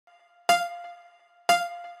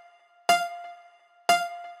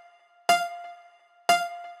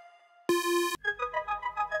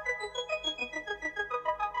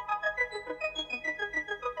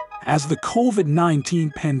As the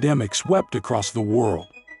COVID-19 pandemic swept across the world,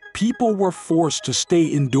 people were forced to stay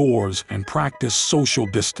indoors and practice social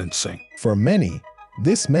distancing. For many,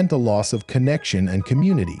 this meant a loss of connection and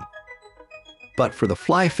community. But for the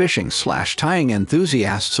fly fishing/tying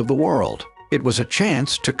enthusiasts of the world, it was a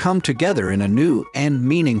chance to come together in a new and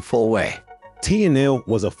meaningful way. TNL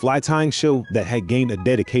was a fly tying show that had gained a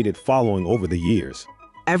dedicated following over the years.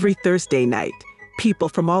 Every Thursday night, people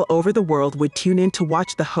from all over the world would tune in to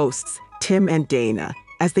watch the hosts, Tim and Dana,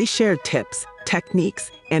 as they shared tips,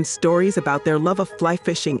 techniques, and stories about their love of fly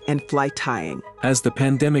fishing and fly tying. As the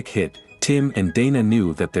pandemic hit, Tim and Dana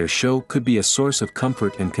knew that their show could be a source of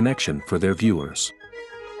comfort and connection for their viewers.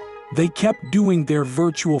 They kept doing their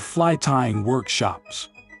virtual fly tying workshops,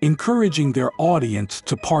 encouraging their audience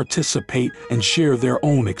to participate and share their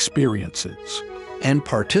own experiences. And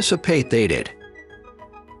participate they did.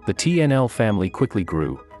 The TNL family quickly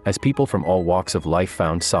grew, as people from all walks of life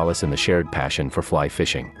found solace in the shared passion for fly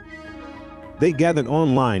fishing. They gathered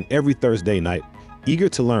online every Thursday night, eager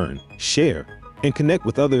to learn, share, and connect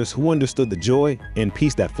with others who understood the joy and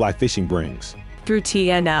peace that fly fishing brings. Through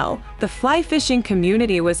TNL, the fly fishing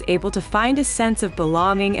community was able to find a sense of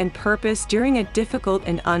belonging and purpose during a difficult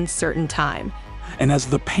and uncertain time. And as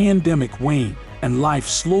the pandemic waned and life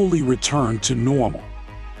slowly returned to normal,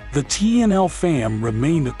 the TNL fam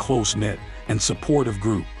remained a close-knit and supportive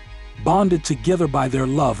group, bonded together by their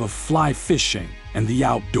love of fly fishing and the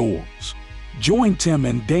outdoors. Join Tim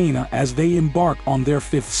and Dana as they embark on their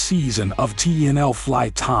 5th season of TNL fly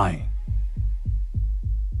tying.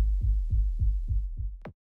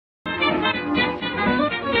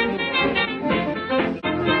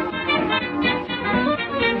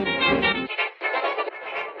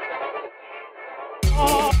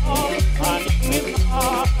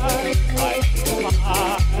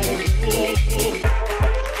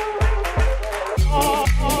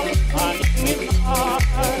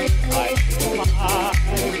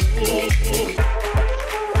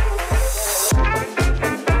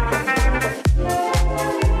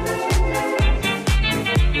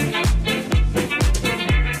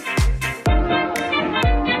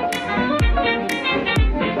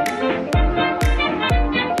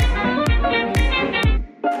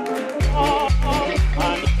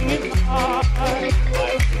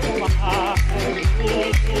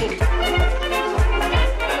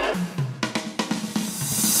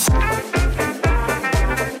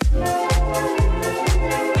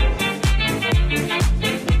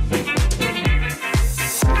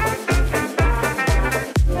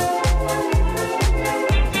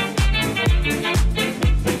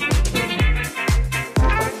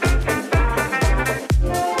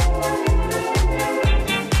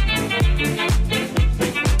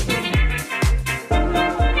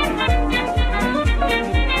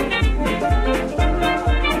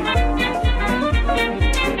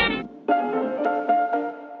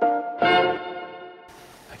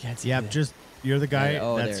 Yeah, just you're the guy.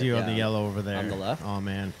 Oh, that's there, you yeah. on the yellow over there. On the left? Oh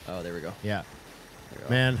man. Oh, there we go. Yeah. There we go.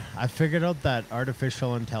 Man, I figured out that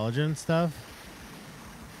artificial intelligence stuff.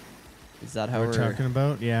 Is that how we're talking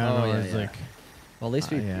about? Yeah. Oh, no, yeah, it's yeah. like. Well, at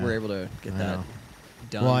least we yeah. were able to get that know.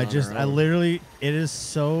 done. Well, on I our own. literally, it is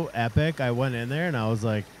so epic. I went in there and I was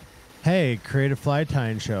like, "Hey, create a fly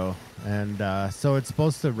tying show," and so it's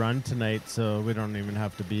supposed to run tonight, so we don't even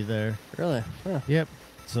have to be there. Really? Huh. Yep.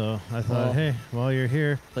 So I thought, Well, hey, while you're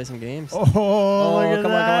here, play some games. Oh, look at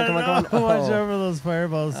come that. on, come on, come on. Watch out for those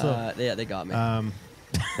fireballs. So, yeah, they got me.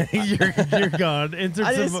 you're gone. Insert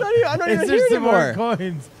I some, don't even hear some more anymore.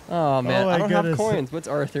 coins. Oh man, my I don't have goodness. coins. What's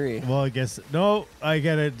R3? Well, I guess no. I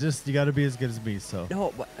get it. Just you got to be as good as me. So.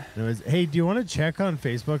 No. What? Anyways, hey, do you want to check on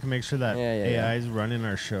Facebook and make sure that Yeah, AI is running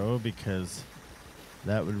our show, because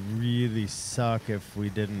that would really suck if we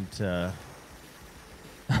didn't.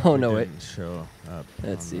 Oh no! It show up.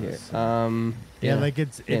 Let's see here. This. Yeah, like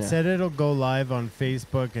it said it'll go live on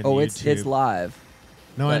Facebook and YouTube. It's live.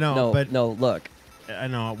 No, I know, but no, look. I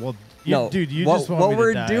know. Well, dude, what, just want what me to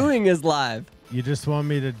we're die. doing is live. You just want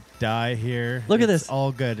me to die here. Look at It's this.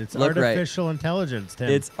 all good. It's Look artificial intelligence, Tim.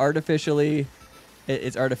 It's artificially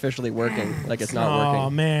working. Like it's not working. Oh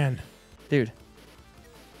man, dude.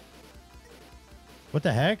 What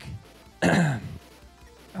the heck?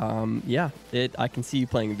 Yeah. I can see you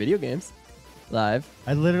playing video games live.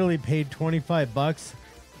 I literally paid $25,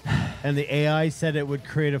 and the AI said it would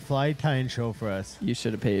create a fly tying show for us. You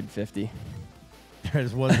should have paid 50. There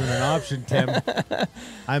wasn't an option, Tim.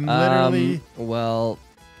 I'm literally. Well,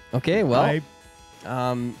 okay. Well,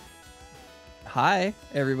 hi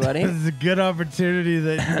everybody. This is a good opportunity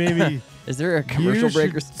that maybe Is there a commercial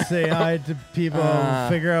break? You should say hi to people.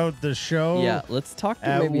 Figure out the show. Yeah, let's talk to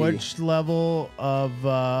at maybe which level of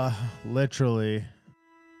literally.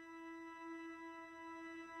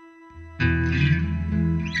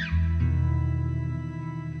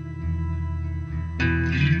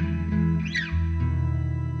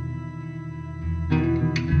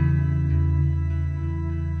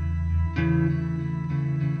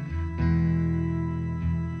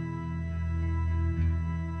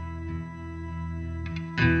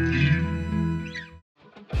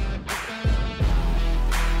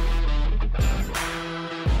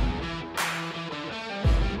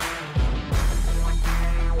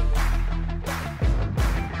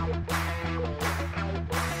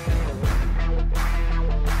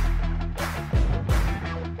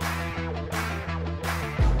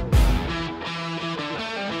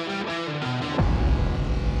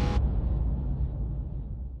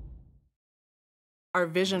 Our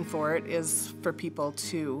vision for it is for people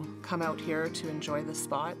to come out here to enjoy the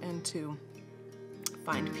spot and to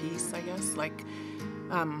find peace, I guess. Like,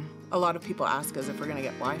 a lot of people ask us if we're gonna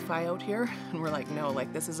get Wi-Fi out here, and we're like, no,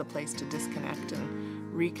 like this is a place to disconnect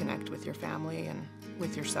and reconnect with your family and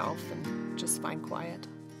with yourself and just find quiet.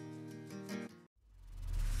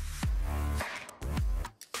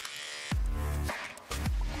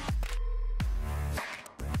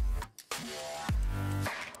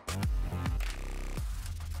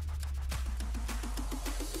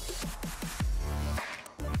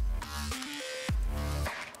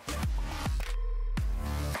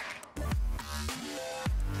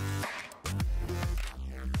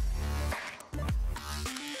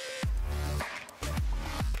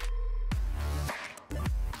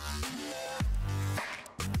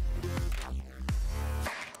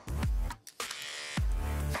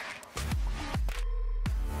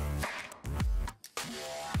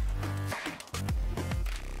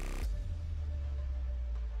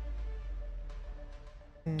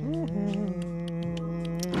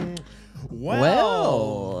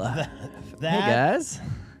 Well, that hey guys,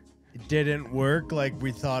 didn't work like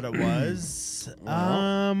we thought it was.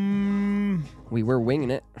 We were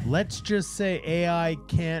winging it. Let's just say AI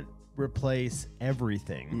can't replace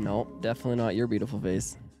everything. Nope, definitely not your beautiful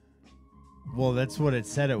face. Well, that's what it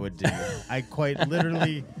said it would do. I quite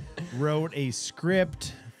literally wrote a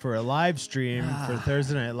script for a live stream for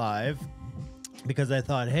Thursday Night Live because I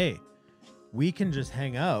thought, hey, we can just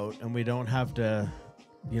hang out and we don't have to,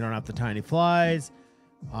 you don't have the tiny flies.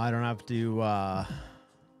 I don't have to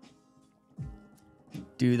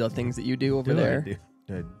do the things that you do over there.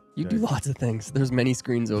 You do lots of things. There's many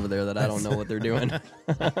screens over there that I don't know what they're doing.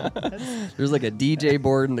 There's like a DJ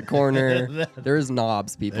board in the corner. There's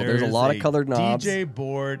knobs, people. There's a lot of colored knobs. DJ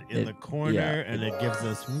board in the corner, and it gives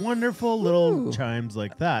us wonderful little chimes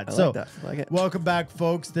like that. I so, like that. I like it. Welcome back,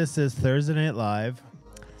 folks. This is Thursday Night Live,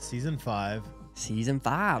 Season 5. Season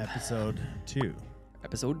 5. Episode 2.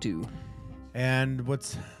 Episode 2. And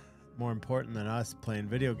what's more important than us playing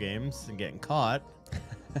video games and getting caught?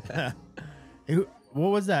 What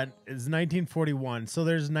was that? It's 1941. So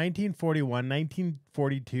there's 1941,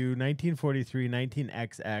 1942, 1943,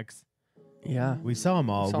 19XX. Yeah. We saw them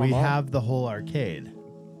all. We have the whole arcade.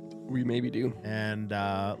 We maybe do. And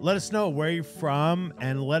let us know where you're from,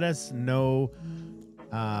 and let us know.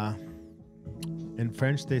 In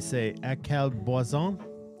French, they say "à quelle boisson."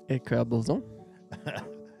 À quelle boisson.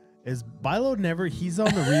 Is Bilo never? He's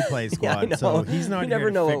on the replay squad, yeah, so he's not. We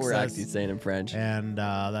never know what we're us. actually saying in French, and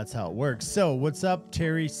that's how it works. So, what's up,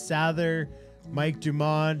 Terry Sather, Mike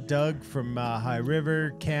Dumont, Doug from High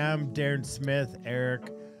River, Cam, Darren Smith,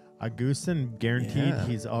 Eric, Augustin? Guaranteed,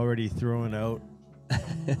 he's already throwing out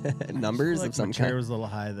numbers of some kind. Chair was a little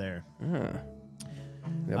high there.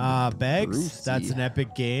 Bags, Brucey. that's an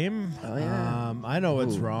epic game. Oh yeah. I know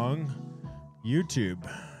what's wrong. YouTube.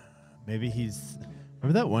 Maybe he's.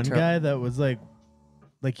 Remember that one guy that was like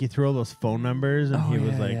you throw those phone numbers and he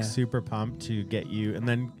was like super pumped to get you, and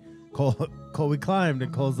then Cole we climbed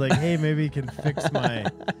and Cole's like, hey, maybe you can fix my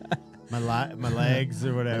legs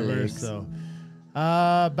or whatever. So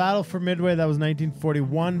Battle for Midway, that was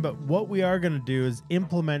 1941, but what we are gonna do is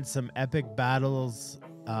implement some epic battles.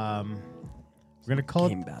 We're gonna call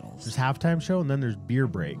game it battles. There's halftime show and then there's beer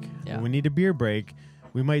break. Yeah. When we need a beer break,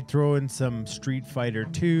 we might throw in some Street Fighter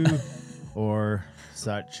 2 or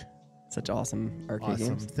such awesome arcade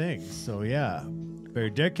games. Things. So yeah, Barry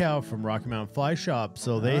Dickow from Rocky Mountain Fly Shop.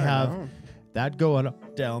 So they have that going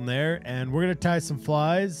up down there, and we're gonna tie some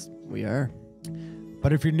flies. We are.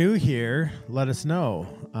 But if you're new here, let us know.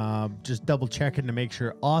 Just double checking to make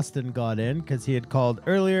sure Austin got in because he had called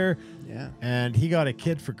earlier. Yeah. And he got a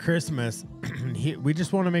kid for Christmas. We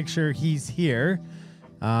just want to make sure he's here.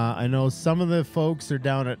 I know some of the folks are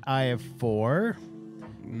down at IF4,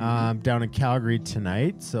 down in Calgary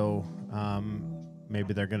tonight. So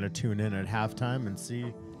maybe they're going to tune in at halftime and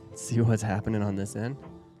see what's happening on this end.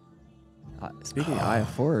 Speaking of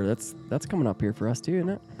IF4, that's coming up here for us too, isn't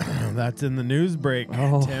it? That's in the news break,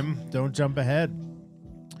 Tim. Don't jump ahead.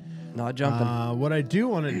 Not jumping. What I do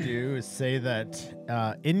want to do is say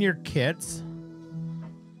that in your kits,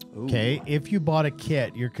 okay, if you bought a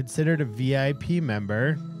kit, you're considered a VIP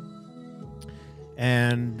member,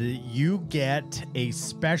 and you get a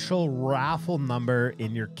special raffle number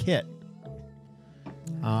in your kit.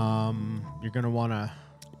 You're going to want to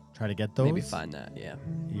try to get those. Maybe find that, yeah.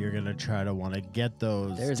 You're going to try to want to get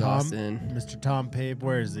those. There's Tom, Austin. Mr. Tom Pape,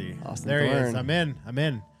 where is he? Austin there Thorne. he is. I'm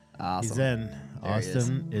in. Awesome. He's in.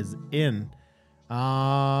 Austin is in.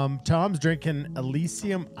 Tom's drinking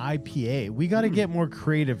Elysium IPA. We got to get more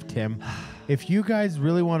creative, Tim. If you guys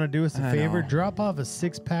really want to do us a favor, drop off a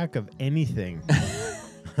 6-pack of anything.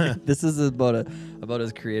 This is about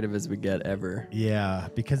as creative as we get ever. Yeah,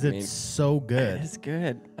 because it's so good. It's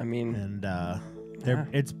good. I mean, and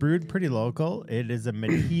it's brewed pretty local. It is a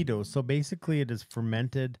mojito, so basically it is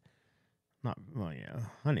fermented.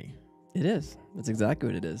 Honey. It is. That's exactly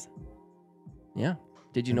what it is. Yeah.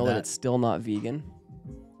 Did you know that it's still not vegan?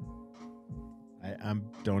 I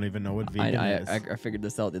don't even know what vegan is. I figured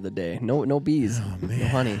this out the other day. No bees. No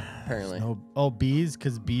honey, apparently. Bees?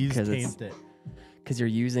 Because bees taint it. Because you're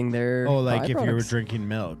using their like if you were byproducts. drinking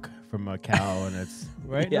milk from a cow and it's...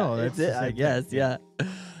 Right? Yeah, no, that's it, I guess, yeah.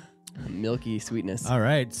 Milky sweetness. All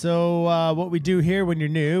right. So what we do here when you're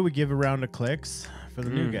new, we give a round of clicks for the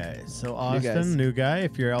new guys. So Austin, new guy.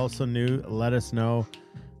 If you're also new, let us know.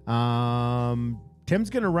 Tim's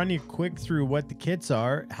gonna run you quick through what the kits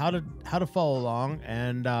are, how to follow along,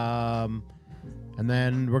 and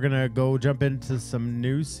then we're gonna go jump into some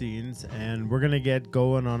news scenes, and we're gonna get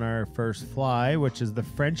going on our first fly, which is the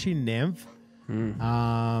Frenchie Nymph.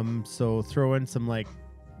 So throw in some like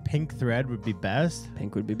pink thread would be best.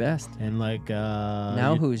 Pink would be best. And like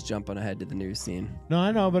now who's jumping ahead to the news scene? No,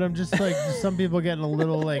 I know, but I'm just like some people getting a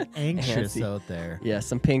little like anxious out there. Yeah,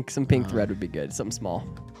 some pink thread would be good. Something small.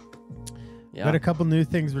 Yeah. Got a couple new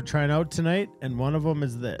things we're trying out tonight, and one of them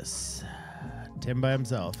is this. Tim by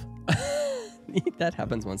himself. That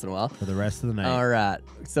happens once in a while. For the rest of the night. All right.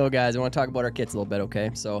 So, guys, I want to talk about our kits a little bit,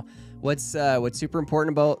 okay? So, what's super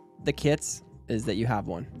important about the kits is that you have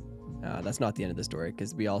one. That's not the end of the story,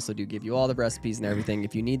 because we also do give you all the recipes and everything.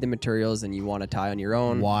 If you need the materials and you want to tie on your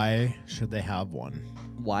own. Why should they have one?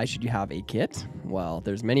 Why should you have a kit? Well,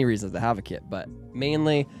 there's many reasons to have a kit, but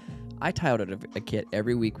mainly... I tie out a kit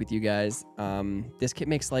every week with you guys. This kit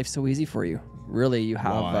makes life so easy for you. Really, you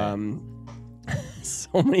have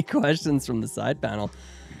so many questions from the side panel.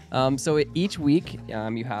 So each week,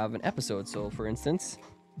 you have an episode. So, for instance,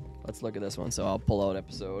 let's look at this one. So I'll pull out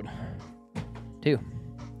episode 2.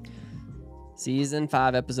 Season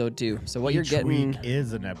 5, episode 2. So what you're getting... Each week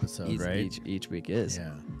is an episode, right? Each week is.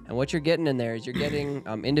 Yeah. And what you're getting in there is you're getting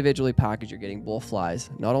individually packaged. You're getting both flies.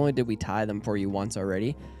 Not only did we tie them for you once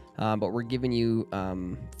already, but we're giving you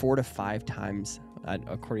 4 to 5 times,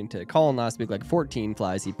 according to Colin last week, like 14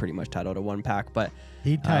 flies. He pretty much tied out a 1-pack, but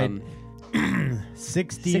he tied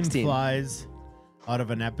 16 flies out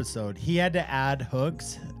of an episode. He had to add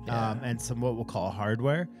hooks and some what we'll call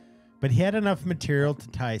hardware, but he had enough material to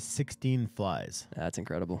tie 16 flies. That's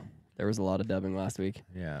incredible. There was a lot of dubbing last week.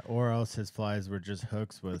 Yeah, or else his flies were just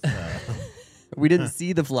hooks with... we didn't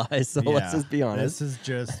see the flies, so let's just be honest. This is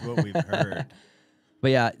just what we've heard. But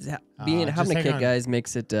yeah, having a kit, guys,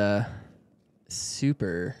 makes it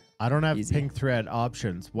super I don't have easy. Pink thread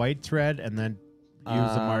options. White thread and then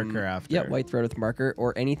use a marker after. Yeah, white thread with marker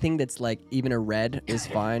or anything that's like even a red is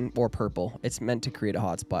fine, or purple. It's meant to create a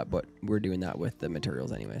hot spot, but we're doing that with the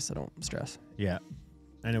materials anyway, so don't stress. Yeah.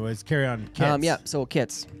 Anyways, carry on. Kits. Yeah, so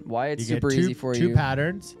kits. Why it's you super easy for you. 2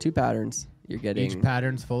 patterns. 2 patterns. You're getting... Each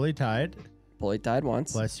pattern's fully tied. Fully tied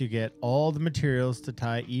once. Plus you get all the materials to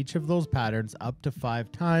tie each of those patterns up to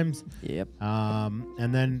 5 times. Yep.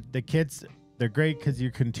 And then the kits, they're great because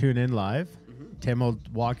you can tune in live. Tim will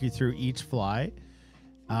walk you through each fly.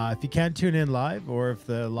 If you can't tune in live, or if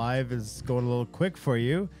the live is going a little quick for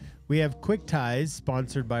you, we have quick ties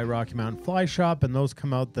sponsored by Rocky Mountain Fly Shop, and those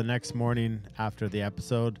come out the next morning after the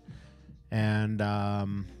episode. And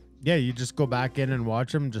yeah, you just go back in and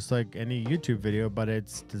watch them just like any YouTube video, but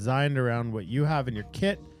it's designed around what you have in your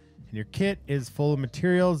kit, and your kit is full of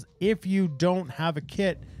materials. If you don't have a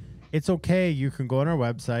kit, it's okay. You can go on our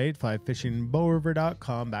website,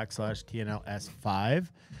 flyfishingbowriver.com/TNL S5,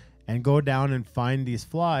 and go down and find these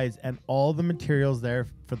flies and all the materials there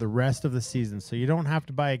for the rest of the season. So you don't have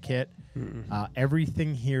to buy a kit.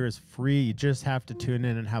 Everything here is free. You just have to tune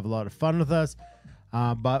in and have a lot of fun with us.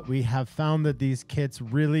 But we have found that these kits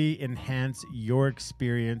really enhance your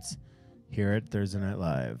experience here at Thursday Night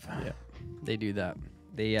Live. Yeah, they do that.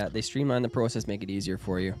 They streamline the process, make it easier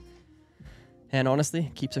for you. And honestly,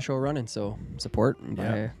 keeps the show running. So support and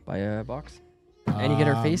buy a box. And you get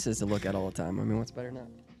our faces to look at all the time. I mean, what's better than that?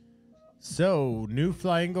 So, new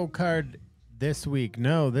Flamingo card this week.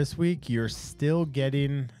 No, this week you're still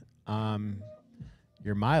getting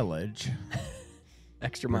your mileage.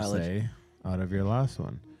 Extra mileage. Out of your last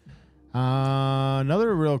one.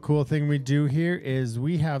 Another real cool thing we do here is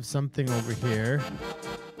we have something over here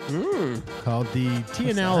called the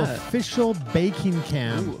TNL official baking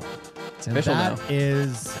cam. Ooh. And that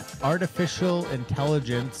is artificial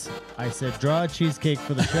intelligence. I said, draw a cheesecake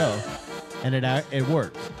for the show, and it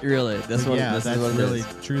worked. Really? This one? Yeah, this that's is what really it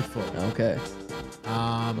is. Truthful. Okay.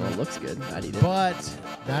 Well, it looks good. I'd eat it. But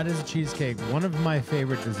that is a cheesecake. One of my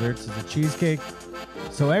favorite desserts is a cheesecake.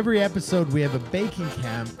 So every episode we have a baking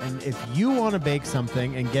cam, and if you want to bake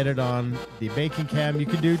something and get it on the baking cam, you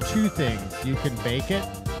can do two things. You can bake it,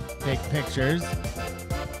 take pictures,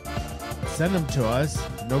 send them to us.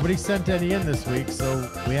 Nobody sent any in this week, so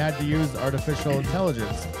we had to use artificial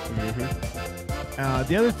intelligence.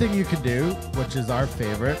 The other thing you can do, which is our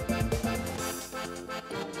favorite,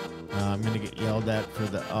 I'm going to get yelled at for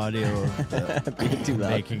the audio of the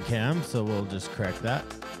baking cam, so we'll just correct that.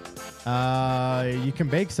 You can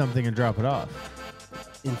bake something and drop it off.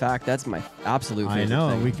 In fact, that's my absolute favorite I know.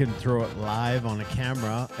 thing. We can throw it live on a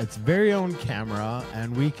camera, its very own camera,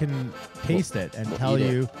 and we can taste it and tell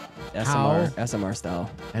you SMR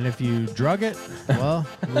style. And if you drug it, well,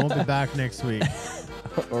 we won't be back next week.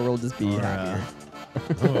 Or we'll just be happier.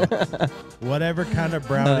 Whatever kind of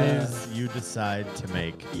brownies you decide to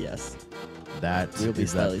make. Yes. That we'll be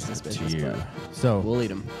is slightly up suspicious, to you. but So we'll eat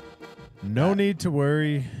them. No need to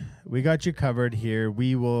worry. We got you covered here.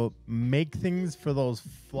 We will make things for those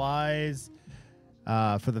flies,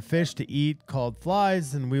 for the fish to eat called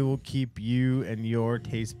flies, and we will keep you and your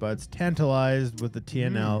taste buds tantalized with the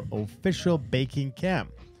TNL official baking cam.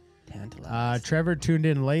 Tantalized. Trevor tuned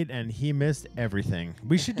in late, and he missed everything.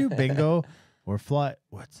 We should do bingo or fly.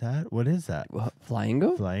 What's that? What is that? What,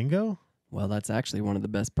 Flyingo? Flyingo? Well, that's actually one of the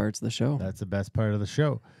best parts of the show. That's the best part of the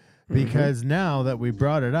show. Because now that we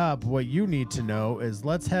brought it up, what you need to know is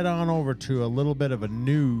let's head on over to a little bit of a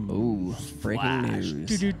news. Ooh, breaking news.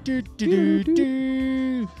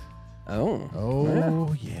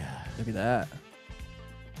 Oh, yeah. Look at that.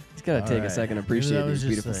 Just got to take a second to appreciate these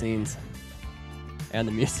beautiful scenes. And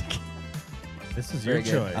the music. This is your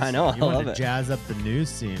choice. I know, You I want love to it. jazz up the news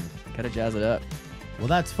scene. Got to jazz it up. Well,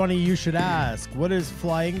 that's funny you should ask. What is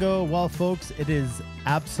Flyingo? Well, folks, it is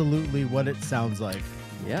absolutely what it sounds like.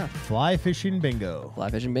 Yeah. Fly fishing bingo.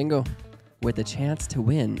 Fly fishing bingo with a chance to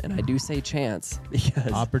win. And I do say chance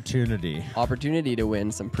because opportunity to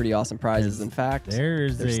win some pretty awesome prizes. In fact, they're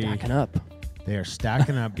stacking up. They are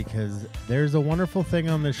stacking up because there's a wonderful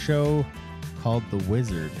thing on the show called The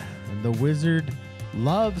Wizard. And The Wizard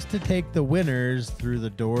loves to take the winners through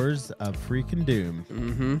the doors of freaking doom.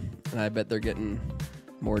 And I bet they're getting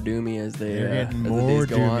more doomy as they're getting more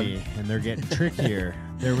doomy, and they're getting trickier.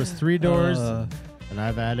 There was 3 doors. And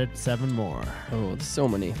I've added 7 more. Oh, so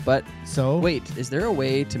many. But so wait, is there a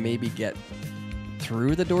way to maybe get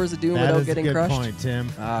through the doors of doom without getting crushed? That is a good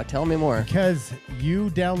point, Tim. Tell me more. Because you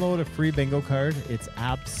download a free bingo card. It's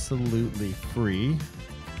absolutely free.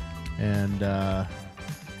 And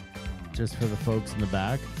just for the folks in the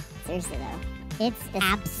back. Seriously, though. It's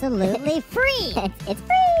absolutely free. It's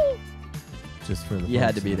free. Just for the you folks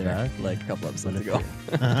had to be in the there back. like a couple episodes ago.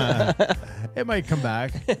 It might come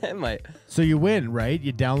back. It might. So you win, right?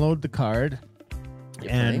 You download the card.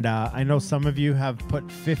 And I know some of you have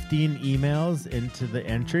put 15 emails into the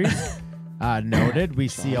entries. Noted. We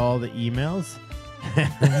see all the emails.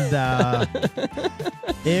 And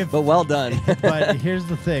but well done. But here's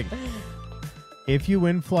the thing. If you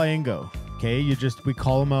win Flyingo, okay, we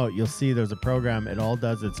call them out. You'll see there's a program. It all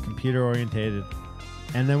does. It's computer orientated.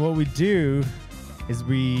 And then what we do is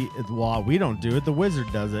we don't do it. The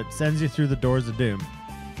Wizard does it. Sends you through the doors of doom.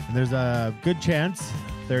 And there's a good chance,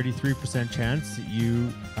 33% chance,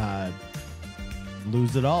 you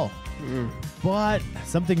lose it all. But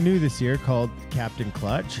something new this year called Captain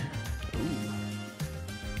Clutch.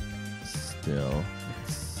 Still.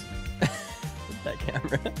 That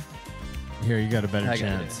camera. Here, you got a better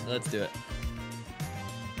chance. Let's do it.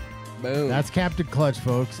 Boom. That's Captain Clutch,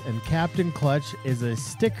 folks. And Captain Clutch is a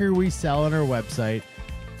sticker we sell on our website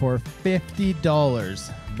for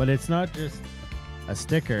 $50. But it's not just a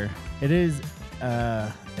sticker. It is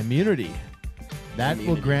immunity. That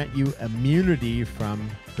will grant you immunity from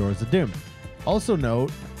Doors of Doom. Also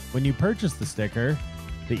note, when you purchase the sticker,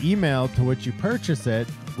 the email to which you purchase it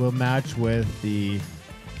will match with the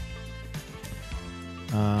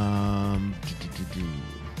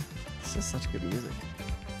This is such good music.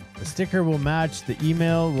 The sticker will match, the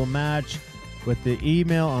email will match with the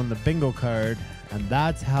email on the bingo card, and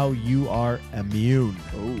that's how you are immune.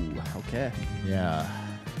 Oh, okay. Yeah.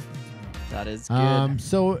 That is good.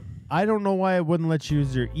 So I don't know why it wouldn't let you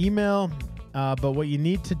use your email, but what you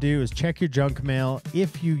need to do is check your junk mail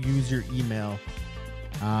if you use your email.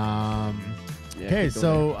 Okay,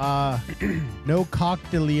 so no Coq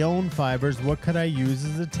de Leon fibers. What could I use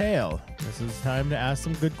as a tail? This is time to ask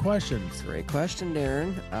some good questions. Great question,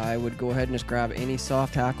 Darren. I would go ahead and just grab any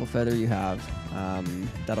soft hackle feather you have.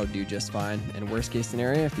 That'll do just fine. In worst case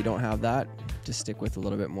scenario, if you don't have that, just stick with a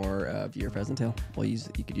little bit more of your pheasant tail. You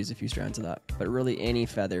could use a few strands of that, but really any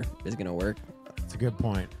feather is going to work. That's a good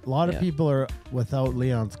point. A lot of people are without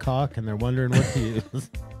Leon's cock, and they're wondering what to use.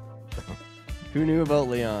 Who knew about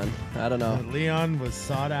Leon? I don't know. Leon was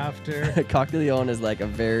sought after. Coq de Leon is like a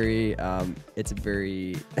very, it's a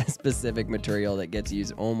very specific material that gets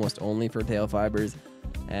used almost only for tail fibers,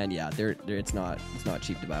 and yeah, it's not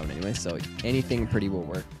cheap to buy one anyway. So anything pretty will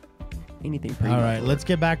work. Anything pretty. All right, let's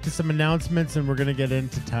get back to some announcements, and we're gonna get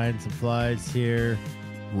into tying some flies here.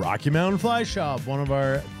 Rocky Mountain Fly Shop, one of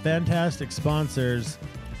our fantastic sponsors.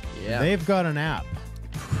 Yeah, they've got an app.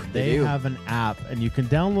 They do. have an app, and you can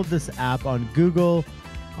download this app on Google,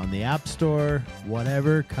 on the App Store,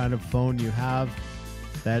 whatever kind of phone you have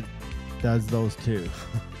that does those too.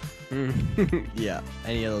 Yeah,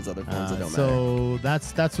 any of those other phones that don't matter. So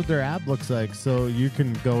that's what their app looks like. So you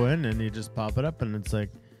can go in and you just pop it up, and it's like,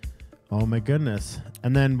 oh my goodness.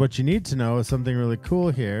 And then what you need to know is something really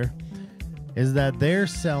cool here is that they're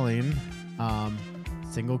selling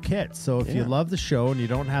single kits. So if you love the show and you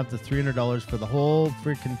don't have the $300 for the whole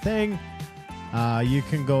freaking thing, you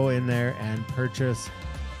can go in there and purchase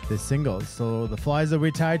the singles. So the flies that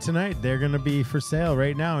we tied tonight, they're going to be for sale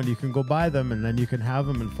right now, and you can go buy them, and then you can have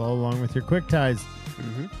them and follow along with your quick ties.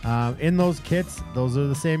 In those kits, those are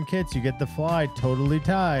the same kits. You get the fly totally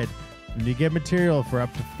tied, and you get material for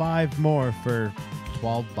up to 5 more for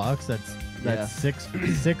 $12. That's six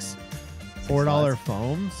 $4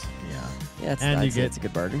 foams. Yeah, it's a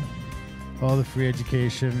good bargain. All the free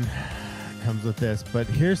education comes with this. But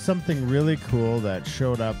here's something really cool that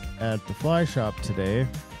showed up at the fly shop today.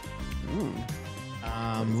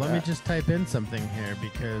 Let me just type in something here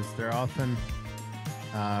because they're often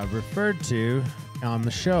referred to on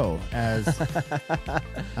the show as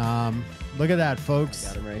look at that, folks.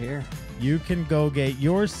 Got them right here. You can go get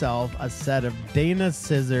yourself a set of Dana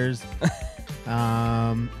scissors.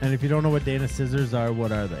 And if you don't know what Dana scissors are,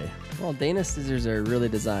 what are they? Well, Dana scissors are really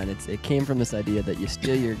designed. It came from this idea that you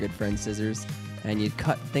steal your good friend's scissors and you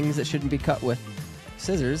cut things that shouldn't be cut with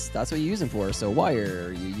scissors. That's what you use them for. So wire,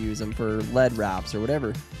 or you use them for lead wraps or whatever.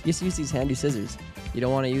 You just use these handy scissors. You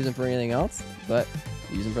don't want to use them for anything else, but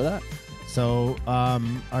use them for that. So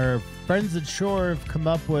our friends at Shore have come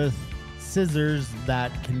up with scissors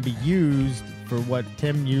that can be used for what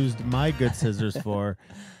Tim used my good scissors for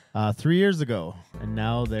 3 years ago, and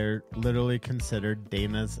now they're literally considered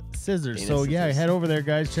Dana's scissors. Head over there,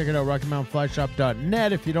 guys. Check it out,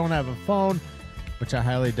 RockyMountainFlyShop.net if you don't have a phone, which I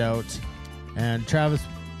highly doubt. And Travis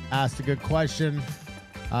asked a good question.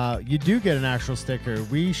 You do get an actual sticker.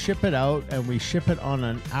 We ship it out, and we ship it on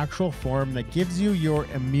an actual form that gives you your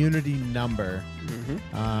immunity number.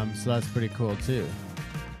 So that's pretty cool too.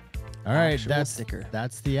 All right,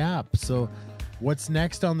 that's the app. So what's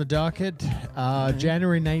next on the docket?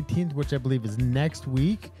 January 19th, which I believe is next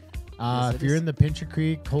week. If you're in the Pincher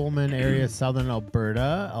Creek, Coleman area, southern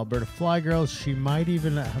Alberta Fly Girls, she might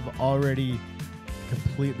even have already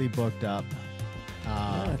completely booked up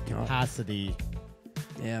capacity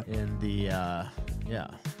in the,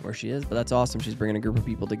 where she is. But that's awesome. She's bringing a group of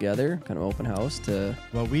people together, kind of open house to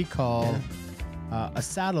what we call a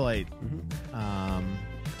satellite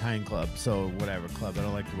tying club. So whatever club, I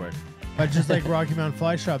don't like the word. But just like Rocky Mountain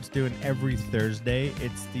Fly Shop's doing every Thursday,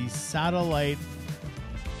 it's the satellite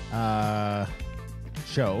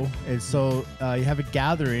show. And so you have a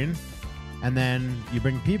gathering, and then you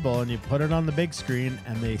bring people, and you put it on the big screen,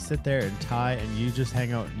 and they sit there and tie, and you just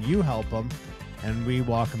hang out, and you help them, and we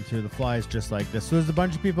walk them through the flies just like this. So there's a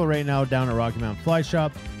bunch of people right now down at Rocky Mountain Fly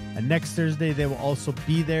Shop, and next Thursday they will also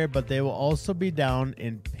be there, but they will also be down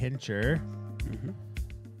in Pincher.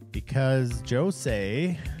 Because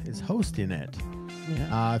Jose is hosting it.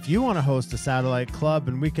 Yeah. If you want to host a satellite club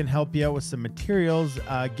and we can help you out with some materials,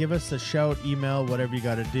 give us a shout, email, whatever you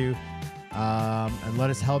got to do, and let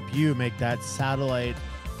us help you make that satellite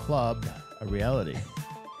club a reality.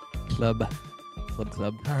 Club. All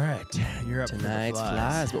right, you're up Tonight's for the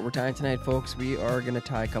flies. What we're tying tonight, folks, we are going to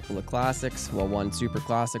tie a couple of classics. Well, one super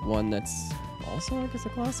classic, one that's also, I guess, a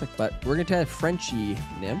classic. But we're going to tie a Frenchie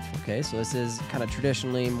Nymph. Okay, so this is kind of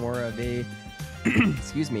traditionally more of a,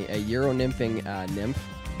 excuse me, a Euro nymphing nymph.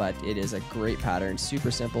 But it is a great pattern,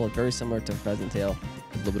 super simple, very similar to pheasant tail,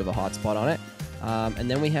 a little bit of a hot spot on it. And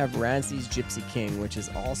then we have Rance's Gypsy King, which is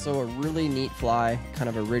also a really neat fly. Kind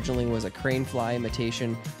of originally was a cranefly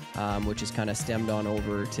imitation, which is kind of stemmed on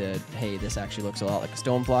over to, hey, this actually looks a lot like a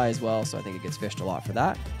stonefly as well, so I think it gets fished a lot for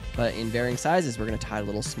that. But in varying sizes, we're going to tie a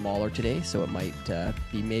little smaller today, so it might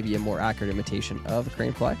be maybe a more accurate imitation of a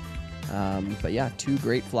cranefly. But yeah, two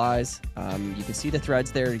great flies. You can see the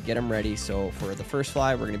threads there to get them ready. So for the first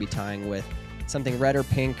fly, we're going to be tying with something red or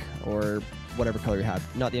pink or whatever color you have.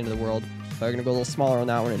 Not the end of the world. But we're going to go a little smaller on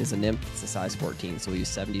that one. It is a nymph. It's a size 14, so we'll use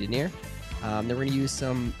 70 denier. Then we're going to use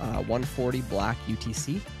some 140 black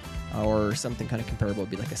UTC or something kind of comparable. It'd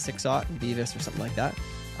be like a 6-aught Beavis or something like that.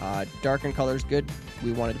 Darkened color is good.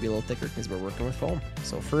 We want it to be a little thicker because we're working with foam.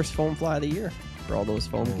 So first foam fly of the year for all those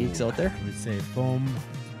foam geeks out there. I would say foam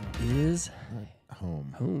is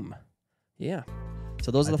home. Home. Yeah. So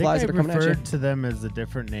those are the flies that are coming at you. I referred to them as a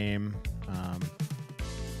different name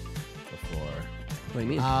before. What do you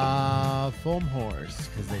mean? Foam horse,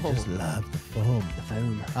 because they just love the foam. The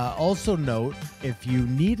foam. Also note, if you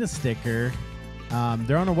need a sticker,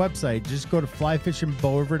 they're on a website. Just go to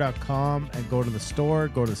flyfishingbowriver.com and go to the store,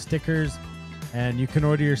 go to stickers, and you can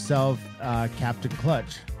order yourself Captain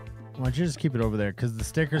Clutch. Why don't you just keep it over there? Because the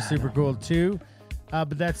sticker's super cool too.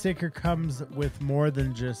 But that sticker comes with more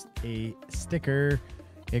than just a sticker.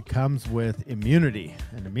 It comes with immunity.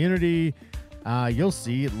 And immunity, you'll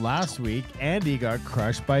see last week, Andy got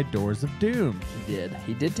crushed by Doors of Doom. He did.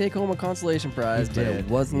 He did take home a consolation prize, but it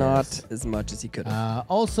was not as much as he could have.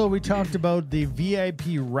 Also, we talked about the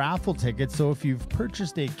VIP raffle ticket. So if you've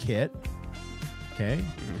purchased a kit, okay,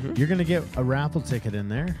 you're going to get a raffle ticket in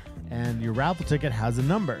there. And your raffle ticket has a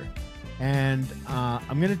number. And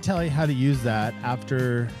I'm going to tell you how to use that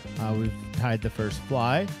after we've tied the first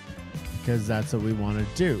fly, because that's what we want to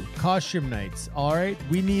do. Costume nights. All right.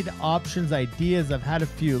 We need options, ideas. I've had a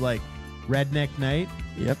few, like Redneck Night.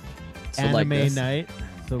 Yep. So Anime like Night.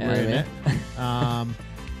 So we're in it.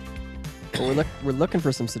 Well, we're looking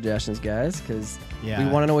for some suggestions, guys, because we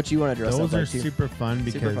Yeah. want to know what you want to dress up Those are like, too. super fun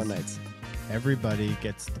because Super fun nights. everybody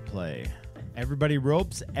gets to play. Everybody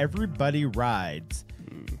ropes, everybody rides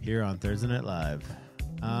here on Thursday Night Live.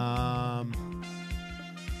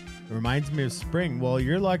 It reminds me of spring. Well,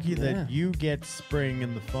 you're lucky that you get spring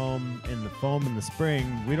in the foam in the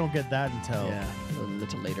spring. We don't get that until a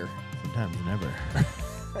little later. Sometimes never.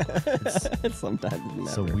 Sometimes never.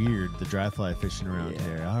 So weird, the dry fly fishing around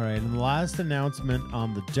here. All right, and the last announcement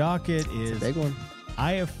on the docket is a big one.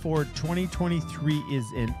 IF4 2023 is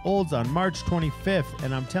in Olds on March 25th,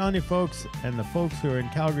 and I'm telling you, folks, and the folks who are in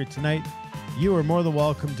Calgary tonight, you are more than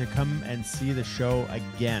welcome to come and see the show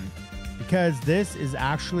again, because this is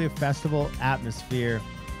actually a festival atmosphere.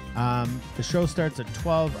 The show starts at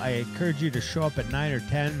 12. I encourage you to show up at 9 or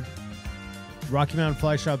 10. Rocky Mountain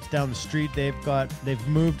Fly Shop's down the street. They've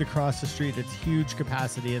moved across the street. It's huge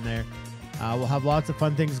capacity in there. We'll have lots of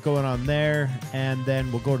fun things going on there, and then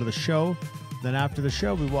we'll go to the show. Then after the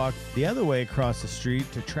show, we walk the other way across the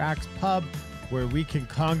street to Trax Pub, where we can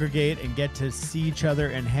congregate and get to see each other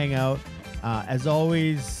and hang out. As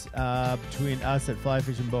always, between us at Fly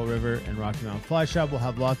Fishing Bow River and Rocky Mountain Fly Shop, we'll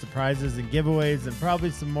have lots of prizes and giveaways and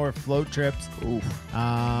probably some more float trips.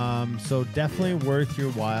 So definitely worth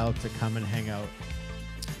your while to come and hang out.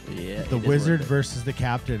 Yeah, the Wizard versus the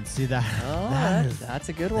Captain. See that? Oh, that's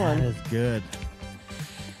a good one. That is good.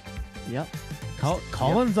 Yep.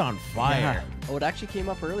 Colin's on fire. Yeah. Oh, it actually came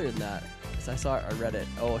up earlier than that. So I saw it. I read it.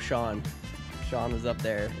 Oh, Sean was up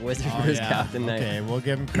there. Wizard versus Captain Knight. Okay, we'll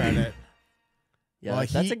give him credit. Yeah, well,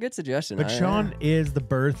 that's a good suggestion. But Sean is the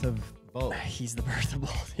birth of both. He's the birth of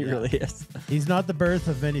both. He really is. He's not the birth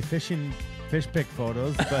of many fish pick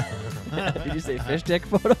photos, but did you say fish dick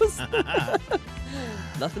photos?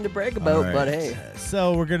 Nothing to brag about, but hey.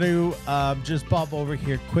 So we're going to just pop over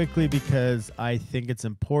here quickly because I think it's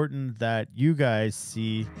important that you guys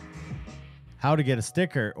see how to get a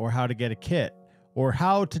sticker or how to get a kit or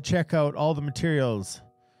how to check out all the materials.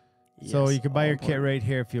 Yes, so you can buy your kit right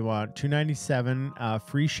here if you want. $297,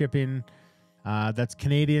 free shipping. That's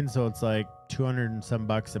Canadian, so it's like $200 and some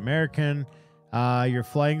bucks American. Your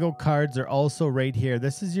Flamingo cards are also right here.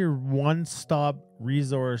 This is your one-stop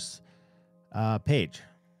resource page.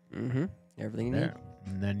 Mm-hmm. Everything you there.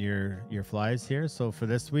 need. And then your flies here. So for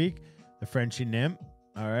this week, the Frenchie Nymph.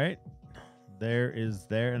 All right. There.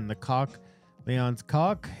 And the cock, Leon's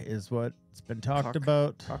cock, is what's been talked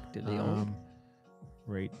about. Cock de Leon.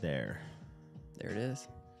 Right there. There it is.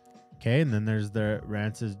 Okay, and then there's the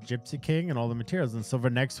Rance's Gypsy King and all the materials. And so for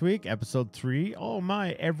next week, episode 3, oh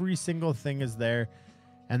my, every single thing is there.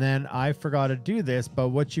 And then I forgot to do this, but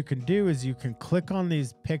what you can do is you can click on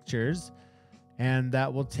these pictures, and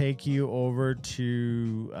that will take you over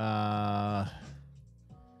to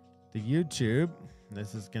the YouTube.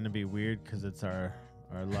 This is going to be weird because it's our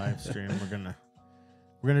live stream.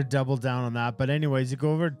 We're gonna double down on that. But anyways, you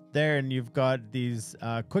go over there and you've got these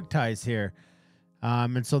quick ties here.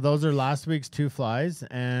 And so those are last week's 2 flies,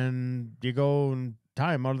 and you go and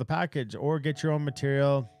tie them out of the package or get your own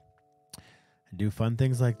material and do fun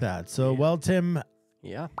things like that. So, well, Tim,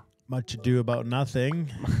 yeah, much ado about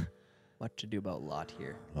nothing. Much ado about lot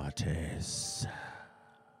here. Lattes.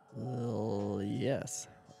 Well, yes.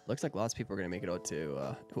 Looks like lots of people are going to make it out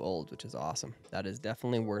to old, which is awesome. That is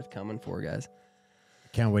definitely worth coming for, guys.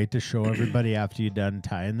 Can't wait to show everybody after you're done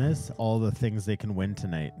tying this all the things they can win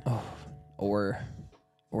tonight. Oh, or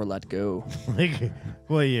let go.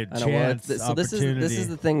 Well, you chance, so this is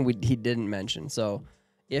the thing he didn't mention. So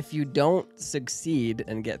if you don't succeed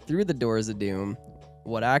and get through the doors of doom,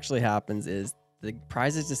 what actually happens is the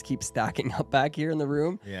prizes just keep stacking up back here in the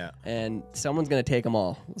room. Yeah. And someone's going to take them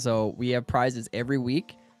all. So we have prizes every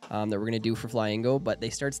week that we're going to do for Flamingo, but they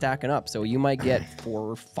start stacking up. So you might get 4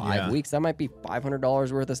 or 5 weeks. That might be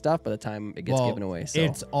 $500 worth of stuff by the time it gets given away. So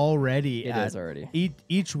it's already. It is already.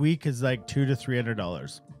 Each week is like $200 to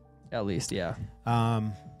 $300. At least, yeah.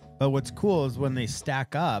 But what's cool is when they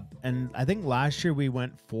stack up, and I think last year we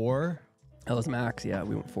went 4. That was max, yeah.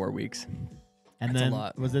 We went 4 weeks. And That's then a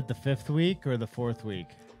lot. Was it the 5th week or the 4th week?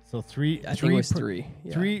 So 3. I think it was 3.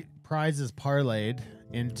 Yeah. 3 prizes parlayed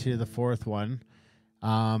into the 4th one.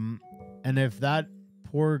 And if that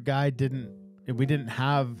poor guy there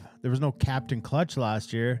was no Captain Clutch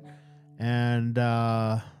last year, and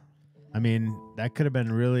I mean that could have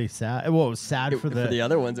been really sad. Well, it was sad for the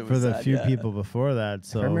other ones. It was for the sad, few yeah. people before that.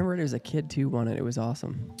 So I remember it was a kid too won it. It was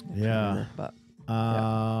awesome. Yeah. But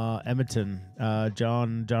Edmonton,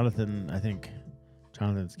 Jonathan, I think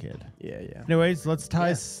Jonathan's kid. Yeah. Anyways, let's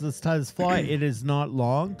tie this fly. It is not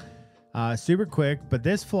long, super quick, but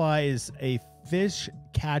this fly is a fish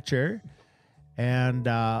catcher, and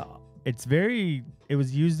it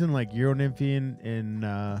was used in like Euro nymphing in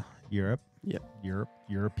Europe. Yep.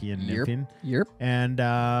 European nymphing. Yep. And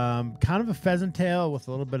kind of a pheasant tail with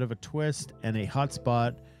a little bit of a twist and a hot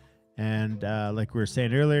spot. And like we were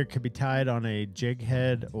saying earlier, it could be tied on a jig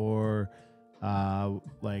head or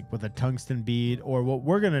like with a tungsten bead. Or what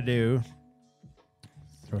we're going to do,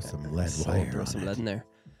 throw some lead wire. Throw some lead in there.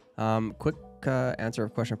 Quick answer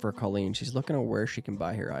of question for Colleen. She's looking at where she can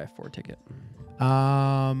buy her IF4 ticket.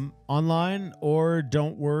 Online, or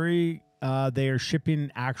don't worry, they are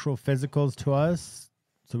shipping actual physicals to us,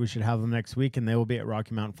 so we should have them next week, and they will be at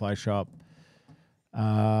Rocky Mountain Fly Shop.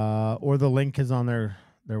 Or the link is on their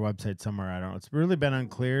website somewhere. I don't know. It's really been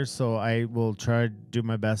unclear, so I will try to do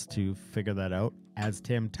my best to figure that out. As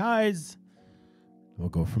Tim ties, we'll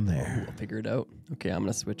go from there. We'll figure it out. Okay, I'm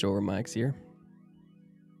gonna switch over mics here.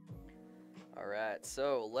 All right,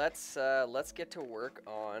 so let's get to work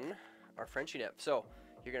on our Frenchie Nymph. So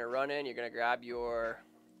you're gonna run in. You're gonna grab your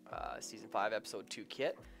season 5 episode 2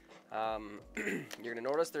 kit. You're gonna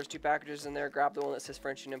notice there's 2 packages in there. Grab the one that says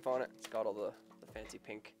Frenchie Nymph on it. It's got all the fancy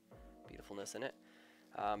pink beautifulness in it.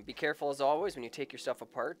 Be careful as always when you take your stuff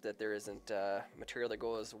apart that there isn't material that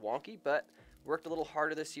goes wonky, but worked a little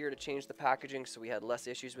harder this year to change the packaging so we had less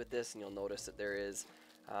issues with this, and you'll notice that there is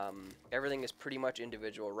everything is pretty much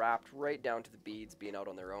individual, wrapped right down to the beads being out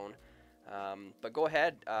on their own. But go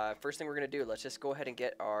ahead, first thing we're going to do, let's just go ahead and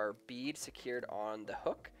get our bead secured on the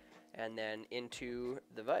hook and then into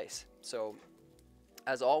the vise. So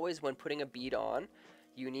as always, when putting a bead on,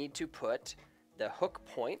 you need to put the hook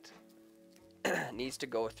point needs to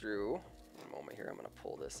go through. One moment here, I'm going to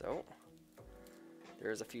pull this out.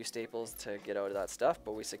 There's a few staples to get out of that stuff,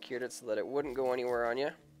 but we secured it so that it wouldn't go anywhere on you.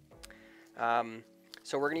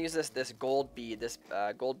 So we're going to use this gold bead. This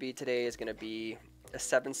gold bead today is going to be a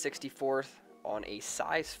 7/64 on a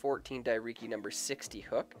size 14 Dairiki number 60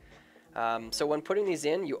 hook. So when putting these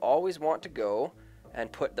in, you always want to go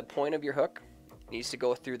and put the point of your hook needs to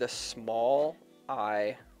go through the small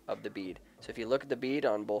eye of the bead. So if you look at the bead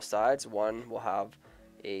on both sides, one will have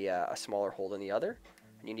a smaller hole than the other,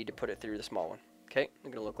 and you need to put it through the small one. Okay, it's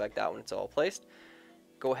going to look like that when it's all placed.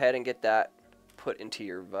 Go ahead and get that put into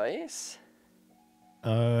your vise.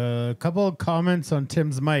 A couple of comments on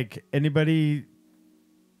Tim's mic. Anybody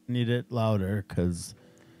need it louder? Because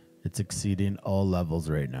it's exceeding all levels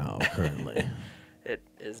right now, currently. It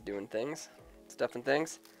is doing things, stuffing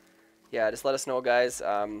things. Yeah, just let us know, guys.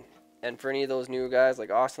 And for any of those new guys,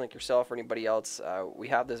 like Austin, like yourself, or anybody else, we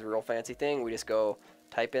have this real fancy thing. We just go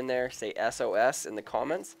type in there, say SOS in the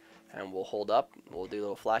comments, and we'll hold up. We'll do a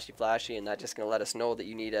little flashy, and that's just going to let us know that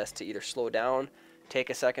you need us to either slow down, take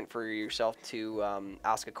a second for yourself to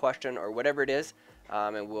ask a question, or whatever it is,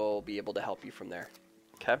 and we'll be able to help you from there.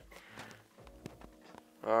 Okay?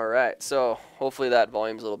 All right, so hopefully that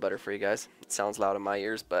volume's a little better for you guys. It sounds loud in my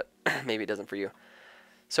ears, but maybe it doesn't for you.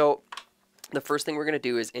 So the first thing we're going to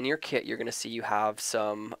do is in your kit, you're going to see you have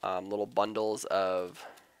some little bundles of,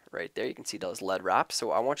 right there, you can see those lead wraps.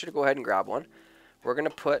 So I want you to go ahead and grab one. We're going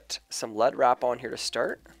to put some lead wrap on here to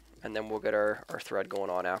start, and then we'll get our thread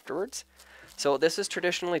going on afterwards. So this is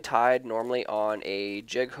traditionally tied normally on a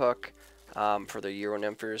jig hook for the Euro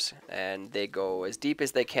nymphers, and they go as deep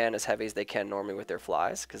as they can, as heavy as they can normally with their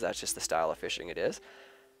flies, because that's just the style of fishing it is.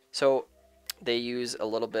 So they use a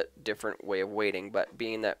little bit different way of weighting, but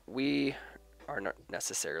being that we are not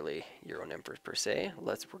necessarily Euro nymphers per se,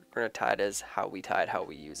 we're going to tie it as how we tie it, how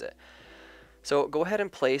we use it. So go ahead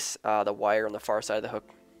and place the wire on the far side of the hook,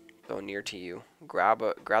 go near to you, grab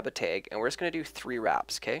a tag, and we're just going to do 3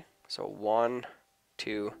 wraps, okay? So 1,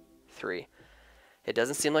 2, 3. It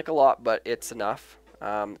doesn't seem like a lot, but it's enough.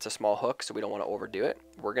 It's a small hook, so we don't want to overdo it.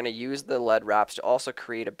 We're going to use the lead wraps to also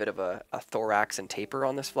create a bit of a thorax and taper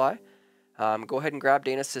on this fly. Go ahead and grab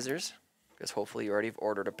Dana's scissors, because hopefully you already have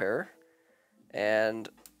ordered a pair. And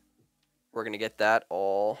we're going to get that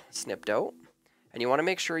all snipped out. And you want to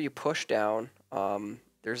make sure you push down.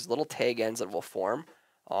 There's little tag ends that will form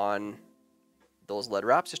on those lead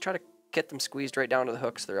wraps. Just try to get them squeezed right down to the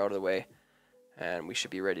hooks. They're out of the way. And we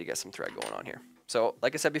should be ready to get some thread going on here. So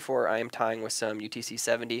like I said before, I am tying with some UTC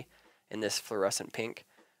 70 in this fluorescent pink.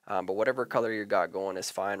 But whatever color you got going is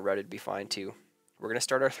fine. Red would be fine too. We're going to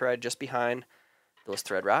start our thread just behind those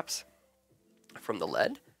thread wraps from the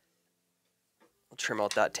lead. We'll trim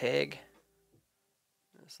out that tag,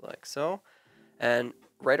 just like so. And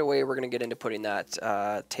right away, we're going to get into putting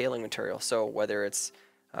that tailing material. So whether it's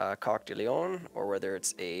coq de leon or whether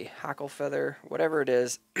it's a hackle feather, whatever it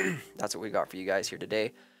is, that's what we got for you guys here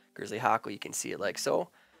today. Grizzly hackle, you can see it like so.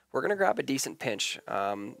 We're going to grab a decent pinch,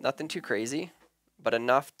 nothing too crazy, but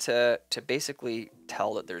enough to basically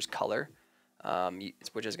tell that there's color,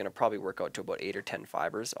 which is going to probably work out to about 8 or 10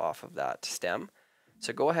 fibers off of that stem.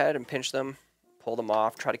 So go ahead and pinch them, pull them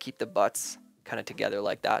off, try to keep the butts kind of together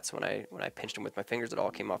like that. So when I pinched them with my fingers, it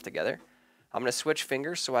all came off together. I'm going to switch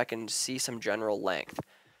fingers so I can see some general length.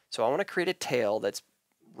 So I want to create a tail that's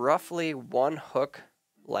roughly 1 hook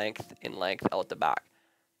length in length out the back.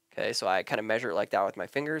 Okay, so I kind of measure it like that with my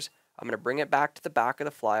fingers. I'm going to bring it back to the back of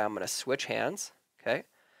the fly. I'm going to switch hands, okay?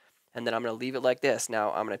 And then I'm going to leave it like this.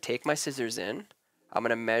 Now I'm going to take my scissors in. I'm going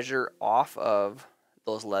to measure off of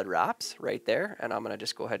those lead wraps right there, and I'm going to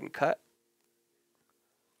just go ahead and cut.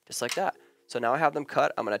 Just like that. So now I have them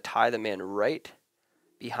cut. I'm going to tie them in right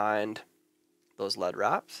behind those lead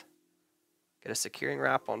wraps. Get a securing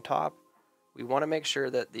wrap on top. We want to make sure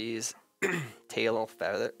that these tail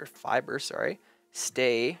fibers,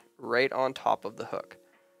 stay right on top of the hook.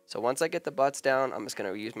 So once I get the butts down, I'm just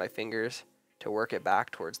going to use my fingers to work it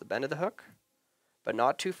back towards the bend of the hook, but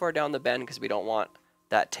not too far down the bend because we don't want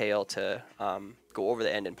that tail to go over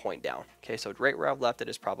the end and point down. Okay, so right where I've left it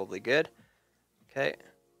is probably good. Okay.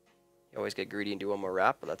 You always get greedy and do one more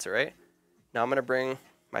wrap, but that's all right. Now I'm going to bring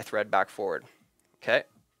my thread back forward. Okay,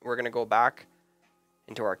 we're going to go back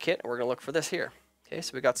into our kit, and we're going to look for this here. Okay,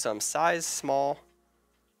 so we got some size small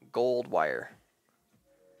gold wire.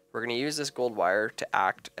 We're going to use this gold wire to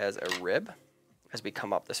act as a rib as we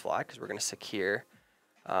come up this fly, because we're going to secure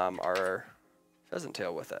our pheasant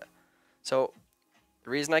tail with it. So the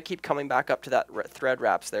reason I keep coming back up to that thread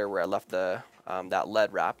wraps there where I left the that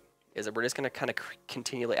lead wrap is that we're just going to kind of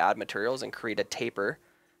continually add materials and create a taper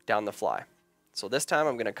down the fly. So this time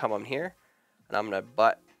I'm going to come on here, and I'm going to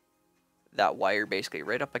butt that wire basically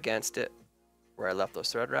right up against it where I left those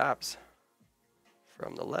thread wraps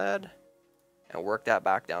from the lead, and work that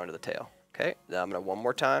back down to the tail. Okay, then I'm going to one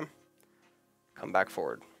more time come back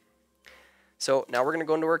forward. So now we're going to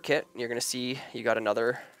go into our kit. You're going to see you got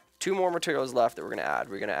another 2 more materials left that we're going to add.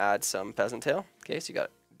 We're going to add some pheasant tail. Okay, so you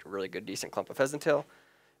got a really good decent clump of pheasant tail,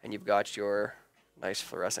 and you've got your nice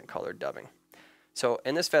fluorescent colored dubbing. So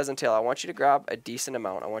in this pheasant tail, I want you to grab a decent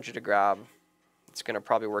amount. I want you to grab, it's going to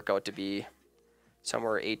probably work out to be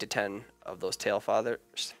somewhere 8 to 10 of those tail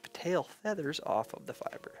feathers off of the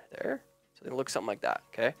fiber there. So it'll look something like that,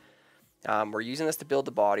 okay? We're using this to build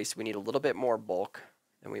the body, so we need a little bit more bulk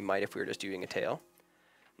than we might if we were just doing a tail.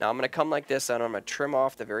 Now I'm going to come like this, and I'm going to trim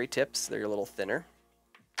off the very tips. They're a little thinner,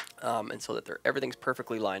 and so that everything's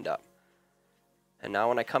perfectly lined up. And now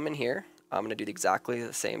when I come in here, I'm going to do exactly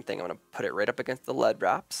the same thing. I'm going to put it right up against the lead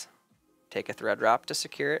wraps, take a thread wrap to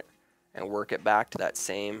secure it, and work it back to that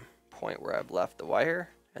same point where I've left the wire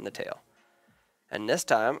and the tail. And this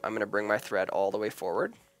time, I'm going to bring my thread all the way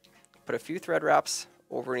forward, put a few thread wraps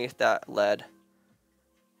underneath that lead,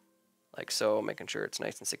 like so, making sure it's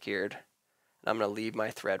nice and secured. And I'm going to leave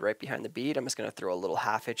my thread right behind the bead. I'm just going to throw a little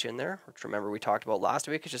half hitch in there, which remember we talked about last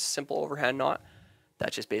week. It's just a simple overhand knot.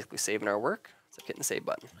 That's just basically saving our work. So hitting the save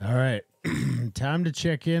button. All right. Time to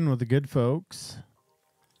check in with the good folks.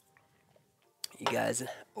 You guys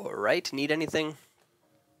all right? Need anything?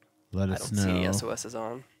 Let us know. I don't see any SOSs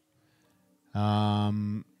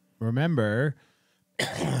on. Remember,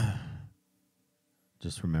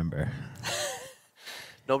 just remember.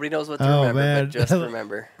 Nobody knows what to remember, man. but just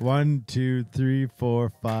remember. 1, 2, 3, 4,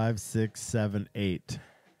 5, 6, 7, 8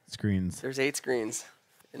 screens. There's 8 screens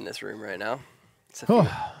in this room right now. It's a few.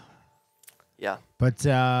 Yeah. But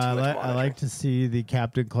I like to see the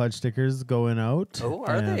Captain Clutch stickers going out. Oh,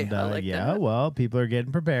 are they? I like yeah, that. well, people are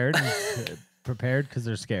getting prepared. Prepared because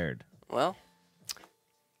they're scared. Well,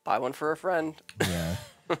 buy one for a friend. Yeah.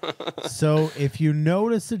 So if you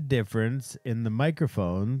notice a difference in the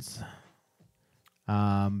microphones,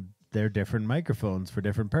 they're different microphones for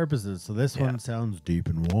different purposes. So this one sounds deep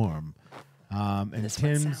and warm. And this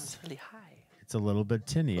Tim's one sounds really high. It's a little bit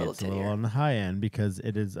tinny. A little on the high end because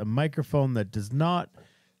it is a microphone that is not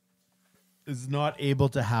able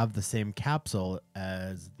to have the same capsule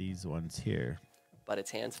as these ones here. But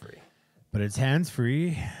it's hands-free.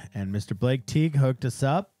 And Mr. Blake Teague hooked us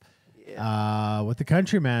up with the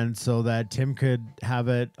Countryman so that Tim could have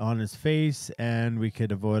it on his face and we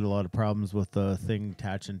could avoid a lot of problems with the thing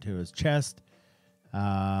attaching to his chest.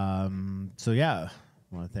 So yeah,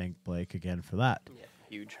 I want to thank Blake again for that. Yeah,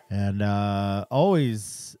 huge. And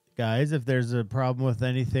always, guys, if there's a problem with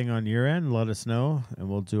anything on your end, let us know and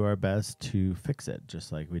we'll do our best to fix it,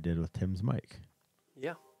 just like we did with Tim's mic.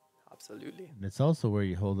 Yeah. Absolutely. And it's also where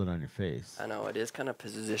you hold it on your face. I know, it is kind of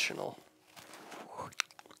positional.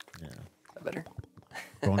 Yeah. Is that better?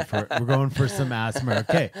 We're going for some asthma.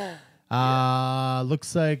 Okay.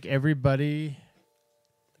 Looks like everybody...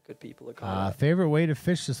 The good people are calling favorite way to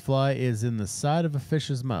fish this fly is in the side of a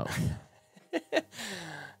fish's mouth.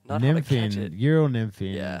 Not nymphing, Euro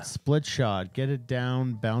nymphing, Yeah. split shot. Get it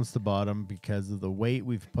down, bounce the bottom because of the weight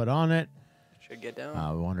we've put on it. Should get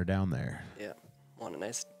down. We want her down there. Yeah. Want it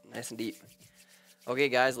nice and deep. Okay,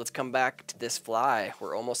 guys, let's come back to this fly.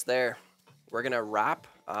 We're almost there. We're going to wrap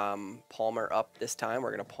palmer up this time.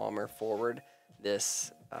 We're going to palmer forward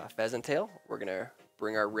this pheasant tail. We're going to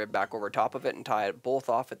bring our rib back over top of it and tie it both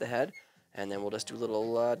off at the head. And then we'll just do a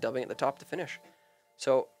little dubbing at the top to finish.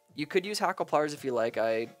 So you could use hackle pliers if you like.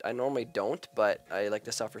 I normally don't, but I like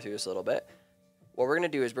to suffer through this a little bit. What we're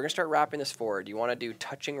going to do is we're going to start wrapping this forward. You want to do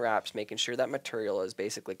touching wraps, making sure that material is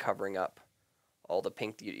basically covering up all the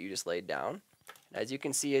pink that you just laid down. And as you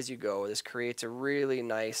can see as you go, this creates a really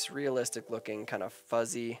nice, realistic looking kind of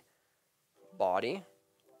fuzzy body.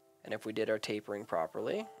 And if we did our tapering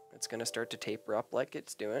properly, it's going to start to taper up like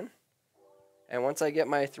it's doing. And once I get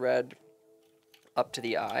my thread up to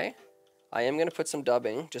the eye, I am going to put some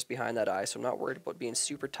dubbing just behind that eye, so I'm not worried about being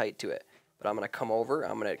super tight to it. But I'm going to come over,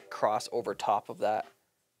 I'm going to cross over top of that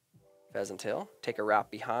pheasant tail, take a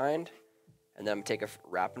wrap behind, and then take a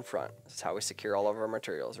wrap in front. This is how we secure all of our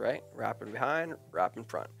materials, right? Wrap in behind, wrap in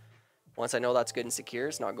front. Once I know that's good and secure,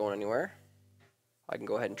 it's not going anywhere, I can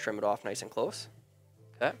go ahead and trim it off nice and close.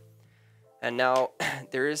 Okay. And now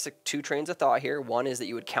there is 2 trains of thought here. One is that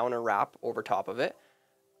you would counter wrap over top of it.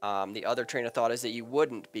 The other train of thought is that you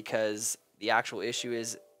wouldn't, because the actual issue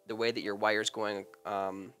is the way that your wire's going.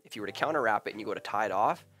 If you were to counter wrap it and you go to tie it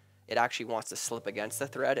off, it actually wants to slip against the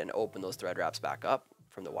thread and open those thread wraps back up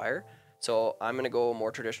from the wire. So I'm going to go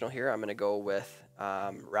more traditional here. I'm going to go with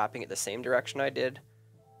wrapping it the same direction I did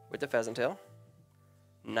with the pheasant tail.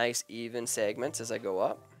 Nice even segments as I go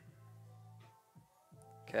up.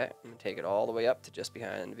 Okay, I'm going to take it all the way up to just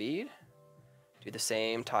behind the bead. Do the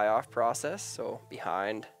same tie-off process, so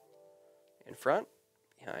behind, in front,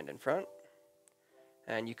 behind, in front.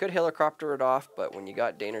 And you could helicopter it off, but when you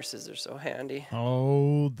got Dana scissors so handy.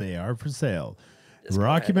 Oh, they are for sale.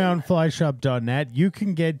 RockyMountainFlyShop.net. You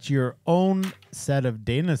can get your own set of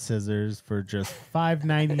Dana scissors for just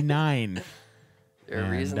 $5.99. There's a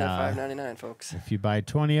reason they're $5.99, folks. If you buy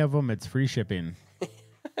 20 of them, it's free shipping.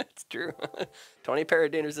 It's true. 20 pair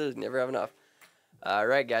of dangerous scissors, never have enough. All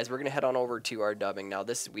right, guys, we're going to head on over to our dubbing. Now,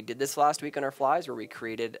 we did this last week on our flies where we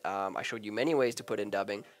created, I showed you many ways to put in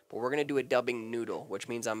dubbing, but we're going to do a dubbing noodle, which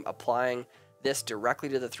means I'm applying this directly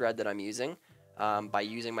to the thread that I'm using by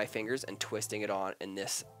using my fingers and twisting it on in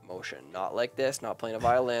this motion. Not like this, not playing a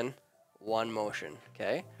violin, one motion,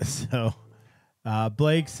 okay? So,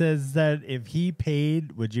 Blake says that if he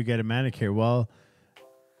paid, would you get a manicure? Well,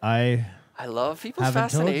 I love people's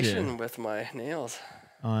fascination with my nails.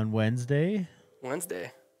 On Wednesday,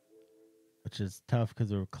 which is tough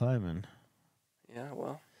because we're climbing. Yeah,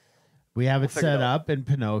 well. We have it set up in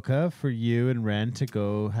Pinoca for you and Ren to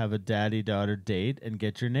go have a daddy-daughter date and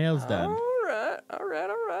get your nails done. All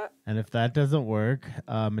right. And if that doesn't work,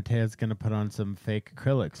 Matea's going to put on some fake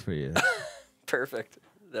acrylics for you. Perfect.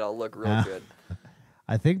 That'll look real good.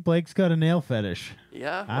 I think Blake's got a nail fetish.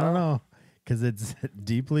 Yeah. I don't know, because it's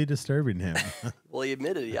deeply disturbing him. Well, he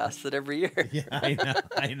admitted he asks it every year. Yeah,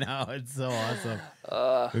 I know. It's so awesome.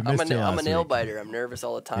 I'm a nail biter. I'm nervous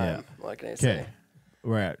all the time. Yeah. What can I say?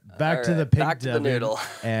 We're back to the pink back to the noodle.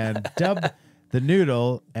 And dub the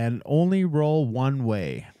noodle and only roll one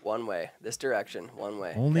way. One way. This direction. One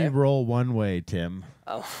way. Only roll one way, Tim.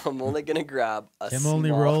 I'm only going to grab a Tim only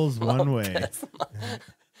rolls one way.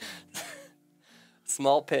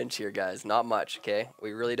 Small pinch here, guys. Not much, okay?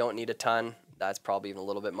 We really don't need a ton. That's probably even a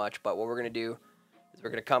little bit much. But what we're going to do is we're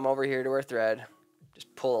going to come over here to our thread,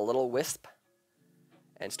 just pull a little wisp,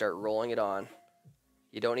 and start rolling it on.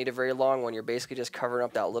 You don't need a very long one. You're basically just covering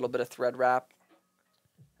up that little bit of thread wrap,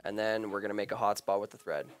 and then we're going to make a hot spot with the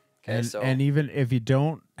thread. Okay, and even if you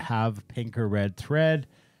don't have pink or red thread,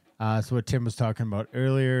 so what Tim was talking about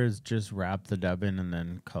earlier is just wrap the dub in and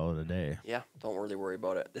then call it a day. Yeah, don't really worry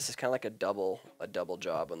about it. This is kind of like a double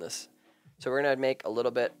job on this. So we're going to make a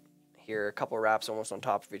little bit here, a couple wraps almost on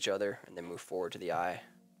top of each other, and then move forward to the eye.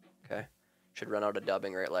 Okay, should run out of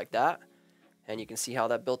dubbing right like that. And you can see how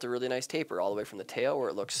that built a really nice taper all the way from the tail where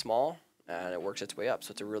it looks small, and it works its way up.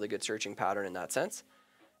 So it's a really good searching pattern in that sense.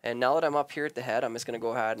 And now that I'm up here at the head, I'm just going to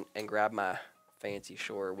go ahead and grab my fancy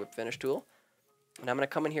Shore whip finish tool. And I'm going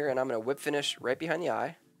to come in here and I'm going to whip finish right behind the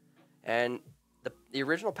eye. And the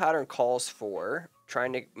original pattern calls for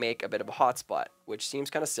trying to make a bit of a hot spot, which seems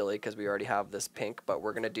kind of silly because we already have this pink, but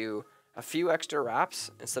we're going to do a few extra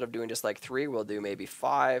wraps. Instead of doing just like 3, we'll do maybe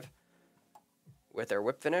 5 with our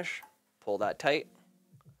whip finish. Pull that tight.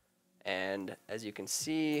 And as you can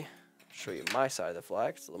see, I'll show you my side of the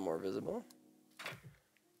flag. It's a little more visible.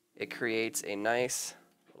 It creates a nice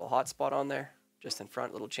little hot spot on there, just in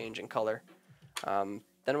front, little change in color. Then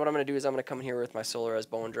what I'm going to do is I'm going to come in here with my Solaris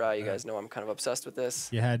Bone Dry. You guys know I'm kind of obsessed with this.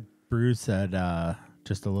 You had Bruce at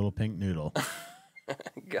just a little pink noodle.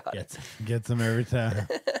 Gets them every time.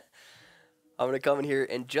 I'm going to come in here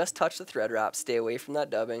and just touch the thread wrap. Stay away from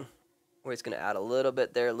that dubbing. We're just going to add a little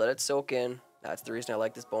bit there. Let it soak in. That's the reason I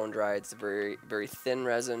like this Bone Dry. It's a very, very thin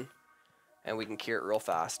resin, and we can cure it real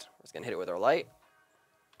fast. We're just going to hit it with our light.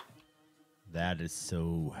 That is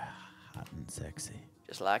so hot and sexy.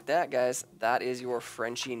 Just like that, guys. That is your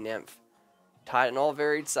Frenchie Nymph. Tied in all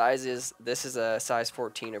varied sizes. This is a size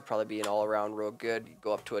 14. It'd probably be an all-around real good. You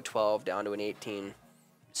go up to a 12, down to an 18.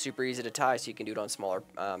 Super easy to tie, so you can do it on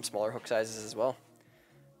smaller hook sizes as well.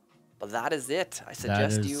 But that is it. I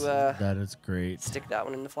suggest that is great. Stick that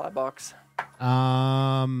one in the fly box.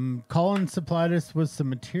 Colin supplied us with some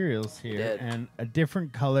materials here, and a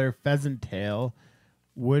different color pheasant tail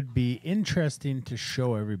would be interesting to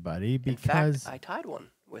show everybody because in fact, I tied one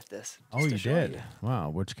with this. Oh, you did? Wow.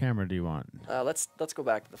 Which camera do you want? Let's go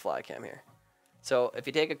back to the fly cam here. So if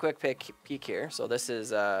you take a quick peek here, so this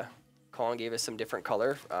is Colin gave us some different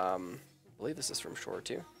color. I believe this is from Shore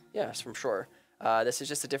too. Yeah, it's from Shore. This is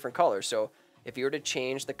just a different color. So if you were to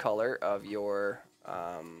change the color of your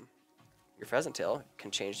pheasant tail, it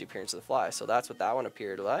can change the appearance of the fly. So that's what that one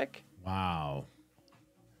appeared like. Wow.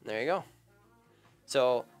 There you go.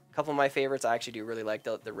 So a couple of my favorites, I actually do really like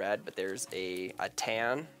the red, but there's a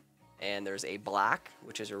tan and there's a black,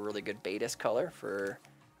 which is a really good Batis color for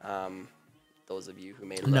those of you who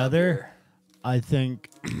may love I think,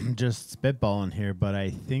 just spitballing here, but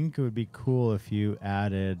I think it would be cool if you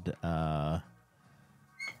added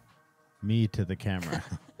me to the camera.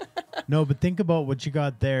 No, but think about what you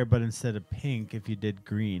got there, but instead of pink, if you did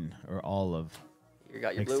green or olive. You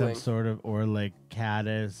got your like blue some wing. sort of, or like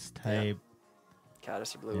caddis type. Yeah.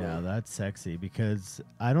 Caddis or blue Yeah, wing. that's sexy because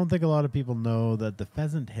I don't think a lot of people know that the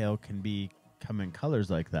pheasant tail can come in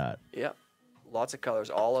colors like that. Yep. Lots of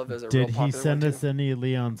colors. Olive is a real Did popular he send one us too. any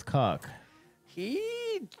Leon's cock? He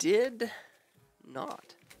did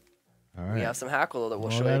not. All right. We have some hackle that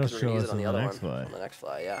we'll show you because we're going to use it on the other one. On the next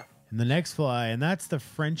fly, yeah. And the next fly, and that's the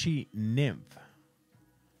Frenchie Nymph.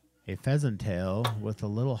 A pheasant tail with a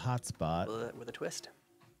little hot spot. With a twist.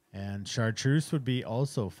 And chartreuse would be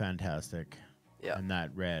also fantastic. Yeah. And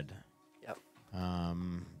that red. Yep.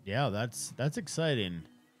 Yeah, that's exciting.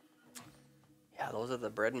 Yeah, those are the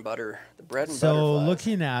bread and butter. The bread and butter So flies.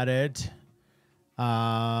 looking at it,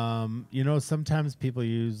 you know, sometimes people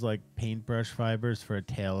use like paintbrush fibers for a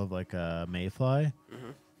tail of like a mayfly.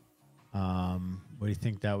 What do you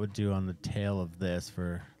think that would do on the tail of this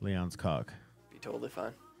for Leon's cock? Be totally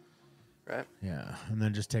fine. Right? Yeah, and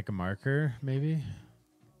then just take a marker, maybe?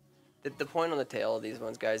 The point on the tail of these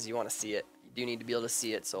ones, guys, you want to see it. You do need to be able to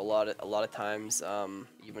see it. So a lot of times,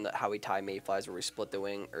 even how we tie mayflies, where we split the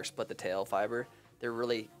wing or split the tail fiber, they're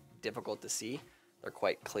really difficult to see. They're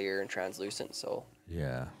quite clear and translucent. So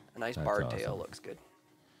yeah, a nice barred tail looks good.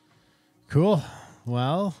 Cool.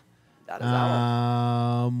 Well, that is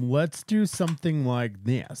that one. Let's do something like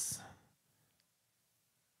this.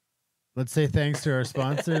 Let's say thanks to our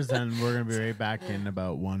sponsors, and we're gonna be right back in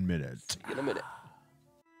about 1 minute. See you in a minute.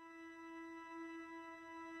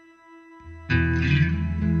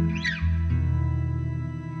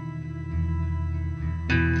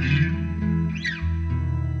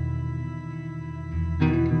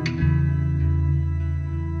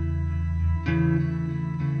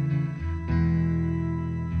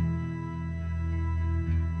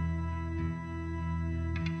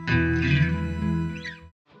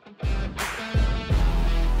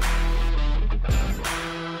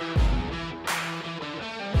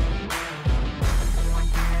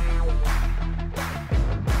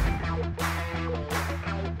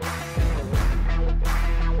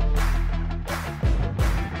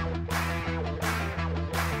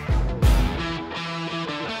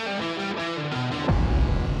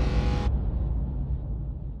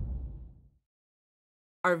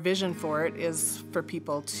 Our vision for it is for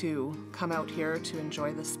people to come out here to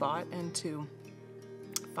enjoy the spot and to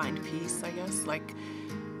find peace, I guess. Like,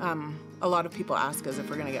 a lot of people ask us if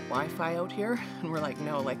we're gonna get Wi-Fi out here, and we're like,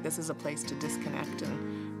 no, like this is a place to disconnect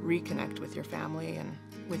and reconnect with your family and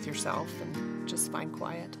with yourself and just find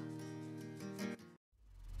quiet.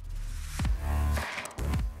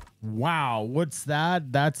 Wow, what's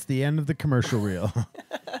that? That's the end of the commercial reel.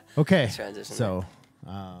 Okay, so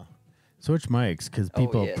switch mics because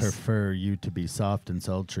people prefer you to be soft and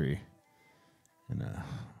sultry. And,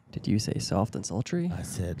 did you say soft and sultry? I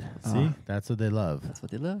said, see, that's what they love. That's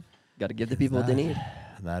what they love. Got to give the people what they need.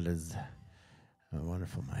 That is a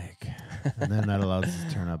wonderful mic. And then that allows us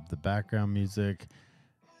to turn up the background music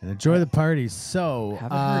and enjoy the party. So,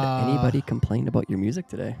 haven't heard anybody complain about your music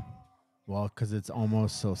today. Well, because it's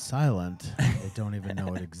almost so silent, they don't even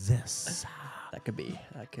know it exists. That could be.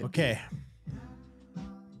 That could be.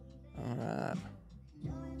 All right.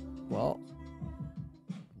 Well.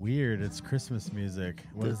 Weird. It's Christmas music.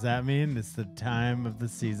 What does that mean? It's the time of the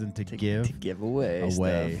season to give away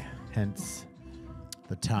stuff. Hence,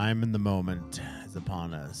 the time and the moment is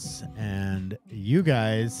upon us. And you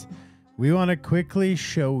guys, we want to quickly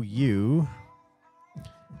show you.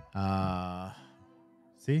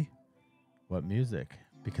 See? What music?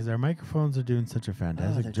 Because our microphones are doing such a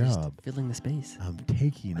fantastic job. Just filling the space. I'm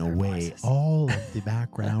taking away all of the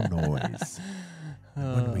background noise.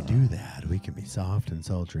 When we do that, we can be soft and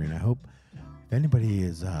sultry. And I hope if anybody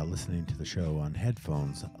is listening to the show on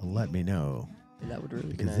headphones, let me know. That would really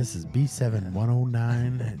be because nice. This is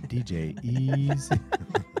B7109 DJ Easy.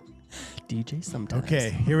 DJ sometimes. Okay,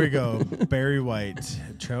 here we go. Barry White.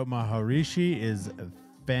 Trout Maharishi is a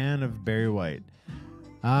fan of Barry White.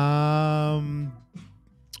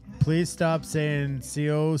 Please stop saying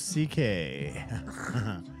C-O-C-K.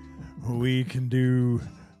 We can do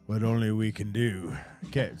what only we can do.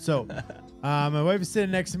 Okay, so my wife is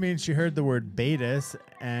sitting next to me and she heard the word betas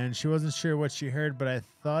and she wasn't sure what she heard, but I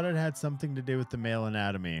thought it had something to do with the male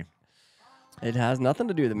anatomy. It has nothing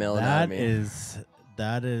to do with the male anatomy.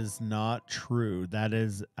 That is not true. That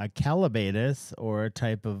is a calabatus or a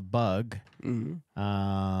type of bug.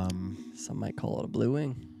 Mm-hmm. Some might call it a blue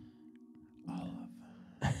wing.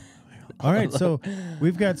 All right, so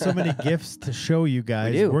we've got so many gifts to show you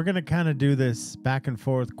guys. We're going to kind of do this back and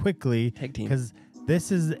forth quickly because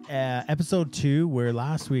this is episode 2 where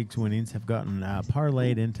last week's winnings have gotten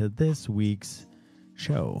parlayed into this week's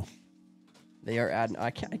show. They are adding.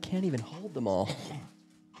 I can't even hold them all.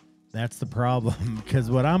 That's the problem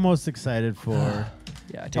because what I'm most excited for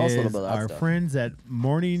tell us a little bit about our stuff. friends at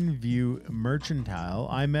Morning View Mercantile.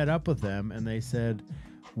 I met up with them and they said,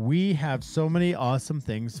 we have so many awesome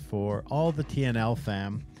things for all the TNL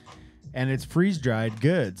fam, and it's freeze-dried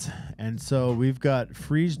goods. And so we've got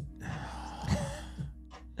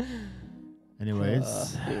Anyway,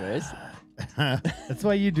 Anyways. Anyways. That's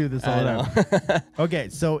why you do this all the time. Okay,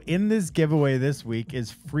 so in this giveaway this week is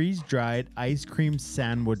freeze-dried ice cream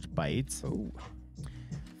sandwich bites. Oh.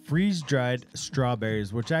 Freeze-dried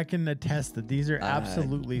strawberries, which I can attest that these are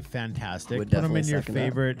absolutely fantastic. Would Put them in definitely your second that.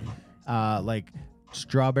 favorite, like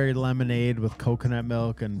strawberry lemonade with coconut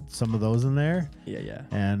milk and some of those in there. Yeah.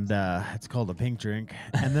 And it's called a pink drink.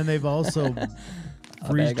 And then they've also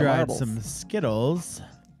freeze-dried some Skittles.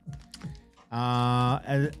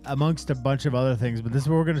 Amongst a bunch of other things, but this is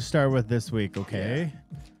what we're going to start with this week, okay?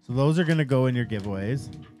 Yeah. So those are going to go in your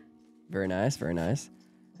giveaways. Very nice, very nice.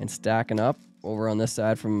 And stacking up over on this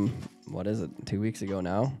side from, 2 weeks ago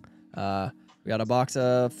now, we got a box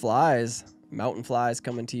of flies, mountain flies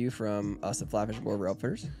coming to you from us at Fly Fishing Board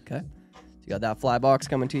Outfitters, okay? So you got that fly box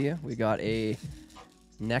coming to you. We got a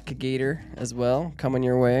neck gator as well coming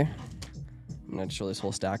your way. I'm going to show this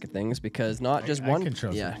whole stack of things because not just one.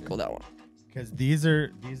 Yeah, go that one. Because these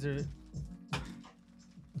are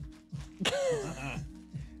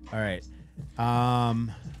all right.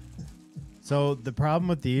 So the problem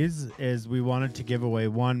with these is we wanted to give away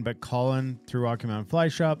one, but Colin through Rocky Mountain Fly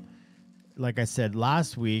Shop, like I said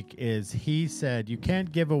last week, he said you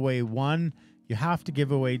can't give away one, you have to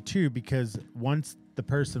give away two, because once the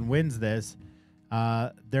person wins this,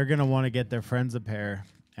 they're gonna want to get their friends a pair,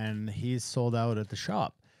 and he's sold out at the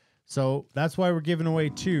shop. So that's why we're giving away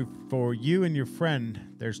two for you and your friend.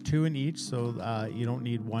 There's two in each, so you don't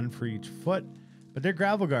need one for each foot. But they're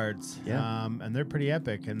gravel guards, and they're pretty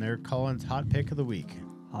epic, and they're Colin's hot pick of the week.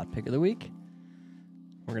 Hot pick of the week.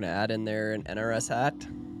 We're going to add in there an NRS hat.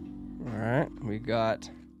 All right. We've got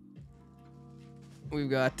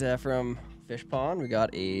from Fish Pond, we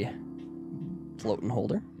got a floating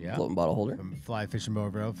holder, floating bottle holder. From Fly Fishing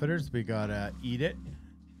Board Outfitters, we got a Eat It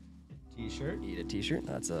t-shirt. Eat It t-shirt.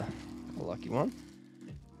 That's a lucky one.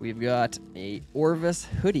 We've got a Orvis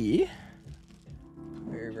hoodie.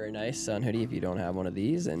 Very, very nice sun hoodie. If you don't have one of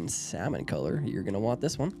these in salmon color, you're going to want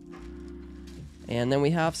this one. And then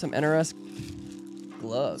we have some NRS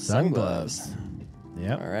gloves. Sun gloves.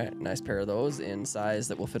 Yep. All right. Nice pair of those in size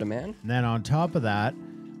that will fit a man. And then on top of that,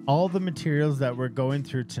 all the materials that we're going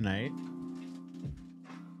through tonight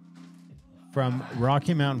from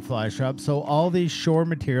Rocky Mountain Fly Shop. So all these shore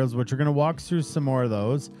materials, which we're going to walk through some more of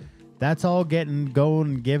those, that's all getting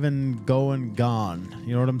gone.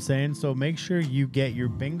 You know what I'm saying? So make sure you get your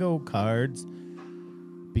bingo cards,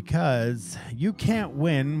 because you can't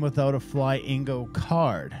win without a Fly Ingo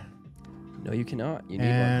card. No, you cannot. You need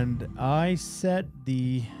and one. I set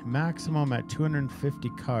the maximum at 250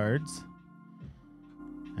 cards.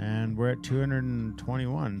 And we're at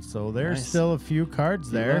 221. So there's still a few cards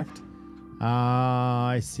there.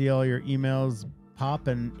 I see all your emails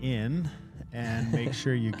popping in, and make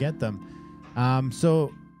sure you get them.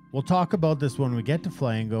 So we'll talk about this when we get to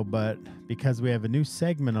Flamingo, but because we have a new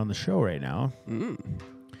segment on the show right now, I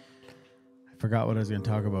forgot what I was going to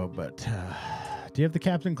talk about, but do you have the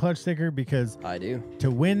Captain Clutch sticker? Because I do. To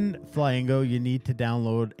win Flamingo, you need to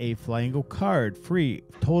download a Flamingo card, free,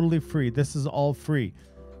 totally free. This is all free.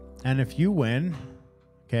 And if you win,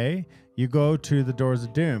 okay, you go to the Doors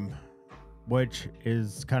of Doom, which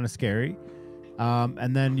is kind of scary.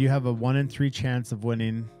 And then you have a 1 in 3 chance of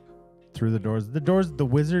winning through the doors. The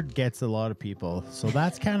wizard gets a lot of people, so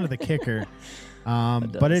that's kind of the kicker.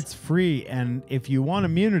 But it's free, and if you want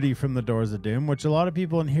immunity from the Doors of Doom, which a lot of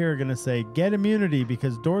people in here are going to say, get immunity,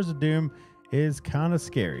 because Doors of Doom is kind of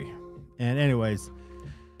scary. And anyways,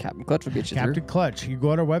 Captain Clutch will get you Captain through. Clutch. You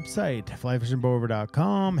go to our website,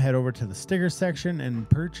 flyfishingbover.com, head over to the sticker section, and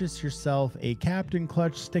purchase yourself a Captain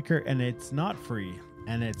Clutch sticker, and it's not free,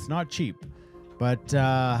 and it's not cheap. But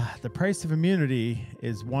the price of immunity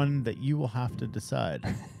is one that you will have to decide.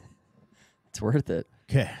 It's worth it.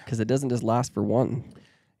 Okay. Because it doesn't just last for one.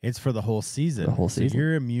 It's for the whole season. The whole season. So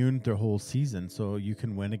you're immune the whole season, so you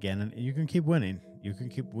can win again, and you can keep winning.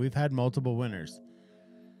 We've had multiple winners.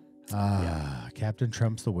 Captain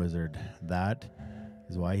Trump's the wizard. That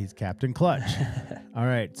is why he's Captain Clutch. All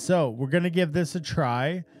right, so we're going to give this a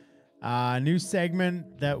try. A new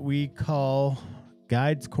segment that we call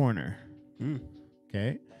Guide's Corner.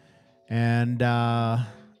 Okay. And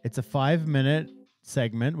it's a 5-minute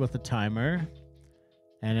segment with a timer,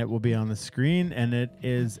 and it will be on the screen, and it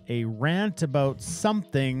is a rant about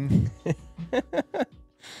something.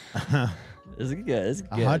 This is good. This is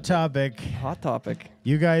good. A hot topic. Hot topic.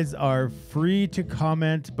 You guys are free to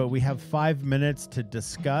comment, but we have 5 minutes to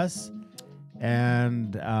discuss.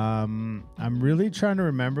 And I'm really trying to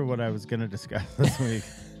remember what I was going to discuss this week.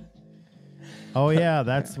 Oh, yeah,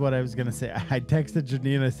 that's what I was going to say. I texted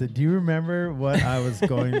Janine. I said, do you remember what I was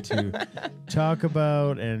going to talk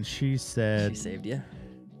about? And she said... She saved you.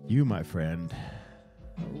 You, my friend,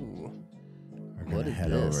 Ooh. are going to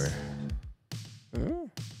head this? over. Oh.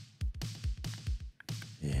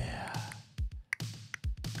 Yeah.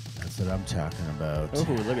 That's what I'm talking about. Oh,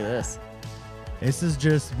 look at this. This is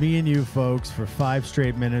just me and you folks for 5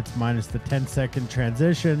 straight minutes minus the 10-second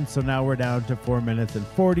transition. So now we're down to 4 minutes and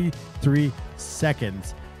 43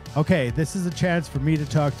 seconds. Okay, this is a chance for me to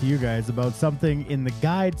talk to you guys about something in the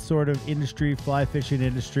guide sort of industry, fly fishing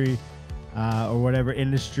industry, or whatever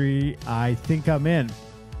industry I think I'm in.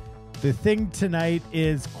 The thing tonight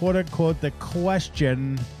is, quote unquote, the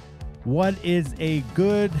question, what is a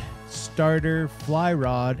good starter fly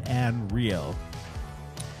rod and reel?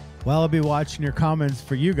 Well, I'll be watching your comments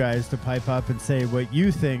for you guys to pipe up and say what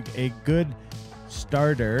you think a good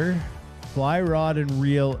starter fly rod and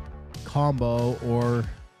reel combo or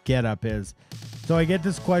getup is. So I get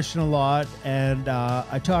this question a lot, and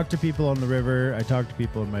I talk to people on the river, I talk to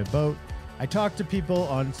people in my boat, I talk to people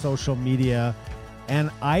on social media,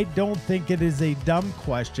 and I don't think it is a dumb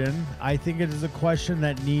question. I think it is a question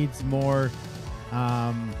that needs more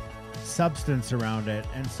substance around it.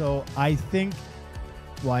 And so I think,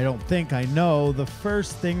 well, I don't think, I know the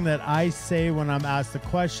first thing that I say when I'm asked the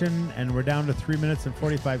question, and we're down to 3 minutes and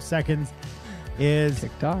 45 seconds, is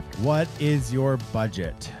TikTok. What is your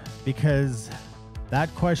budget? Because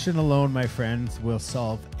that question alone, my friends, will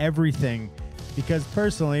solve everything. Because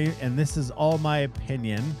personally, and this is all my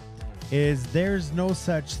opinion, is there's no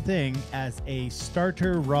such thing as a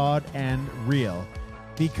starter rod and reel,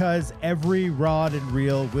 because every rod and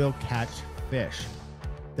reel will catch fish.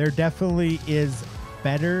 There definitely is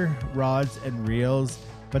better rods and reels,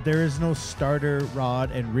 but there is no starter rod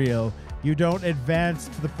and reel. You don't advance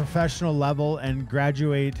to the professional level and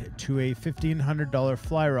graduate to a $1,500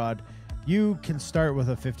 fly rod. You can start with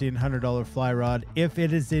a $1,500 fly rod if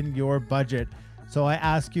it is in your budget. So I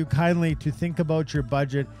ask you kindly to think about your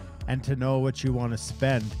budget and to know what you want to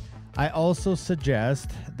spend. I also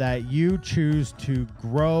suggest that you choose to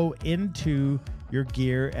grow into your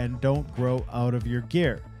gear and don't grow out of your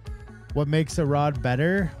gear. What makes a rod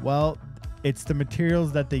better? Well, it's the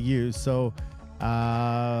materials that they use. So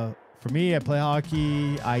for me, I play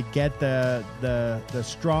hockey. I get the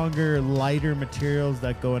stronger, lighter materials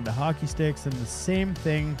that go into hockey sticks, and the same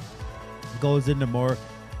thing goes into more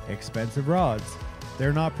expensive rods.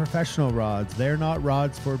 They're not professional rods. They're not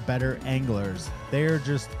rods for better anglers. They're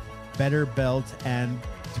just better built, and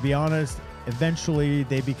to be honest, eventually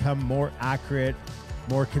they become more accurate,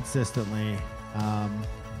 more consistently,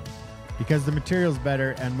 because the material's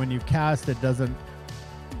better, and when you cast, it doesn't,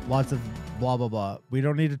 lots of blah, blah, blah. We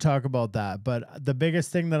don't need to talk about that, but the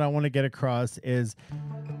biggest thing that I want to get across is,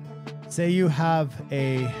 say you have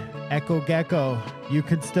a Echo Gecko, you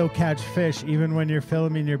can still catch fish even when you're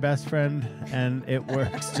filming your best friend, and it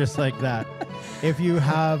works just like that. If you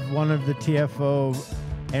have one of the TFO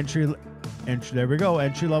entry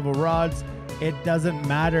level rods, it doesn't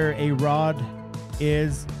matter. A rod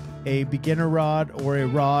is a beginner rod or a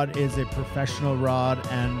rod is a professional rod,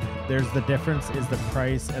 and there's the difference is the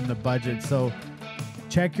price and the budget. So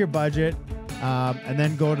check your budget, and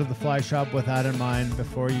then go to the fly shop with that in mind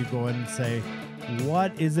before you go in and say,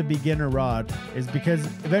 what is a beginner rod? Is because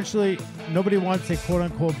eventually nobody wants a quote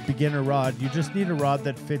unquote beginner rod. You just need a rod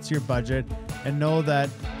that fits your budget, and know that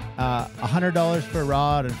 $100 for a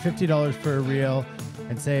rod and $50 for a reel,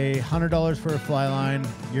 and say $100 for a fly line,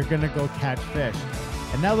 you're gonna go catch fish.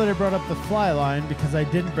 And now that I brought up the fly line, because I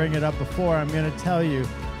didn't bring it up before, I'm gonna tell you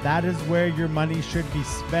that is where your money should be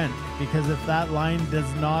spent, because if that line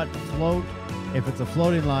does not float, if it's a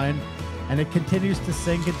floating line, and it continues to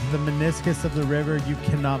sink into the meniscus of the river, you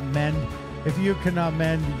cannot mend. If you cannot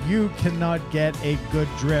mend, you cannot get a good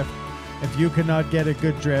drift. If you cannot get a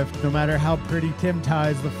good drift, no matter how pretty Tim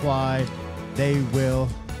ties the fly, they will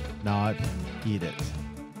not eat it.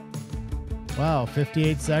 Wow,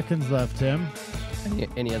 58 seconds left, Tim.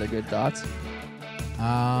 Any other good thoughts?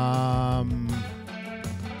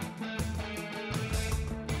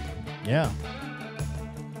 Yeah.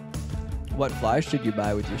 What fly should you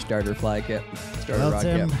buy with your starter fly kit? Starter rod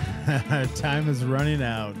Tim, kit. time is running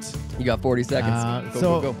out. You got 40 seconds.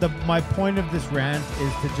 Go. My point of this rant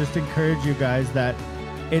is to just encourage you guys that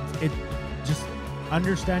it just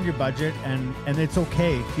understand your budget, and it's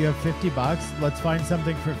okay. If you have $50, let's find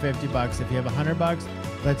something for $50. If you have $100,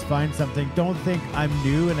 let's find something. Don't think I'm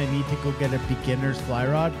new and I need to go get a beginner's fly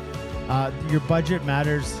rod. Your budget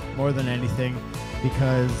matters more than anything,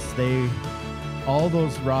 because all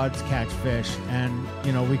those rods catch fish, and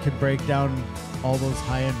you know, we could break down all those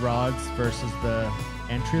high-end rods versus the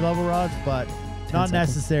entry-level rods, but not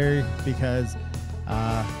necessary, because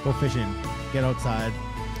go fishing, get outside,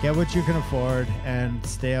 get what you can afford, and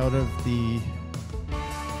stay out of the...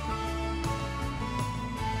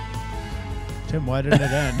 Tim, why didn't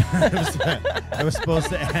it end? It was supposed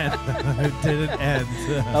to end. It didn't end.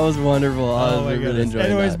 That was wonderful. Oh my really goodness.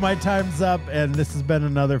 Anyways, my time's up, and this has been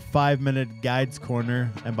another 5-minute Guides Corner.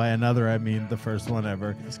 And by another, I mean the first one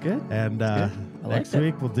ever. That's good. And next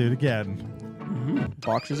week, we'll do it again.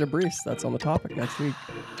 Boxers or briefs? That's on the topic next week.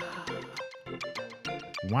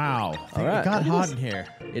 Wow. It got hot in here.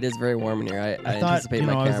 It is very warm in here. I thought, anticipate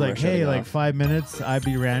my camera I was like, hey, like off. 5 minutes, I'd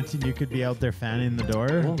be ranting. You could be out there fanning the door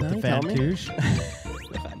with the fantouche.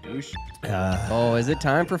 The fantouche. Oh, is it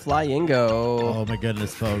time for Flyingo? Oh, my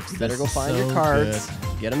goodness, folks. You better go find your cards.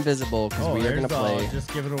 Good. Get them visible, because we are going to play.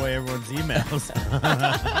 Just giving away everyone's emails.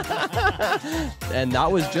 And that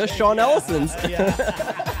was just Sean Ellison's.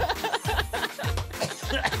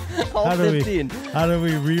 How do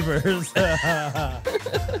we reverse?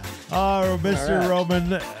 Oh, Mr. Right.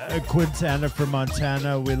 Roman Quintana from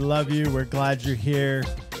Montana, we love you. We're glad you're here.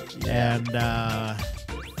 Yeah. And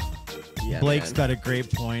Blake's got a great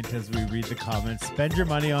point as we read the comments. Spend your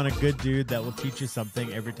money on a good dude that will teach you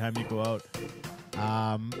something every time you go out.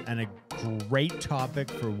 And a great topic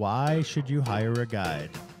for why should you hire a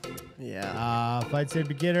guide. Yeah. If I'd say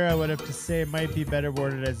beginner, I would have to say it might be better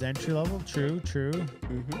worded as entry level. True.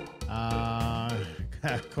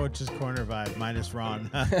 Coach's Corner vibe minus Ron.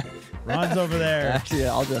 Ron's over there. Actually,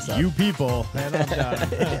 I'll dress up. You people. And I'm done.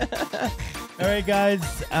 All right, guys.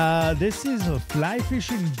 This is a Fly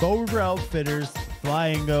Fishing Bow River Outfitters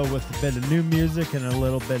Flyingo with a bit of new music and a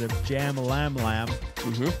little bit of jam lamb.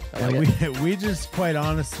 And we just quite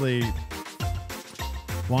honestly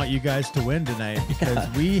want you guys to win tonight, because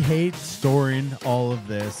we hate storing all of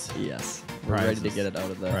this. Yes, we're ready to get it out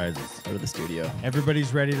of the studio.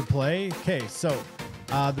 Everybody's ready to play. Okay, so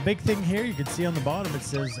the big thing here, you can see on the bottom, it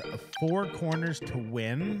says 4 corners to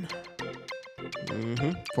win.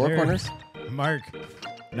 4 corners. Mark,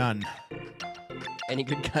 none. Any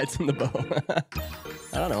good guides in the bow?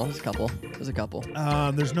 I don't know. There's a couple.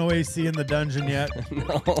 There's no AC in the dungeon yet.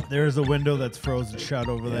 No. There's a window that's frozen shut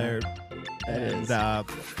over there. And just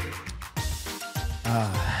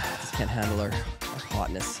can't handle our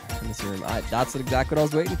hotness in this room. That's exactly what I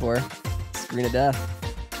was waiting for. Screen of death.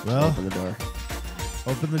 Well, open the door.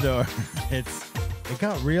 Open the door. It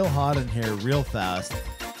got real hot in here real fast.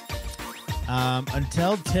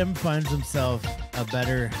 Until Tim finds himself a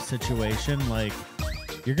better situation, like,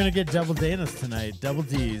 you're gonna get double Danas tonight, double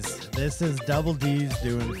D's. This is double D's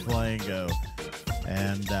doing Flyingo,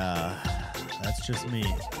 and that's just me.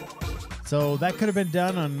 So that could have been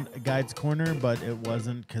done on Guide's Corner, but it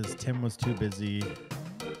wasn't, because Tim was too busy.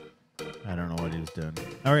 I don't know what he was doing.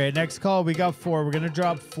 All right, next call. We got 4. We're going to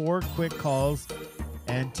drop 4 quick calls.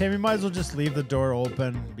 And Tim, you might as well just leave the door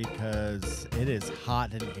open, because it is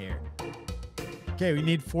hot in here. Okay, we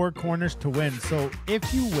need 4 corners to win. So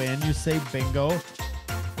if you win, you say bingo.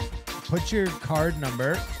 Put your card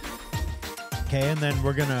number. Okay, and then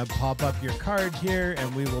we're going to pop up your card here,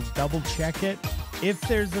 and we will double check it. If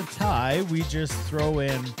there's a tie, we just throw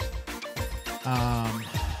in a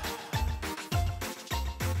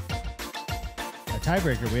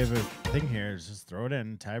tiebreaker. We have a thing here. Just throw it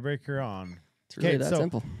in. Tiebreaker on. It's really that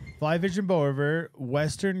simple. Fly Vision Bow River,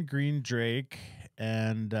 Western Green Drake,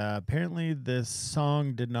 and apparently this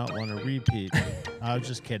song did not want to repeat. I was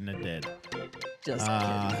just kidding. It did. Just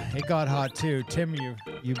kidding. It got hot too. Tim,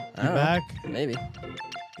 you back? Maybe.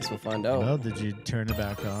 Guess we'll find out. Well, did you turn it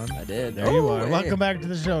back on? I did. There you are. Hey. Welcome back to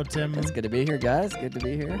the show, Tim. It's good to be here, guys. Good to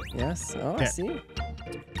be here. Yes. Oh, I see.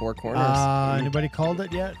 4 corners. Anybody called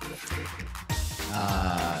it yet?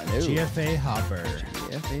 No. GFA Hopper.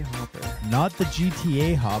 GFA Hopper. Not the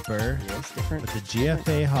GTA Hopper. Yeah, it's different. But the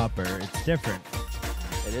GFA Hopper. It's different.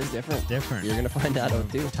 It is different. It's different. You're going to find that out,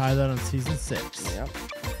 too. Tie that on season 6. Yep.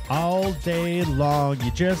 All day long.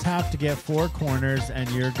 You just have to get 4 corners, and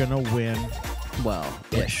you're going to win. Well,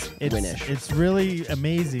 win-ish. It's really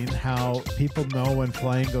amazing how people know when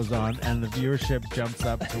flying goes on, and the viewership jumps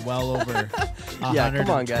up to well over 120 come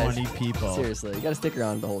on, guys. people. Seriously, you got to stick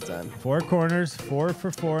around the whole time. 4 corners, 4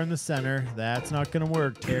 for 4 in the center. That's not going to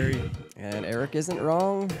work, Terry. And Eric isn't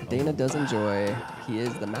wrong. Dana does enjoy. He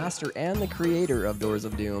is the master and the creator of Doors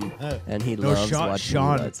of Doom, and he loves watching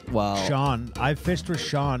roulette. Wow. Sean. I fished with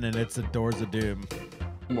Sean, and it's a Doors of Doom.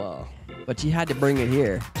 Wow. But you had to bring it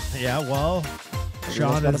here. Yeah, well,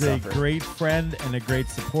 Sean is a great friend and a great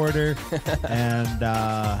supporter, and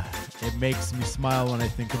it makes me smile when I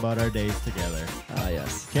think about our days together. Ah,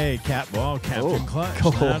 yes. Okay, Captain Clutch.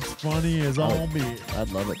 Cool. That's funny as all be. I'd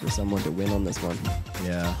love it for someone to win on this one.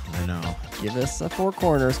 Yeah, I know. Give us a Four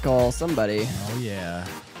Corners call, somebody. Oh, yeah.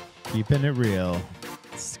 Keeping it real.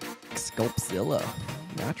 Sculpzilla.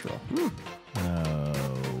 Natural.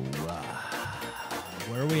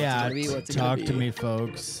 Where are we at? Talk to me,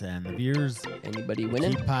 folks. And the viewers. Anybody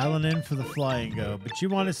winning? Keep piling in for the flying go. But you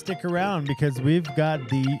want to stick around because we've got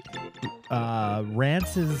the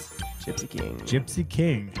Rance's Gypsy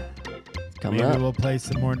King. Maybe we'll play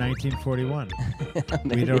some more 1941.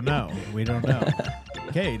 We don't know.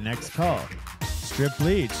 Okay, next call. Strip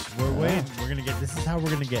leech. We're waiting. We're gonna get. This is how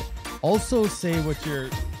we're gonna get. Also, say what your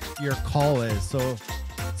call is. So,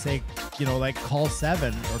 say like call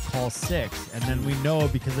 7 or call 6, and then we know,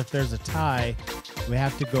 because if there's a tie, we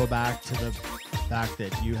have to go back to the fact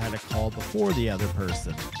that you had a call before the other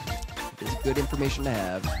person. It's good information to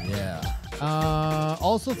have. Yeah.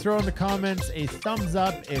 Also, throw in the comments a thumbs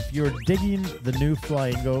up if you're digging the new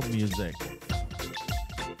Flying Goat music.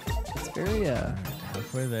 It's very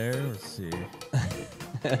halfway there. Let's see.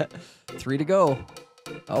 3 to go.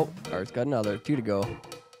 Oh, Art's got another. 2 to go.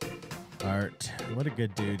 Art, what a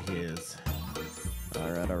good dude he is.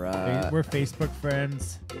 All right. We're Facebook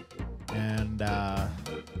friends, and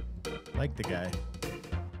like the guy.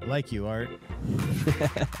 Like you, Art.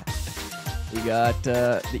 We got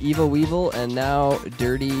the Evil Weevil and now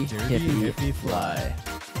Dirty Hippie Fly.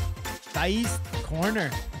 Dice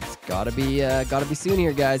corner. It's gotta be soon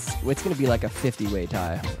here, guys. It's gonna be like a 50-way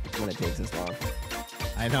tie when it takes this long.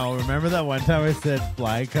 I know. Remember that one time I said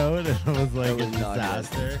fly code and it was like a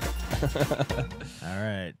disaster? All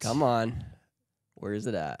right. Come on. Where is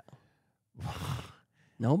it at?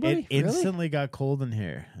 Nobody? It instantly got cold in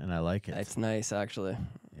here, and I like it. It's nice, actually.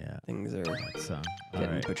 Yeah. Things are song. getting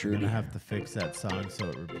All right. We're going to have to fix that song so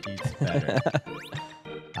it repeats better.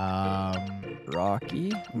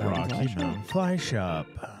 Rocky Mountain Fly Shop.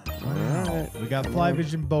 Right. We got Fly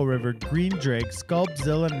Vision Bow River, Green Drake,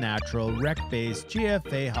 Sculpzilla Natural, Wreck Base,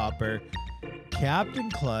 GFA Hopper, Captain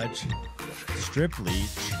Clutch, Strip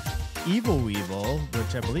Leech, Evil Weevil,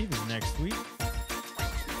 which I believe is next week.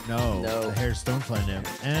 No. The Hair Stonefly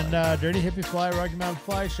Nymph. And Dirty Hippie Fly, Rocky Mountain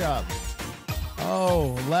Fly Shop.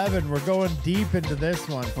 Oh, 11. We're going deep into this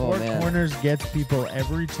one. Four Corners gets people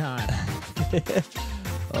every time.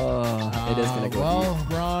 It is going to go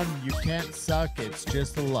deep. Ron, you can't suck. It's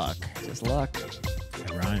just luck. Just luck. It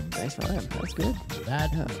rhymes. Nice rhyme. That's good. That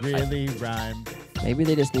really rhymed. Maybe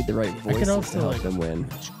they just need the right voices to help them win.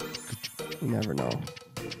 You never know.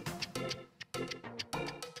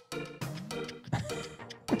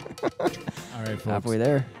 All right, folks. Halfway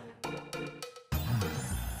there.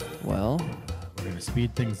 Well, we're going to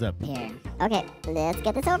speed things up. Here. Okay, let's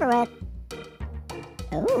get this over with.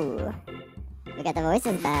 Ooh. We got the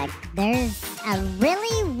voices back. There's a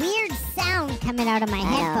really weird sound coming out of my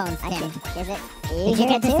headphones, Tim. Is it? Did you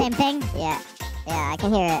get the same thing? Yeah. Yeah, I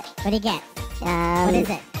can hear it. What do you get? What is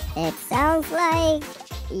it? It sounds like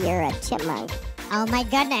you're a chipmunk. Oh my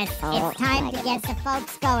goodness. It's time to get the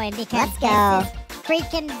folks going because this is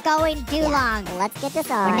freaking going too long. Let's get this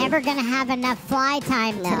on. We're never going to have enough fly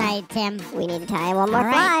time tonight, Tim. We need to tie one more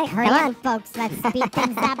fly. Hurry up, folks. Let's speed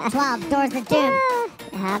things up. 12. Doors of Doom.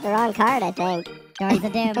 I have the wrong card, I think. Doors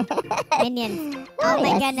of Doom. Minions. Oh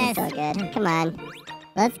my goodness. This is so good. Come on.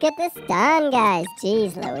 Let's get this done, guys.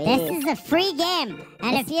 Jeez Louise. This is a free game.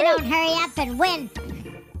 And if you don't hurry up and win,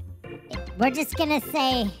 we're just going to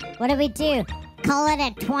say, what do we do? Call it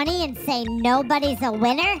at 20 and say nobody's a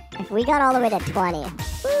winner? If we got all the way to 20.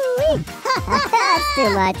 Woo-wee. That's too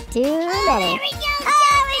much. Too many. There we go.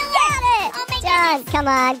 Oh, we got it. Oh, my John, come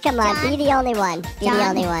on. John. Be the only one. Be the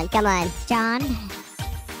only one. Come on. John,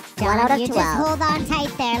 1 out of 12. Just hold on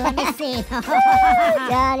tight there. Let me see.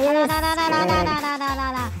 John, you're no.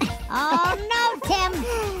 Oh, no, Tim.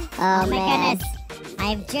 Oh my goodness.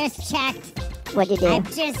 I've just checked. What'd you do?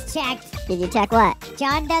 I've just checked. Did you check what?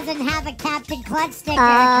 John doesn't have a Captain Clutch sticker.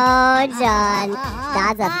 Oh, John.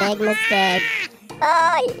 That's a big mistake.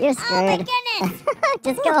 Oh, you're screwed. Oh, my goodness.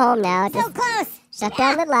 Just go home now. So close. Shut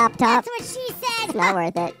down the laptop. That's what she said. It's not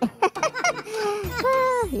worth it.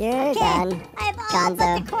 You're done. I've all put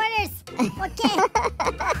the corners. Okay.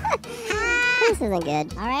 This isn't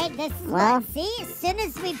good. All right, this is what. See, as soon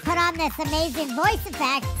as we put on this amazing voice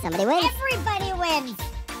effect, somebody wins. Everybody wins.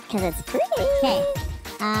 Because it's free. Okay.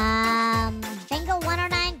 Bingo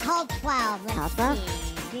 109, call 12. Let's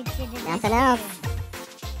see. Nothing else.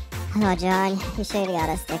 Oh, John, you should have got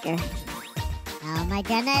a sticker. Oh, my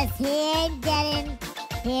goodness. He ain't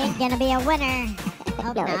gonna be a winner.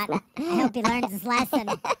 Hope No, not. it's not. I hope he learns his lesson.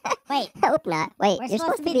 Wait. Hope not. Wait, We're you're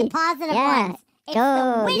supposed to be the positive ones. It's Go.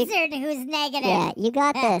 the wizard who's negative. Yeah, you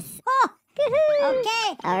got this. Oh,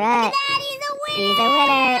 okay. All right. Look at that, he's a winner. He's a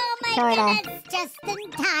winner. Oh my Sorta. goodness, just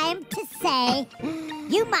in time to say,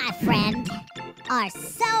 you, my friend, are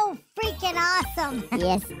so freaking awesome.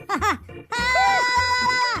 Yes.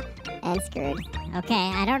 And screwed.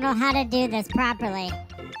 Okay, I don't know how to do this properly.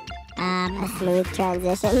 A smooth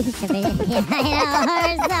transition. Yeah,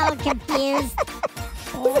 I know, we're so confused.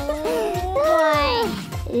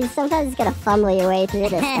 Oh, boy. You sometimes gotta fumble your way through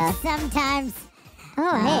this stuff. Sometimes.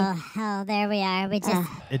 Oh, there we are. We just.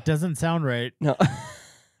 It doesn't sound right. No,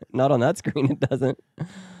 not on that screen. It doesn't.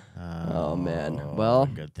 Oh man. Well,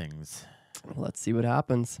 good things. Let's see what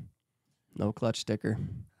happens. No clutch sticker.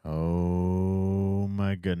 Oh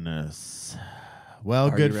my goodness. Well,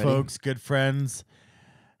 Are good you ready? folks, good friends,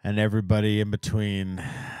 and everybody in between.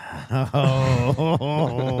 Oh.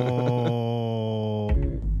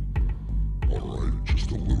 Alright,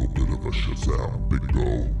 just a little bit of a Shazam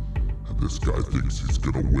bingo. And this guy thinks he's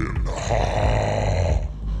gonna win.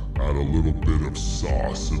 Add a little bit of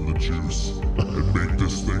sauce in the juice and make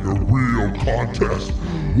this thing a real contest.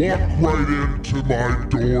 Walk right into my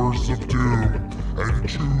doors of doom and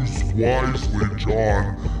choose wisely,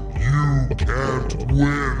 John. You can't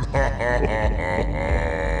win.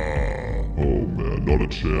 Oh man, not a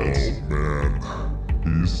chance. Oh man.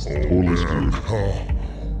 He's totally screwed.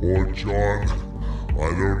 Oh John, I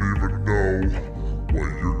don't even know what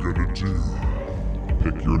you're gonna do.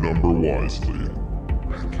 Pick your number wisely.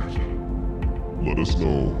 Pick it. Let us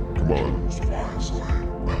know. Come on. Choose wisely.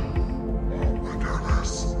 Oh my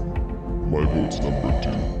goodness. My vote's number 2.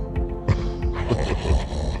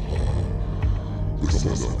 This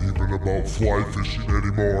isn't even about fly fishing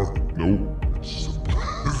anymore. Nope.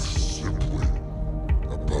 It's simply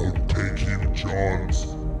about taking John's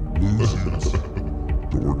losings.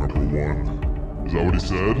 Door number 1. Is that what he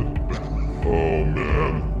said? Oh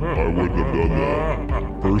man, I wouldn't have done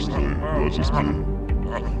that. Personally, that's just me.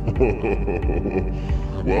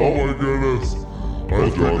 Well, oh my goodness. I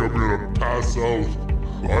think John. I'm gonna pass out.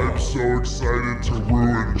 I'm so excited to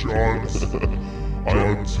ruin John's.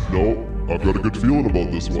 No, I've got a good feeling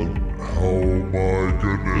about this one. Oh my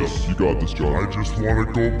goodness. Yes, you got this, John. I just want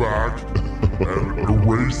to go back and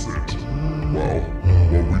erase it. Well,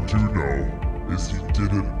 what we do know is he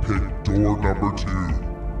didn't pick door number 2.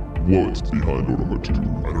 What's behind door number 2? I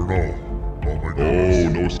don't know. Oh my Oh,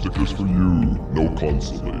 goodness. no stickers for you. No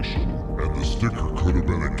consolation. And the sticker could have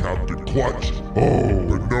been a Captain Clutch. Oh,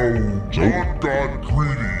 but no, John got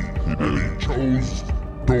greedy. And he chose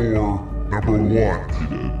door number 1. He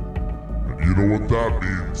did. And you know what that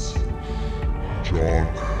means? John,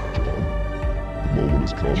 the moment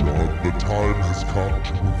has come. John, the time has come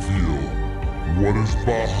to reveal what is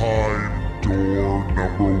behind door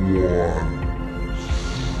number 1.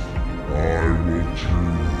 I will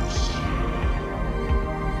choose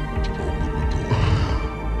to open the door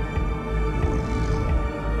for you.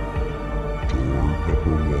 Door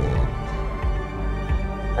number 1.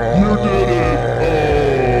 You did it!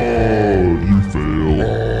 Oh, you failed.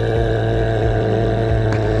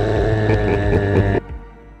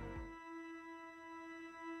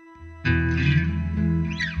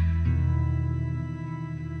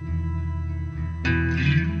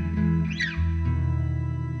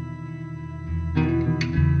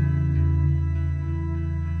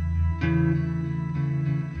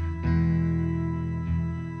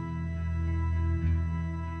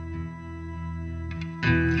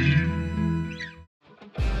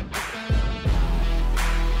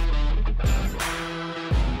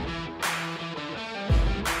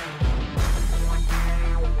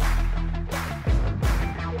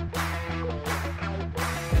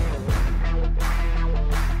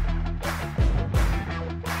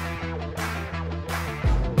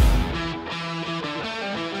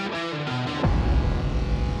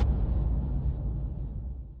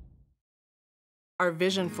 Our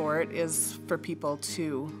vision for it is for people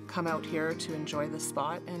to come out here to enjoy the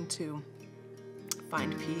spot and to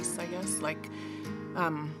find peace, I guess. Like,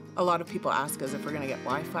 a lot of people ask us if we're gonna get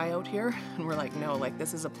Wi-Fi out here, and we're like, no, like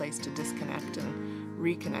this is a place to disconnect and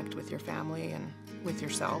reconnect with your family and with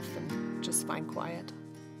yourself and just find quiet.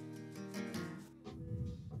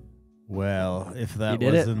 Well, if that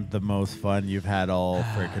did it. wasn't the most fun you've had all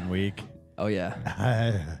freaking week. Oh yeah.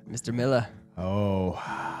 Mr. Miller. Oh.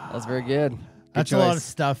 That was very good. That's a lot of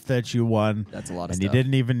stuff that you won. That's a lot of and stuff. you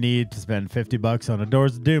didn't even need to spend $50 on a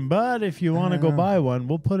Doors of Doom. But if you want to go buy one,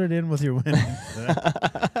 we'll put it in with your winnings.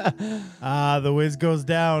 The whiz goes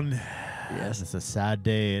down. Yes. It's a sad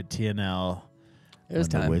day at TNL. It was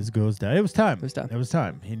when time. the whiz goes down. It was time. It was time. It was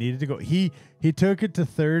time. He needed to go. He took it to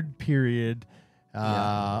third period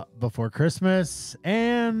before Christmas,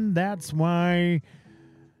 and that's why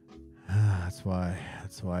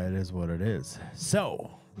it is what it is. So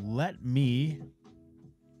let me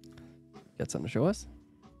Got something to show us?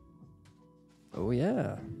 Oh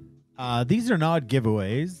yeah. These are not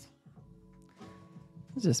giveaways.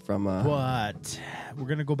 It's just from but we're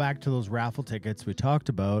gonna go back to those raffle tickets we talked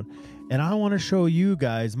about, and I want to show you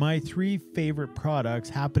guys my 3 favorite products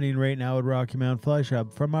happening right now at Rocky Mountain Fly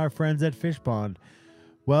Shop from our friends at Fish Pond.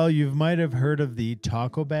 Well, you might have heard of the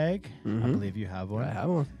taco bag. I believe you have one. I have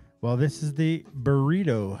one. Well, this is the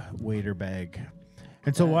burrito waiter bag.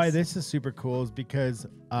 And so why this is super cool is because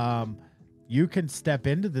you can step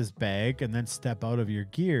into this bag and then step out of your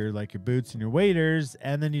gear, like your boots and your waders,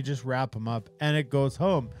 and then you just wrap them up and it goes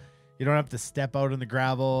home. You don't have to step out in the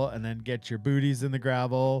gravel and then get your booties in the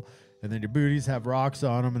gravel, and then your booties have rocks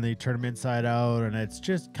on them and they turn them inside out, and it's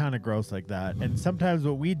just kind of gross like that. And sometimes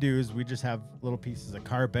what we do is we just have little pieces of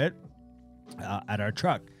carpet at our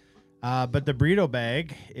truck. But the burrito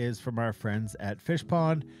bag is from our friends at Fish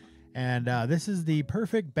Pond, and this is the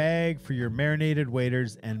perfect bag for your marinated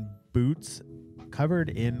waders and boots covered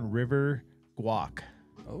in river guac.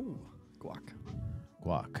 Oh, guac.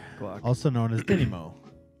 Guac. Also known as Didymo.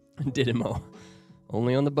 Didymo.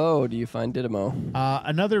 Only on the bow do you find Didymo.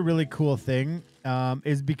 Another really cool thing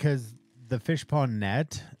is because the Fish Pond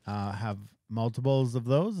net have multiples of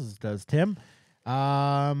those, as does Tim.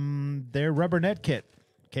 Their rubber net kit.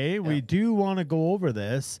 Okay, we do want to go over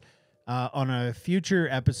this on a future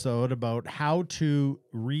episode about how to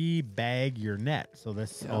re-bag your net. So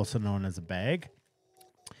this is also known as a bag.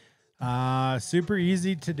 Super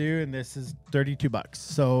easy to do, and this is $32.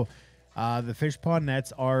 So the Fish Pond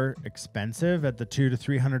nets are expensive at the $200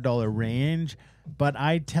 to $300 range, but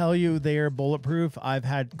I tell you they are bulletproof. I've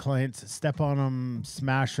had clients step on them,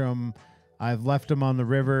 smash them. I've left them on the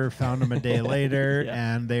river, found them a day later,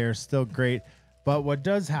 and they are still great. But what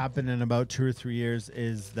does happen in about 2 or 3 years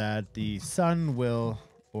is that the sun will,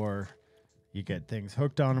 or you get things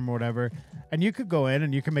hooked on them or whatever, and you could go in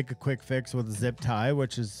and you can make a quick fix with a zip tie,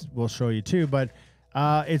 which is we'll show you too. But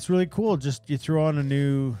it's really cool. Just you throw on a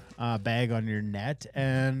new bag on your net,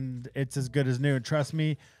 and it's as good as new. And trust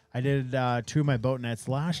me, I did 2 of my boat nets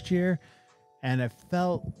last year, and it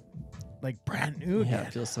felt like brand new. Yeah,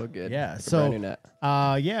 it feels so good. Yeah, like so a brand new net.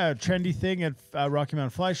 Trendy thing at Rocky Mountain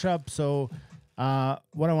Fly Shop. So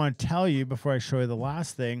what I want to tell you before I show you the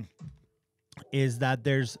last thing is that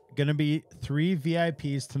there's going to be 3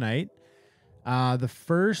 VIPs tonight. The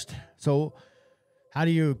first, so how do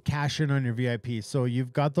you cash in on your VIP? So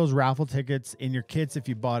you've got those raffle tickets in your kits if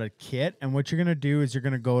you bought a kit. And what you're going to do is you're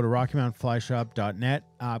going to go to RockyMountainFlyShop.net.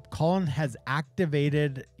 Colin has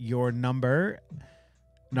activated your number.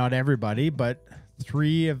 Not everybody, but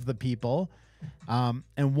 3 of the people.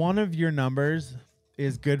 And one of your numbers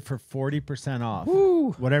is good for 40% off.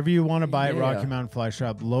 Woo. Whatever you want to buy at Rocky Mountain Fly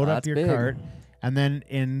Shop, load up your cart. And then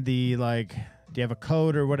in the, like, do you have a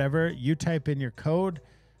code or whatever? You type in your code.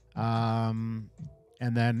 And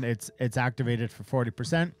then it's activated for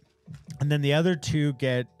 40%. And then the other 2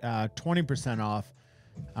 get 20% off.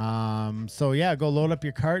 So yeah, go load up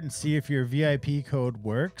your cart and see if your VIP code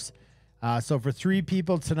works. So for 3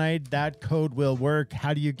 people tonight, that code will work.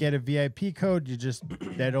 How do you get a VIP code?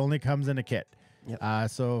 That only comes in a kit. Yep.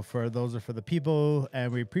 So for those are for the people,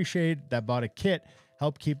 and we appreciate that bought a kit.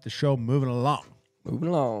 Help keep the show moving along. Moving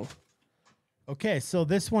along. Okay, so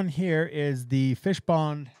this one here is the Fish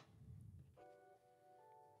Pond.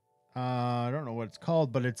 I don't know what it's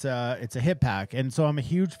called, but it's a hip pack, and so I'm a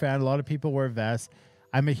huge fan. A lot of people wear vests.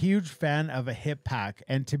 I'm a huge fan of a hip pack,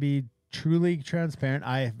 and to be truly transparent,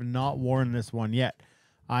 I have not worn this one yet.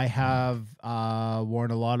 I have worn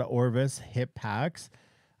a lot of Orvis hip packs,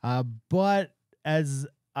 but as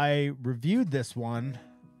I reviewed this one,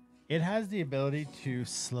 it has the ability to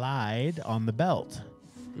slide on the belt.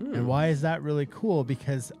 And why is that really cool?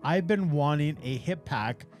 Because I've been wanting a hip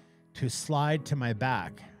pack to slide to my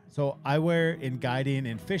back. So I wear in guiding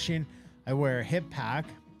and fishing, I wear a hip pack,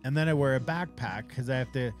 and then I wear a backpack because I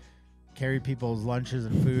have to carry people's lunches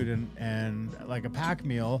and food and like a pack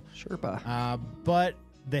meal. Sherpa. But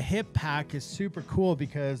the hip pack is super cool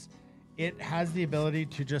because it has the ability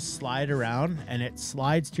to just slide around, and it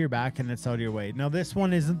slides to your back and it's out of your way. Now, this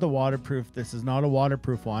one isn't the waterproof. This is not a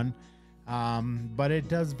waterproof one, but it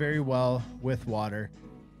does very well with water.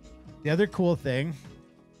 The other cool thing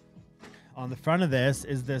on the front of this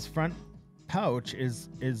is this front pouch is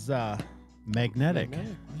magnetic.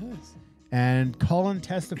 Nice. And Colin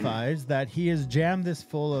testifies that he has jammed this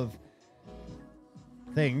full of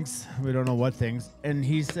things. We don't know what things. And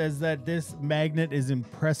he says that this magnet is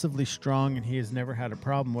impressively strong and he has never had a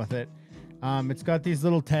problem with it. It's got these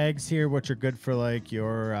little tags here, which are good for like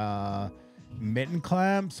your mitten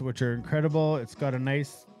clamps, which are incredible. It's got a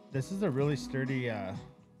nice, this is a really sturdy,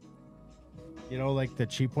 you know, like the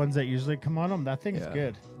cheap ones that usually come on them. That thing's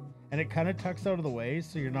good. And it kind of tucks out of the way,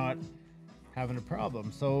 so you're not having a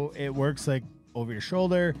problem. So it works like over your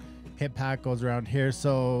shoulder. Hip pack goes around here.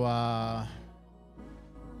 So,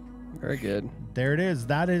 very good. There it is.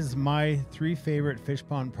 That is my 3 favorite fish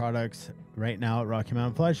pond products right now at Rocky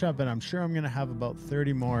Mountain Fly Shop, and I'm sure I'm going to have about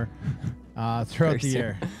 30 more throughout the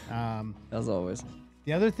year. As always.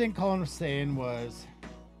 The other thing Colin was saying was,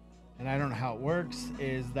 and I don't know how it works,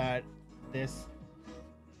 is that this,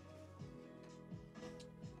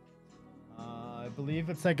 I believe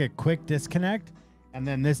it's like a quick disconnect, and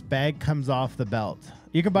then this bag comes off the belt.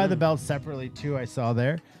 You can buy the belt separately too, I saw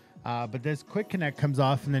there. But this quick connect comes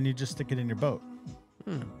off and then you just stick it in your boat.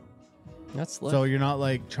 That's slick. So you're not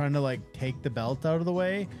like trying to like take the belt out of the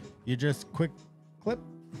way. You just quick clip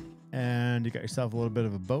and you got yourself a little bit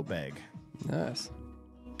of a boat bag. Nice.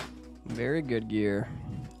 Very good gear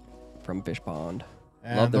from Fish Pond.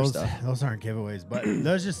 And love their stuff. Those aren't giveaways, but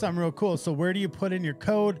that's just something real cool. So where do you put in your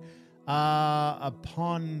code?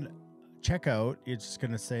 Upon checkout, it's just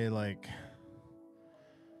going to say like,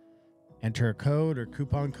 enter a code or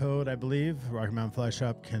coupon code, I believe. Rocky Mountain Fly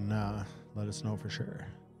Shop can let us know for sure.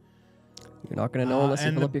 You're not going to know unless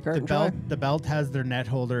you pull up your cart and try. The belt has their net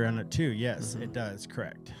holder in it too. Yes, it does.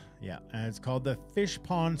 Correct. Yeah, and it's called the Fish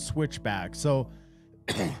Pond Switchback. So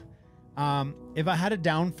if I had a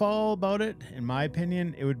downfall about it, in my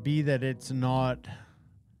opinion, it would be that it's not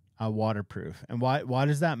waterproof. And why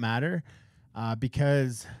does that matter?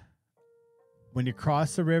 Because when you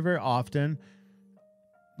cross the river often,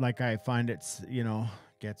 like I find it's, you know,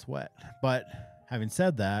 gets wet. But having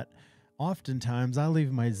said that, oftentimes I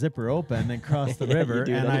leave my zipper open and cross the river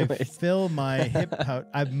and I fill my hip pouch.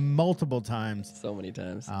 I've multiple times. So many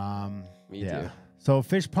times. Me yeah. too. So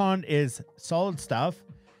Fish Pond is solid stuff,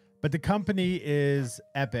 but the company is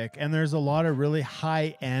epic. And there's a lot of really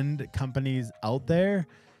high-end companies out there.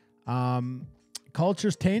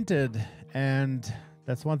 Culture's tainted, and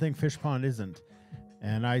that's one thing Fish Pond isn't.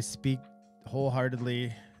 And I speak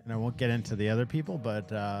wholeheartedly, and I won't get into the other people,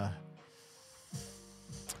 but yeah.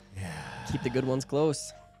 Keep the good ones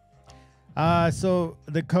close. So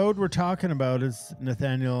the code we're talking about is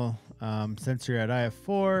Nathaniel. Since you're at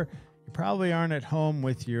IF4, you probably aren't at home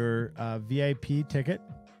with your VIP ticket.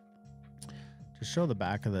 Just show the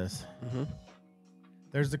back of this.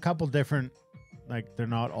 There's a couple different, like they're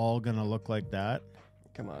not all gonna look like that.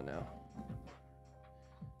 Come on now.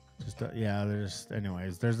 Just yeah, there's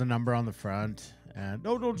a number on the front, and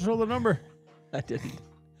don't show the number. I didn't.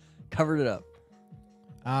 Covered it up.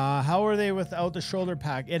 How are they without the shoulder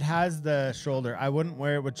pack? It has the shoulder. I wouldn't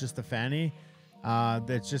wear it with just the fanny.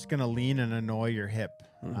 That's just gonna lean and annoy your hip.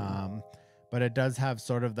 But it does have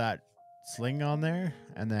sort of that sling on there,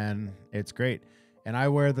 and then it's great. And I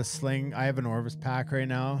wear the sling. I have an Orvis pack right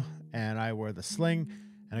now, and I wear the sling.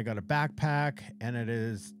 And I got a backpack, and it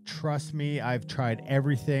is, trust me, I've tried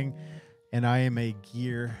everything, and I am a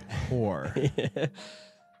gear whore.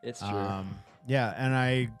 It's true. Yeah, and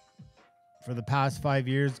I, for the past 5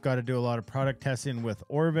 years, got to do a lot of product testing with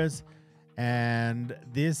Orvis, and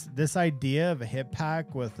this idea of a hip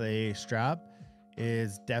pack with a strap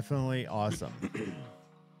is definitely awesome.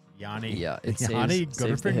 Yanni. Yeah, it Yanni,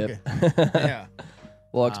 saves the hip. Yeah.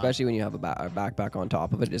 Well, especially when you have a backpack on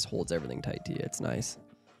top of it, it just holds everything tight to you. It's nice.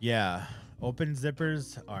 Yeah. Open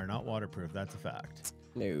zippers are not waterproof. That's a fact.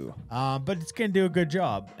 No. But it's going to do a good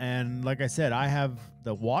job. And like I said, I have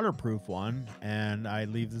the waterproof one, and I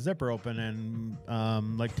leave the zipper open.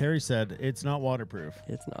 And like Terry said, it's not waterproof.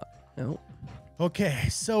 It's not. No. Okay,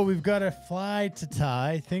 so we've got a fly to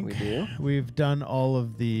tie. I think we've done all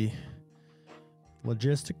of the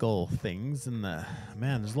logistical things. And man,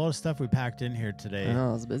 there's a lot of stuff we packed in here today. I know,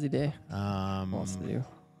 it was a busy day. Lots to do.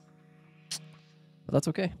 But that's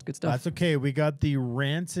okay. It's good stuff. That's okay. We got the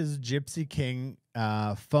Rance's Gypsy King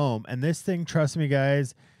foam. And this thing, trust me,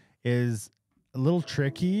 guys, is a little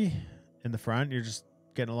tricky in the front. You're just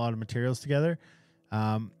getting a lot of materials together.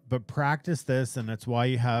 But practice this, and that's why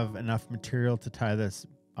you have enough material to tie this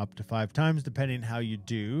up to 5 times, depending how you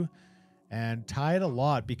do. And tie it a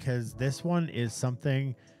lot, because this one is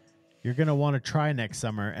something you're going to want to try next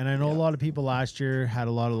summer. And I know a lot of people last year had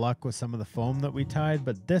a lot of luck with some of the foam that we tied,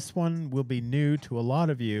 but this one will be new to a lot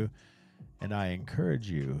of you, and I encourage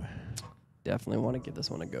you. Definitely want to give this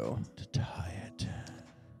one a go. To tie it.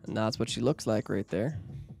 And that's what she looks like right there.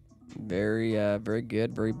 Very, very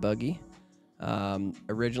good, very buggy.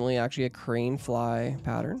 Originally actually a cranefly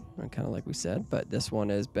pattern, kind of like we said, but this one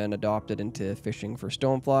has been adopted into fishing for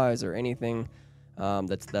stoneflies or anything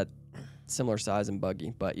that's that similar size and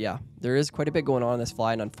buggy. But yeah, there is quite a bit going on in this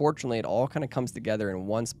fly, and unfortunately it all kind of comes together in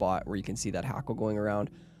one spot where you can see that hackle going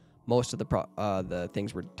around. Most of the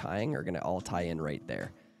things we're tying are going to all tie in right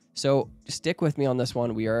there. So stick with me on this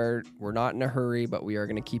one. We're not in a hurry, but we are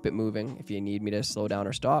going to keep it moving. If you need me to slow down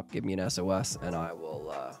or stop, give me an SOS, and I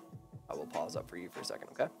will pause up for you for a second,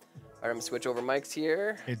 okay? All right, I'm going to switch over mics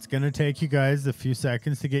here. It's going to take you guys a few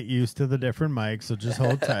seconds to get used to the different mics, so just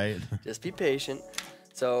hold tight. Just be patient.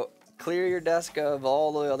 So clear your desk of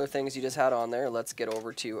all the other things you just had on there. Let's get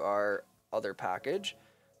over to our other package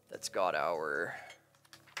that's got our...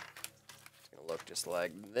 It's going to look just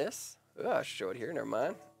like this. Ooh, I should show it here. Never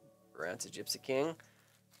mind. Rance Gypsy King.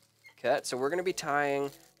 Okay, so we're going to be tying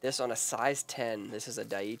this on a size 10. This is a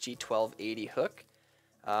Daiichi 1280 hook.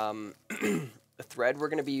 The thread we're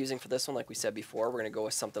going to be using for this one, like we said before, we're going to go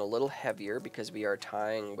with something a little heavier because we are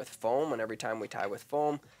tying with foam, and every time we tie with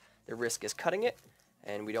foam, the risk is cutting it,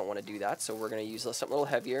 and we don't want to do that, so we're going to use something a little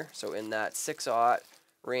heavier. So in that 6/0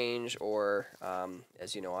 range, or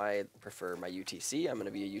as you know, I prefer my UTC. I'm going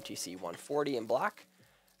to be a UTC 140 in black.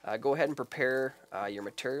 Go ahead and prepare your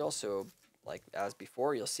material. So like as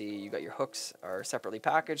before, you'll see you got your hooks are separately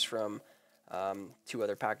packaged from 2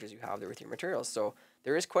 other packages you have there with your materials. So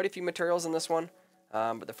there is quite a few materials in this one,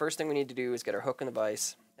 but the first thing we need to do is get our hook in the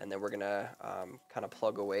vise, and then we're going to kind of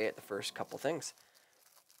plug away at the first couple things.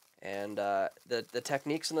 And the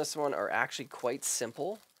techniques in this one are actually quite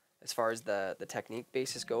simple as far as the technique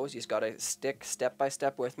basis goes. You just got to stick step by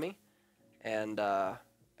step with me and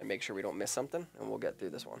make sure we don't miss something, and we'll get through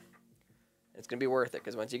this one. It's going to be worth it,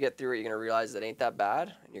 because once you get through it, you're going to realize it ain't that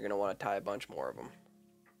bad, and you're going to want to tie a bunch more of them.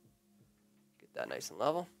 Get that nice and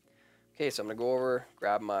level. Okay, so I'm going to go over,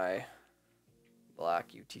 grab my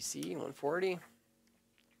black UTC 140. You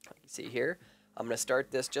can see here, I'm going to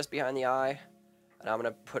start this just behind the eye, and I'm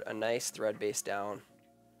going to put a nice thread base down,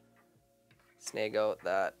 snag out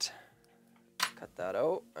that, cut that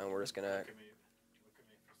out, and we're just going to,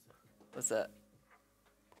 what's that?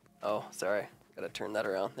 Oh, sorry, got to turn that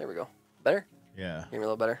around. There we go. Better? Yeah. Hear me a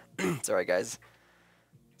little better? Sorry, guys.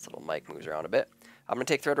 This little mic moves around a bit. I'm going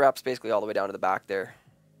to take thread wraps basically all the way down to the back there.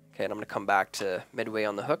 Okay, and I'm going to come back to midway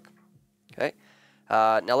on the hook. Okay.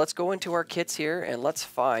 Now let's go into our kits here, and let's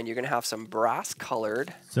find, you're going to have some brass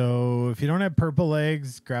colored. So if you don't have purple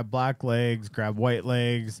legs, grab black legs, grab white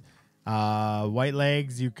legs. White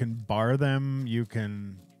legs, you can bar them. You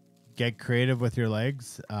can get creative with your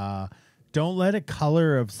legs. Don't let a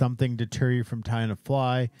color of something deter you from tying a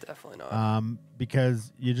fly. Definitely not.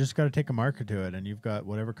 Because you just got to take a marker to it, and you've got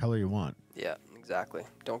whatever color you want. Yeah, exactly.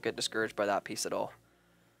 Don't get discouraged by that piece at all.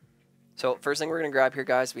 So first thing we're going to grab here,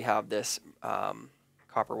 guys, we have this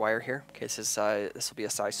copper wire here. Okay, this will be a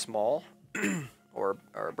size small or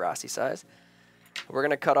a brassy size. We're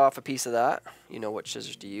going to cut off a piece of that. You know which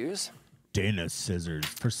scissors to use. Dana's scissors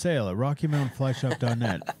for sale at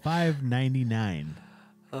RockyMountainFlyShop.net. $5.99.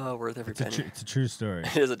 Oh, worth every penny. It's a true story.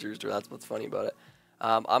 It is a true story. That's what's funny about it.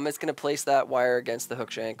 I'm just going to place that wire against the hook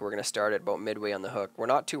shank. We're going to start it about midway on the hook. We're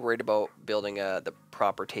not too worried about building the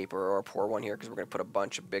proper taper or a pour one here, because we're going to put a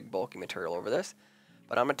bunch of big bulky material over this.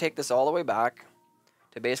 But I'm going to take this all the way back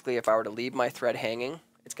to basically, if I were to leave my thread hanging,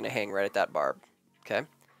 it's going to hang right at that barb. Okay?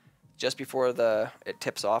 Just before it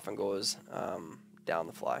tips off and goes down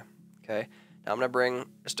the fly. Okay? Now I'm going to bring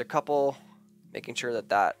just a couple, making sure that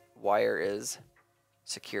that wire is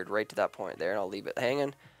secured right to that point there, and I'll leave it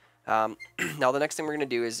hanging. Now the next thing we're going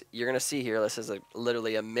to do is, you're going to see here, this is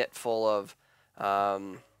literally a mitt full of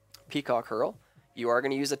peacock herl. You are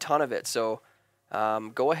going to use a ton of it, so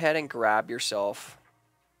go ahead and grab yourself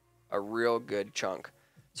a real good chunk.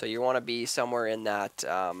 So you want to be somewhere in that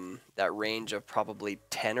that range of probably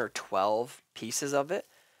 10 or 12 pieces of it.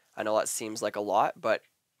 I know that seems like a lot, but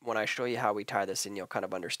when I show you how we tie this in, you'll kind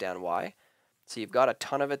of understand why. So you've got a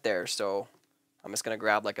ton of it there, so I'm just going to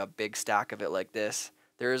grab like a big stack of it like this.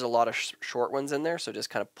 There is a lot of short ones in there, so just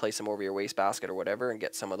kind of place them over your wastebasket or whatever and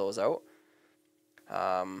get some of those out.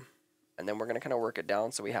 And then we're going to kind of work it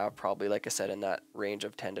down, so we have probably, like I said, in that range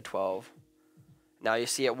of 10 to 12. Now you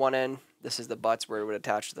see at one end, this is the butts where it would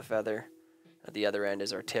attach to the feather. At the other end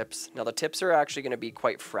is our tips. Now the tips are actually going to be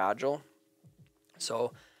quite fragile.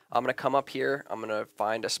 So I'm going to come up here. I'm going to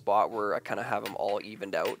find a spot where I kind of have them all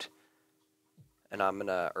evened out. And I'm going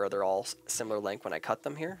to, or they're all similar length when I cut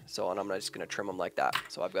them here. So, and I'm just going to trim them like that.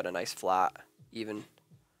 So I've got a nice flat, even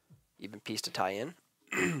piece to tie in.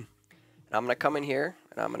 And I'm going to come in here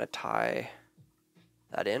and I'm going to tie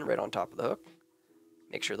that in right on top of the hook.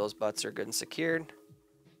 Make sure those butts are good and secured.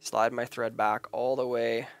 slide my thread back all the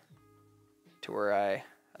way to where I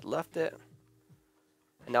had left it.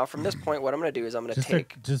 And now from this point, what I'm going to do is I'm going to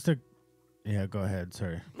take... Yeah, go ahead.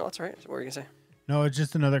 Sorry. No, it's all right. What were you going to say? No, it's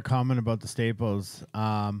just another comment about the staples.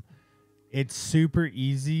 It's super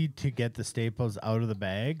easy to get the staples out of the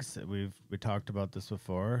bags. We talked about this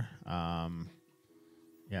before.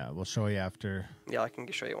 Yeah, we'll show you after. Yeah, I can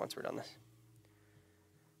show you once we're done this.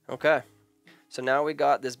 Okay. So now we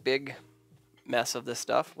got this big mess of this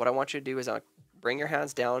stuff. What I want you to do is bring your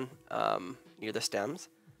hands down near the stems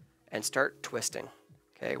and start twisting.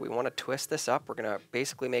 Okay, we want to twist this up. We're going to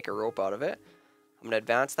basically make a rope out of it. I'm going to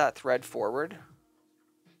advance that thread forward.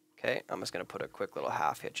 Okay, I'm just going to put a quick little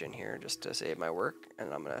half hitch in here just to save my work.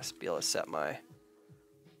 And I'm going to be able to set my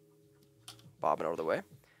bobbin out of the way.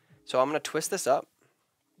 So I'm going to twist this up.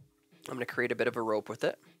 I'm going to create a bit of a rope with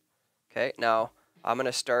it. Okay, now I'm going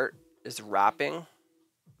to start wrapping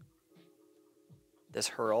this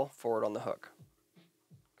hurl forward on the hook.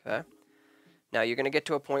 Okay, now you're going to get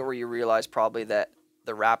to a point where you realize probably that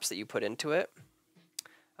the wraps that you put into it,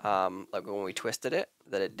 like when we twisted it,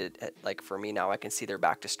 that it did, like for me now I can see they're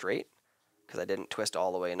back to straight because I didn't twist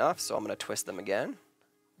all the way enough. So I'm going to twist them again.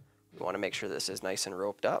 We want to make sure this is nice and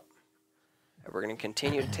roped up. And we're going to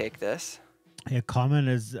continue to take this. Yeah, comment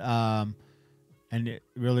is, and it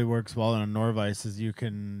really works well in a Norvise, is you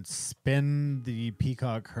can spin the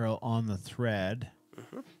peacock curl on the thread,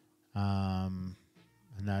 and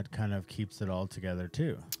that kind of keeps it all together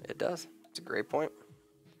too. It does. It's a great point.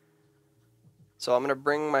 So I'm going to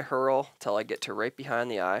bring my hurl till I get to right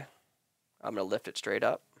behind the eye. I'm going to lift it straight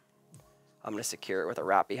up. I'm going to secure it with a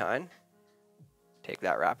wrap behind. Take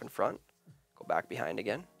that wrap in front. Go back behind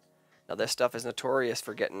again. Now this stuff is notorious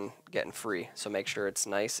for getting free, so make sure it's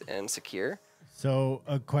nice and secure. So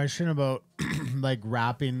a question about like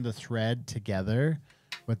wrapping the thread together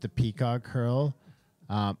with the peacock curl.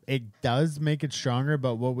 It does make it stronger,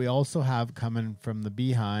 but what we also have coming from the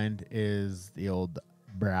behind is the old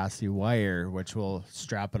brassy wire, which will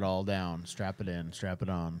strap it all down, strap it in, strap it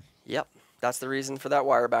on. Yep, that's the reason for that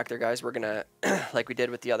wire back there, guys. We're going to, like we did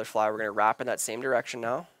with the other fly, we're going to wrap in that same direction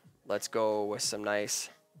now. Let's go with some nice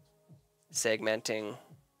segmenting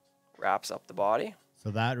wraps up the body.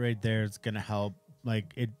 So that right there is going to help, like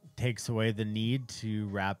it takes away the need to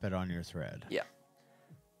wrap it on your thread. Yeah.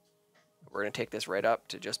 We're going to take this right up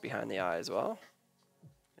to just behind the eye as well.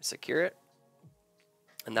 Secure it.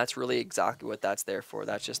 And that's really exactly what that's there for.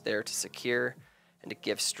 That's just there to secure and to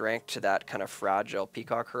give strength to that kind of fragile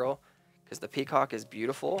peacock curl. Because the peacock is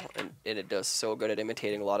beautiful and it does so good at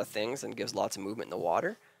imitating a lot of things and gives lots of movement in the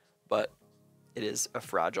water. But it is a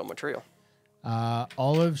fragile material.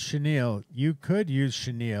 Olive chenille. You could use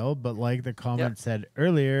chenille, but like the comment said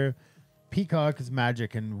earlier, peacock is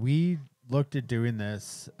magic, and we looked at doing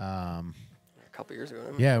this a couple years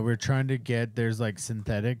ago. Yeah, we're trying to get, there's like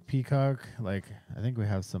synthetic peacock. Like I think we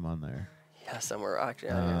have some on there. Yeah, somewhere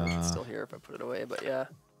actually. It's still here if I put it away, but yeah,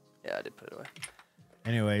 I did put it away.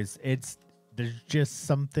 Anyways, there's just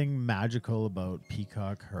something magical about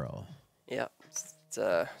peacock hurl. Yeah, it's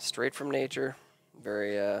straight from nature,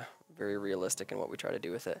 very realistic in what we try to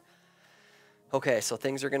do with it. Okay, so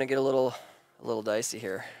things are going to get a little dicey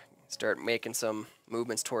here. Start making some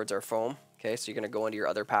movements towards our foam. Okay, so you're going to go into your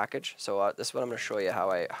other package. So this is what I'm going to show you how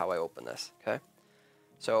I open this. Okay,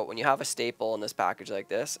 so when you have a staple in this package like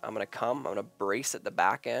this, I'm going to brace at the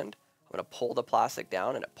back end. I'm going to pull the plastic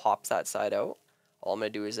down and it pops that side out. All I'm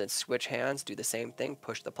going to do is then switch hands, do the same thing,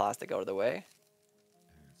 push the plastic out of the way,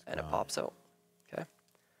 and it pops out. Okay,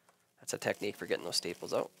 that's a technique for getting those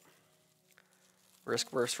staples out.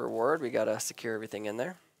 Risk versus reward, we got to secure everything in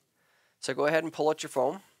there. So go ahead and pull out your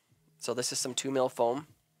foam. So this is some 2 mil foam.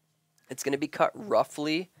 It's going to be cut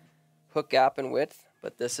roughly hook gap in width,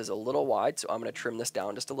 but this is a little wide, so I'm going to trim this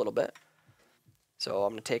down just a little bit. So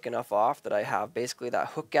I'm going to take enough off that I have basically that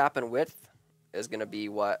hook gap in width is going to be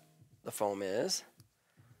what the foam is.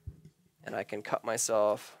 And I can cut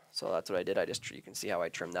myself, so that's what I did. You can see how I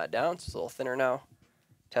trimmed that down. So it's a little thinner now.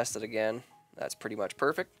 Test it again. That's pretty much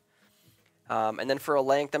perfect. And then for a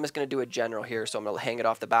length, I'm just going to do a general here. So I'm going to hang it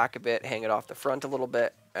off the back a bit, hang it off the front a little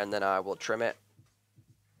bit, and then I will trim it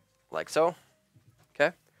like so.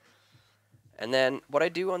 Okay. And then what I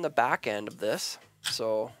do on the back end of this,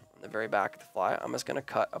 so on the very back of the fly, I'm just going to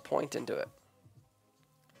cut a point into it.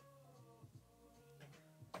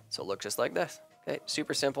 So it looks just like this. Okay,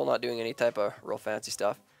 super simple, not doing any type of real fancy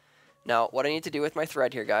stuff. Now, what I need to do with my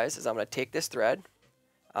thread here, guys, is I'm going to take this thread.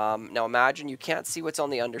 Now imagine you can't see what's on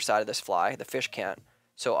the underside of this fly. The fish can't.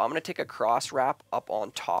 So I'm going to take a cross wrap up on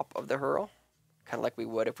top of the hurl, kind of like we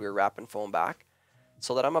would if we were wrapping foam back,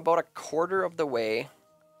 so that I'm about 1/4 of the way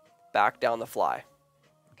back down the fly.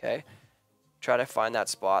 Okay, try to find that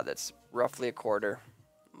spot that's roughly a quarter.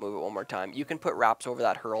 Move it one more time. You can put wraps over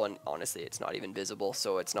that herl, and honestly, it's not even visible,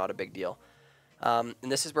 so it's not a big deal. And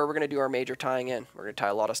this is where we're going to do our major tying in. We're going to tie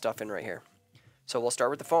a lot of stuff in right here. So we'll start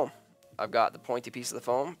with the foam. I've got the pointy piece of the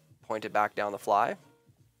foam pointed back down the fly.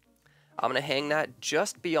 I'm going to hang that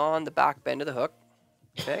just beyond the back bend of the hook.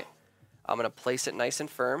 Okay. I'm going to place it nice and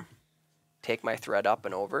firm. Take my thread up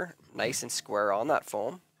and over, nice and square on that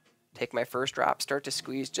foam. Take my first wrap, start to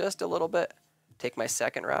squeeze just a little bit. Take my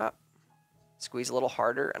second wrap, squeeze a little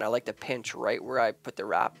harder, and I like to pinch right where I put the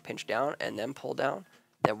wrap, pinch down, and then pull down.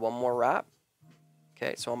 Then one more wrap.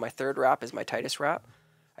 Okay, so on my third wrap is my tightest wrap.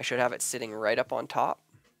 I should have it sitting right up on top,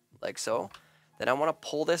 like so. Then I want to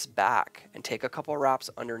pull this back and take a couple wraps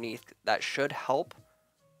underneath. That should help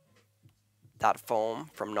that foam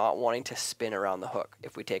from not wanting to spin around the hook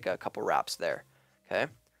if we take a couple wraps there.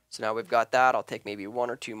 Okay, so now we've got that. I'll take maybe one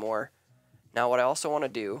or two more. Now what I also want to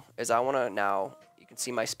do is I want to now, you can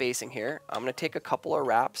see my spacing here. I'm going to take a couple of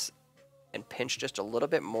wraps and pinch just a little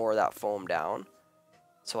bit more of that foam down.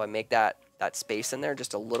 So I make that space in there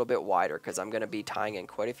just a little bit wider because I'm going to be tying in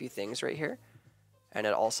quite a few things right here. And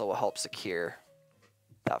it also will help secure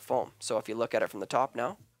that foam. So if you look at it from the top now,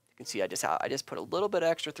 you can see I just put a little bit of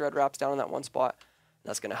extra thread wraps down in that one spot.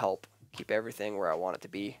 That's going to help keep everything where I want it to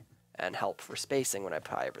be and help for spacing when I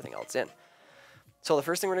tie everything else in. So the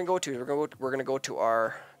first thing we're going to go to is we're going to go to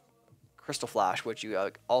our crystal flash, which you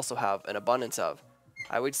also have an abundance of.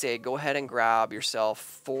 I would say go ahead and grab yourself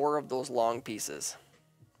 4 of those long pieces,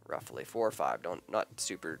 roughly 4 or 5. Not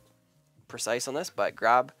super precise on this, but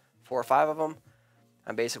grab 4 or 5 of them.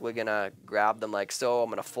 I'm basically going to grab them like so. I'm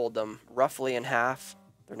going to fold them roughly in half.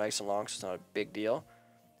 They're nice and long, so it's not a big deal.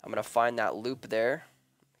 I'm going to find that loop there.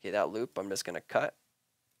 Okay, that loop I'm just going to cut.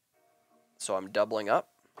 So I'm doubling up.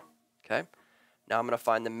 Okay. Now I'm going to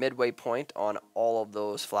find the midway point on all of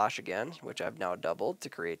those flash again, which I've now doubled to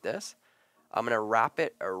create this. I'm going to wrap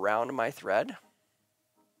it around my thread.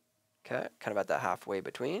 Okay, kind of at that halfway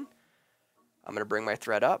between. I'm going to bring my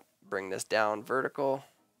thread up, bring this down vertical,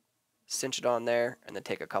 cinch it on there, and then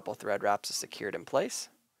take a couple thread wraps to secure it in place.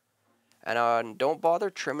 And don't bother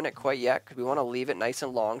trimming it quite yet because we want to leave it nice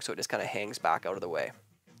and long so it just kind of hangs back out of the way.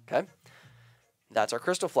 Okay, that's our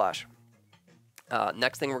crystal flash.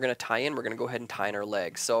 Next thing we're going to tie in, we're going to go ahead and tie in our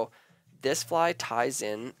legs. So this fly ties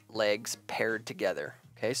in legs paired together.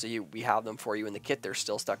 Okay, so we have them for you in the kit. They're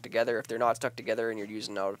still stuck together. If they're not stuck together and you're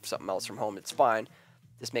using out something else from home, it's fine.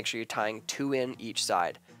 Just make sure you're tying 2 in each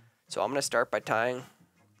side. So I'm going to start by tying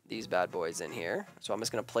these bad boys in here. So I'm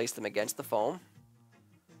just going to place them against the foam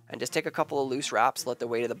and just take a couple of loose wraps, let the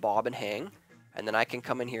weight of the bobbin hang, and then I can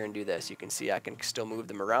come in here and do this. You can see I can still move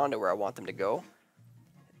them around to where I want them to go.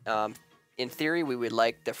 In theory, we would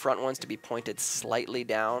like the front ones to be pointed slightly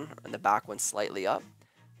down and the back ones slightly up.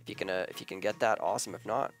 If you can get that, awesome. If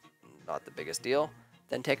not, not the biggest deal.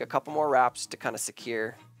 Then take a couple more wraps to kind of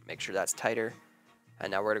secure, make sure that's tighter.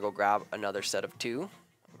 And now we're gonna go grab another set of 2.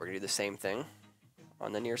 We're gonna do the same thing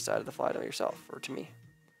on the near side of the fly to yourself or to me.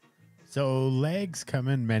 So legs come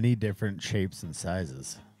in many different shapes and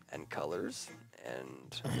sizes. And colors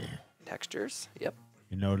and textures, yep.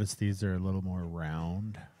 You notice these are a little more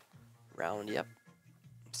round. Round, yep.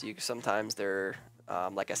 So sometimes they're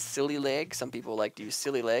like a silly leg. Some people like to use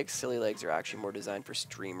silly legs. Silly legs are actually more designed for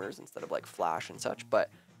streamers instead of like flash and such.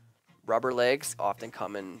 But rubber legs often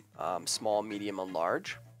come in small, medium, and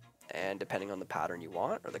large. And depending on the pattern you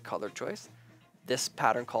want or the color choice. This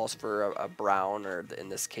pattern calls for a brown, or in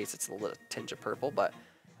this case it's a little tinge of purple, but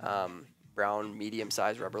brown,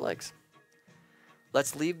 medium-sized rubber legs.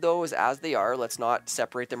 Let's leave those as they are. Let's not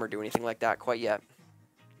separate them or do anything like that quite yet.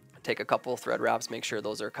 Take a couple thread wraps, make sure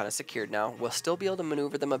those are kind of secured now. We'll still be able to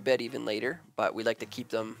maneuver them a bit even later, but we like to keep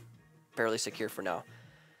them fairly secure for now.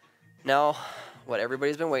 Now, what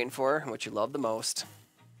everybody's been waiting for, and what you love the most,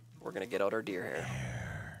 we're going to get out our deer hair.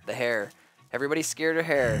 The hair. Everybody's scared of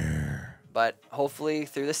hair, but hopefully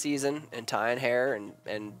through the season and tying hair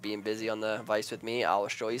and being busy on the vise with me, I'll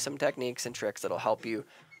show you some techniques and tricks that'll help you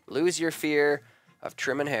lose your fear of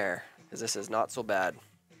trimming hair, because this is not so bad.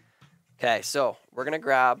 Okay, so we're going to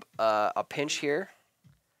grab a pinch here.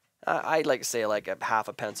 I'd like to say like a half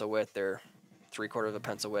a pencil width or 3/4 of a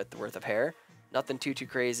pencil width worth of hair. Nothing too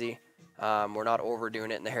crazy. We're not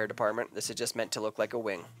overdoing it in the hair department. This is just meant to look like a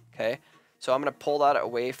wing, okay? So I'm going to pull that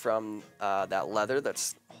away from that leather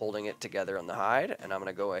that's holding it together on the hide, and I'm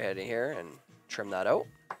going to go ahead in here and trim that out,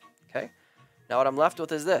 okay? Now what I'm left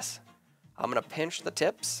with is this. I'm going to pinch the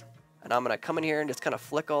tips, and I'm going to come in here and just kind of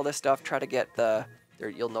flick all this stuff, try to get the...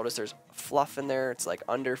 You'll notice there's fluff in there. It's like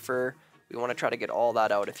under fur. We want to try to get all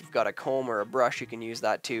that out. If you've got a comb or a brush, you can use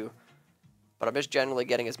that too. but I'm just generally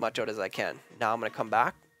getting as much out as I can. Now I'm going to come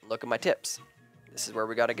back and look at my tips. This is where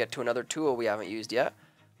we got to get to another tool we haven't used yet,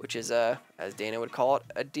 which is, as Dana would call it,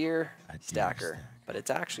 a deer stacker. But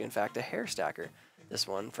it's actually, in fact, a hair stacker. This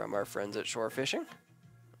one from our friends at Shore Fishing.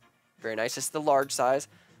 Very nice. It's the large size.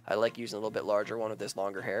 I like using a little bit larger one with this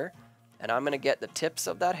longer hair. And I'm going to get the tips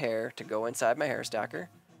of that hair to go inside my hair stacker.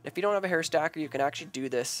 If you don't have a hair stacker, you can actually do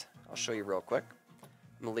this. I'll show you real quick.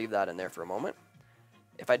 I'm going to leave that in there for a moment.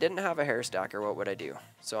 If I didn't have a hair stacker, what would I do?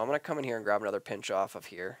 So I'm going to come in here and grab another pinch off of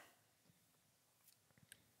here.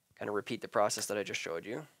 Kind of repeat the process that I just showed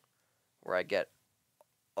you, where I get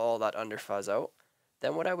all that under fuzz out.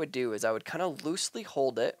 Then what I would do is I would kind of loosely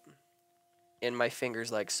hold it in my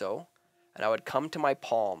fingers like so, and I would come to my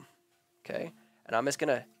palm, okay? And I'm just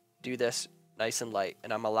going to do this nice and light,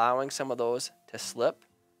 and I'm allowing some of those to slip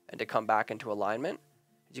and to come back into alignment.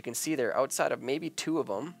 As you can see there, outside of maybe 2 of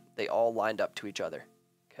them, they all lined up to each other,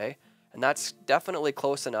 okay? And that's definitely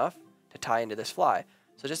close enough to tie into this fly.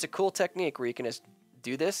 So just a cool technique where you can just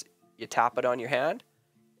do this, you tap it on your hand,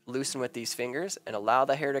 loosen with these fingers, and allow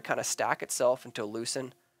the hair to kind of stack itself until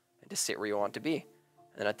loosen and to sit where you want it to be.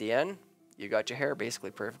 And then at the end, you got your hair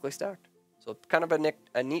basically perfectly stacked. So kind of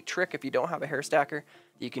a neat trick if you don't have a hair stacker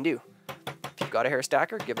that you can do. If you've got a hair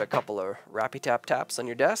stacker, give it a couple of rappy tap taps on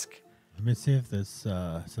your desk. Let me see if this,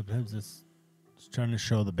 sometimes it's trying to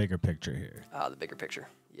show the bigger picture here. Ah, the bigger picture.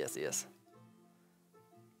 Yes, yes.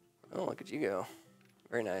 Oh, look at you go.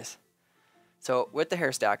 Very nice. So with the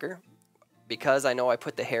hair stacker, because I know I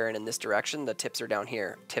put the hair in this direction, the tips are down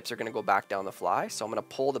here. Tips are going to go back down the fly, so I'm going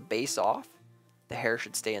to pull the base off. The hair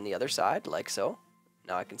should stay on the other side, like so.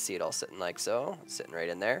 Now I can see it all sitting like so. It's sitting right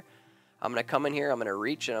in there. I'm going to come in here, I'm going to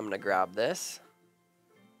reach, and I'm going to grab this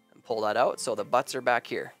and pull that out, so the butts are back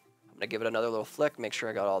here. I'm going to give it another little flick, make sure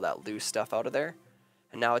I got all that loose stuff out of there.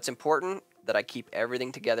 And now it's important that I keep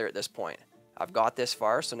everything together at this point. I've got this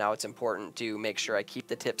far, so now it's important to make sure I keep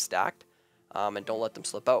the tips stacked and don't let them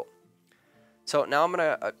slip out. So now I'm going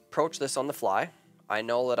to approach this on the fly. I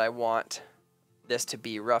know that I want this to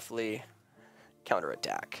be roughly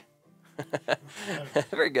counterattack.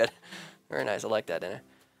 Very good. Very nice. I like that, Dana.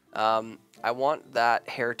 I want that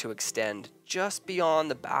hair to extend just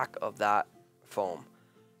beyond the back of that foam.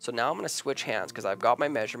 So now I'm going to switch hands because I've got my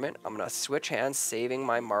measurement. I'm going to switch hands, saving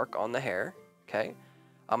my mark on the hair. Okay.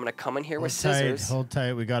 I'm going to come in here with scissors. Hold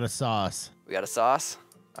tight. We got a sauce. We got a sauce.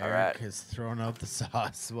 All right. Eric has thrown out the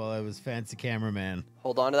sauce while I was fancy cameraman.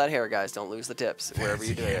 Hold on to that hair, guys. Don't lose the tips wherever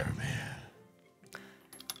you do it.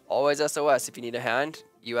 Always SOS. If you need a hand,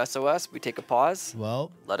 you SOS. We take a pause.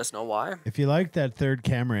 Well, let us know why. If you like that third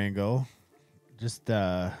camera angle, just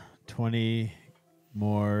 20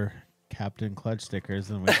 more Captain Clutch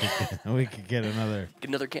stickers, and we could get another. Get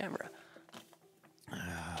another camera.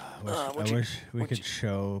 I wish we could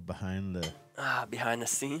show behind the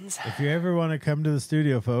scenes. If you ever want to come to the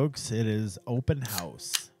studio, folks, it is open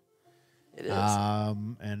house. It is.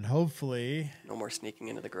 And hopefully no more sneaking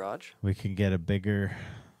into the garage. We can get a bigger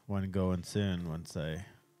one going soon once I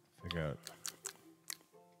figure out.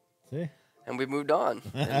 See? And we've moved on.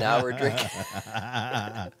 And now we're drinking.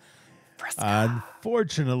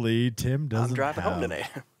 Unfortunately, Tim doesn't I'm driving have home tonight.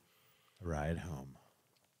 a ride home.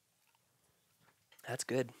 That's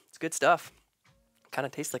good. It's good stuff. Kind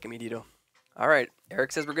of tastes like a meat-eato. All right.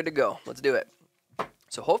 Eric says we're good to go. Let's do it.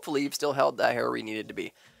 So hopefully you've still held that hair where you needed to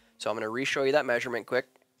be. So I'm going to re-show you that measurement quick.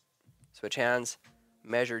 Switch hands.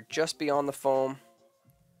 Measure just beyond the foam.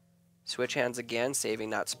 Switch hands again,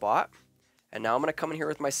 saving that spot. And now I'm going to come in here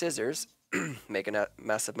with my scissors, making a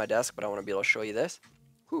mess of my desk, but I want to be able to show you this.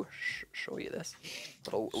 Whew, show you this.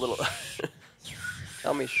 A little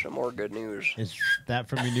tell me some more good news. Is that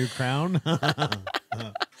from your new crown?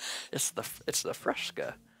 It's the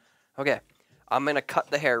Fresca. Okay, I'm going to cut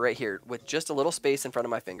the hair right here with just a little space in front of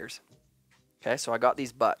my fingers. Okay, so I got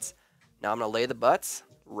these butts. Now I'm going to lay the butts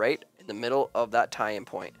right in the middle of that tie-in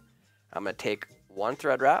point. I'm going to take one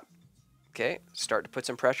thread wrap. Okay, start to put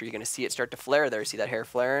some pressure. You're going to see it start to flare there. See that hair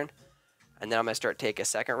flaring? And then I'm going to start to take a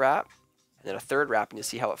second wrap and then a third wrap, and you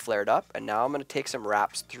see how it flared up. And now I'm going to take some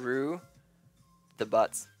wraps through the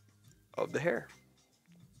butts of the hair.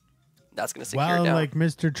 That's going to secure it down. Well, like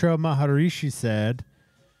Mr. Tro Maharishi said,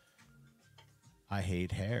 I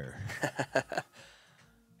hate hair.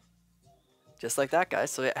 Just like that,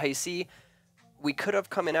 guys. So how you see, we could have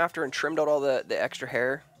come in after and trimmed out all the extra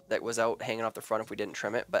hair that was out hanging off the front if we didn't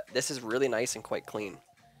trim it, but this is really nice and quite clean.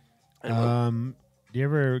 Can you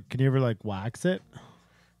ever like wax it?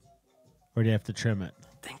 Or do you have to trim it?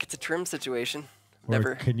 I think it's a trim situation. Or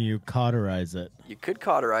Never. Can you cauterize it? You could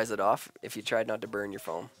cauterize it off if you tried not to burn your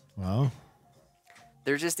foam. Well,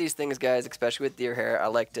 there's just these things, guys, especially with deer hair. I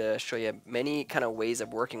like to show you many kind of ways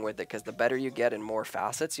of working with it, because the better you get and more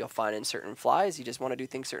facets you'll find in certain flies, you just want to do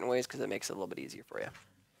things certain ways because it makes it a little bit easier for you.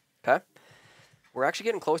 Okay? We're actually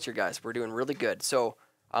getting close here, guys. We're doing really good. So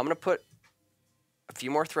I'm going to put a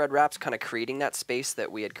few more thread wraps, kind of creating that space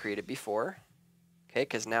that we had created before. Okay,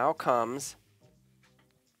 because now comes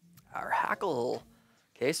our hackle.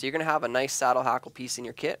 Okay, so you're going to have a nice saddle hackle piece in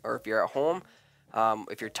your kit, or if you're at home,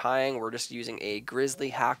 if you're tying, we're just using a grizzly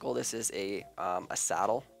hackle. This is a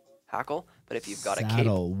saddle hackle, but if you've got a cape.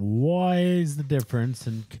 Saddle, what is the difference?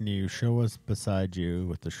 And can you show us beside you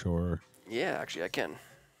with the shore? Yeah, actually I can.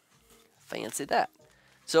 Fancy that.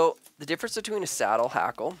 So the difference between a saddle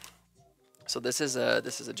hackle. So this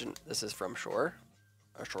is from Shore.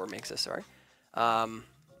 Or Shore makes this. Sorry.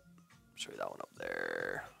 Show you that one up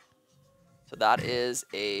there. So that is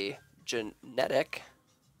a genetic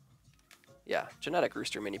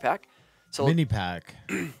rooster mini pack. So mini pack.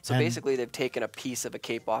 So basically, they've taken a piece of a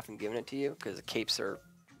cape off and given it to you, because the capes are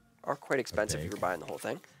quite expensive if you're buying the whole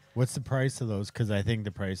thing. What's the price of those? Because I think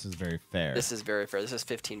the price is very fair. This is very fair. This is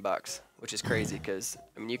 $15, which is crazy, because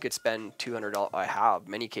I mean you could spend $200. I have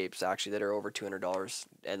many capes actually that are over $200,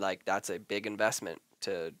 and like that's a big investment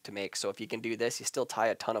to make. So if you can do this, you still tie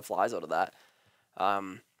a ton of flies out of that.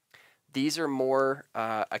 These are more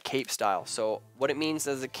a cape style. So what it means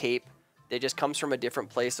as a cape, it just comes from a different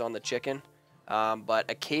place on the chicken.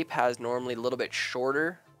 But a cape has normally a little bit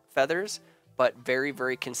shorter feathers, but very,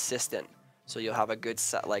 very consistent. So you'll have a good,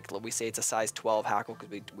 like we say it's a size 12 hackle,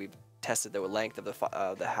 because we've tested the length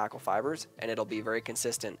of the hackle fibers, and it'll be very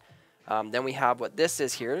consistent. Then we have what this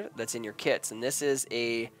is here that's in your kits, and this is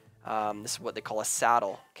this is what they call a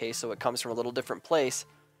saddle. Okay, so it comes from a little different place.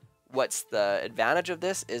 What's the advantage of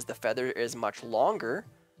this is the feather is much longer,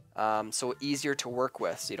 so easier to work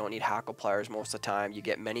with. So you don't need hackle pliers most of the time. You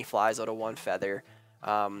get many flies out of one feather,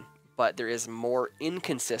 but there is more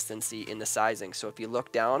inconsistency in the sizing. So if you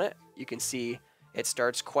look down it, you can see it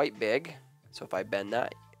starts quite big. So if I bend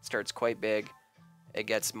that, it starts quite big. It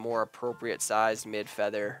gets more appropriate sized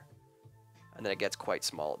mid-feather, and then it gets quite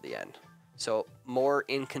small at the end. So more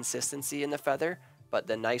inconsistency in the feather. But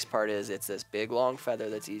the nice part is it's this big, long feather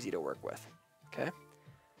that's easy to work with, okay?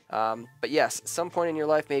 But yes, some point in your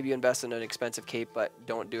life, maybe you invest in an expensive cape, but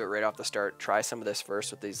don't do it right off the start. Try some of this first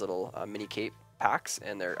with these little mini cape packs,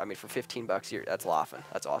 and they're, I mean, for $15, that's laughing.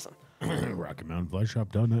 That's awesome. Rocky Mountain Fly Shop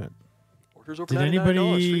done it. Orders over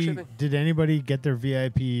 $99, free shipping. Did anybody get their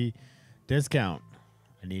VIP discount?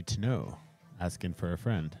 I need to know. Asking for a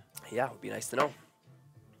friend. Yeah, it would be nice to know.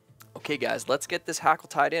 Okay, guys, let's get this hackle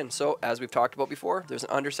tied in. So, as we've talked about before, there's an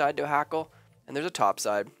underside to a hackle, and there's a top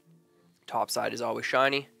side. Top side is always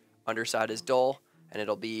shiny, underside is dull, and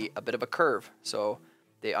it'll be a bit of a curve. So,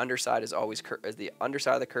 the underside is always the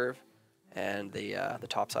underside of the curve, and the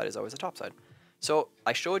top side is always the top side. So,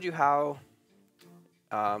 I showed you how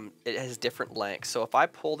it has different lengths. So, if I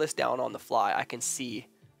pull this down on the fly, I can see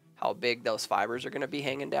how big those fibers are going to be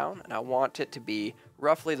hanging down, and I want it to be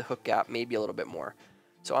roughly the hook gap, maybe a little bit more.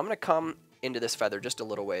 So I'm going to come into this feather just a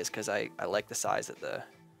little ways, because I like the size that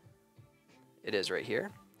it is right here.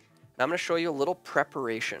 And I'm going to show you a little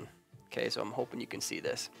preparation. Okay, so I'm hoping you can see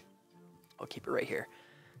this. I'll keep it right here.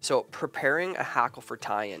 So preparing a hackle for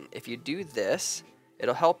tie-in. If you do this,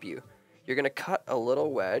 it'll help you. You're going to cut a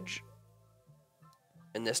little wedge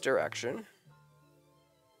in this direction.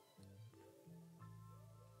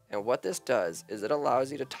 And what this does is it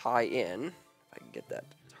allows you to tie in. If I can get that.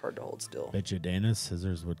 Hard to hold still. Bet you Dana's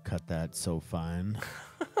scissors would cut that so fine.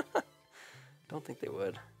 Don't think they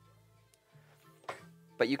would.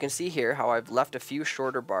 But you can see here how I've left a few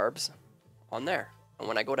shorter barbs on there. And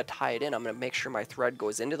when I go to tie it in, I'm going to make sure my thread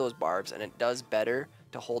goes into those barbs, and it does better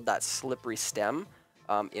to hold that slippery stem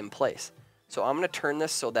in place. So I'm going to turn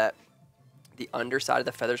this so that the underside of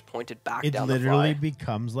the feather's pointed back down the fly. It literally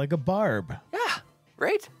becomes like a barb. Yeah,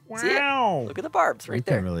 right? Wow. See it? Look at the barbs right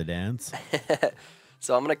there. I can't really dance.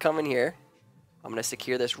 So I'm going to come in here. I'm going to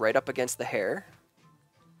secure this right up against the hair,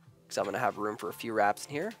 because I'm going to have room for a few wraps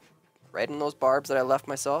in here. Right in those barbs that I left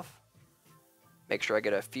myself. Make sure I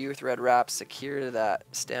get a few thread wraps, secure that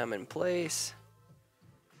stem in place.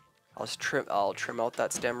 I'll trim out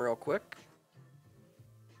that stem real quick.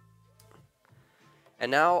 And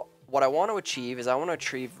now what I want to achieve is I want to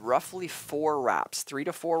achieve roughly 4 wraps, 3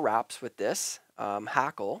 to 4 wraps with this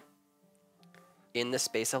hackle in the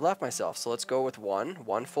space I've left myself. So let's go with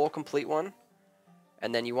one full complete one,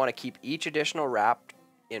 and then you want to keep each additional wrap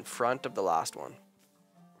in front of the last one.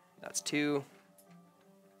 That's 2.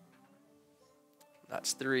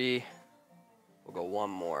 That's 3. We'll go 1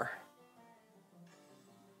 more.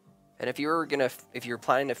 And if you're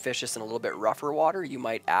planning to fish this in a little bit rougher water, you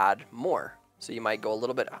might add more. So you might go a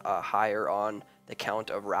little bit higher on the count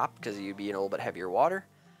of wrap because you'd be in a little bit heavier water.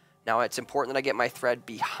 Now it's important that I get my thread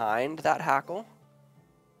behind that hackle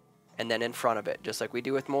and then in front of it, just like we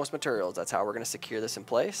do with most materials. That's how we're going to secure this in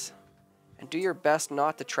place. And do your best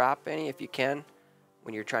not to trap any if you can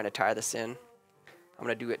when you're trying to tie this in. I'm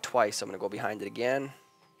going to do it twice. So I'm going to go behind it again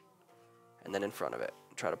and then in front of it.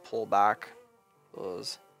 Try to pull back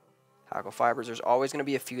those hackle fibers. There's always going to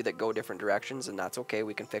be a few that go different directions, and that's okay.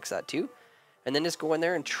 We can fix that too. And then just go in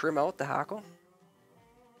there and trim out the hackle.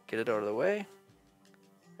 Get it out of the way.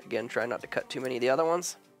 Again, try not to cut too many of the other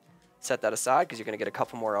ones. Set that aside because you're going to get a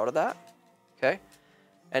couple more out of that. Okay.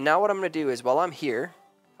 And now what I'm going to do is while I'm here,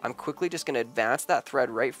 I'm quickly just going to advance that thread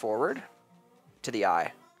right forward to the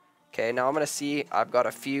eye. Okay, now I'm going to see I've got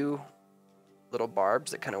a few little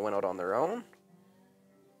barbs that kind of went out on their own.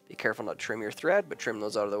 Be careful not to trim your thread, but trim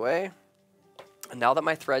those out of the way. And now that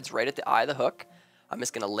my thread's right at the eye of the hook, I'm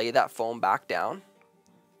just going to lay that foam back down.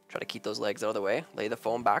 Try to keep those legs out of the way. Lay the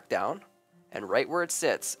foam back down. And right where it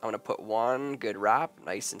sits, I'm going to put one good wrap,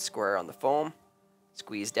 nice and square on the foam.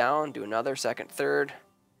 Squeeze down, do another, second, third.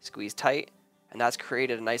 Squeeze tight. And that's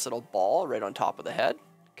created a nice little ball right on top of the head.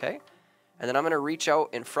 Okay. And then I'm going to reach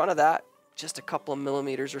out in front of that just a couple of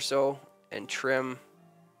millimeters or so and trim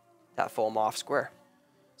that foam off square.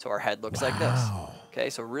 So our head looks like this. Okay,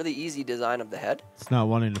 so really easy design of the head. It's not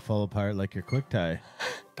wanting to fall apart like your quick tie.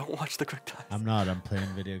 Don't watch the quick ties. I'm not. I'm playing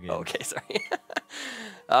video games. Okay, sorry.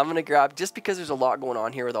 I'm going to grab, just because there's a lot going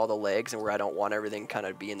on here with all the legs and where I don't want everything kind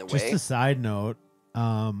of be in the way. Just a side note,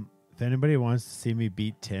 if anybody wants to see me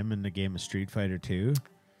beat Tim in the game of Street Fighter 2,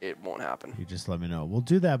 it won't happen. You just let me know. We'll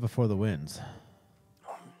do that before the wins.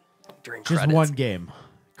 During just credits. one game.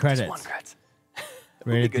 Credits. Just one credits.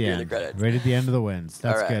 Right at the end. Right at the end of the wins.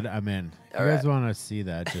 That's good. I'm in. If you guys want to see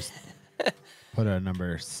that, just put a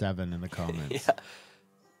number 7 in the comments. Yeah.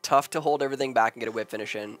 Tough to hold everything back and get a whip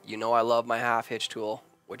finish in. You know I love my half hitch tool,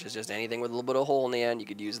 which is just anything with a little bit of hole in the end. You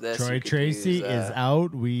could use this. Troy Tracy is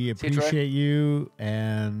out. We appreciate you,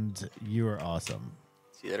 and you are awesome.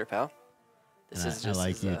 See you later, pal. This is just I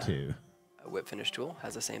like you too. A whip finish tool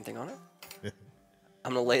has the same thing on it.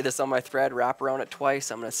 I'm going to lay this on my thread, wrap around it twice.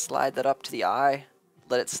 I'm going to slide that up to the eye,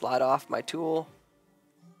 let it slide off my tool.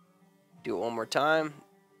 Do it one more time.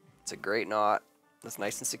 It's a great knot. It's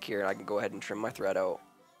nice and secure. I can go ahead and trim my thread out.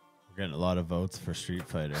 We're getting a lot of votes for Street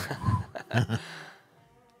Fighter.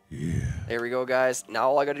 Yeah. There we go, guys. Now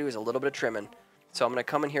all I got to do is a little bit of trimming. So I'm going to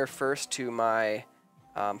come in here first to my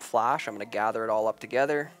flash. I'm going to gather it all up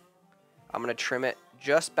together. I'm going to trim it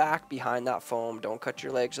just back behind that foam. Don't cut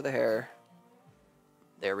your legs or the hair.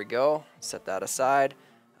 There we go. Set that aside.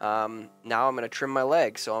 Now I'm going to trim my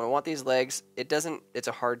legs. So I want these legs. It's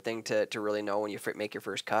a hard thing to really know when you make your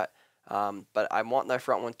first cut. But I want my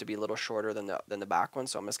front ones to be a little shorter than the back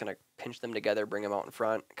ones. So I'm just going to pinch them together, bring them out in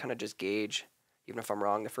front, kind of just gauge, even if I'm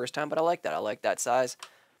wrong the first time. But I like that. I like that size.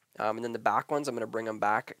 And then the back ones, I'm going to bring them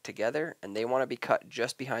back together, and they want to be cut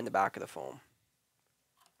just behind the back of the foam.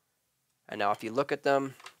 And now if you look at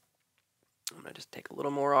them, I'm going to just take a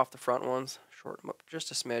little more off the front ones, shorten them up just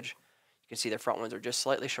a smidge. You can see the front ones are just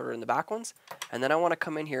slightly shorter than the back ones. And then I want to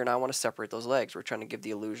come in here and I want to separate those legs. We're trying to give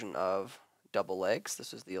the illusion of double legs.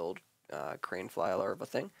 This is the old cranefly larva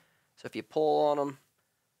thing. So if you pull on them,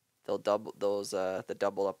 they'll double the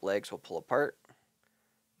double up legs will pull apart.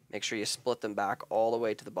 Make sure you split them back all the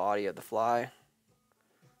way to the body of the fly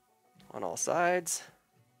on all sides.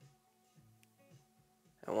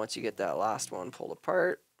 And once you get that last one pulled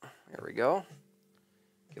apart, there we go.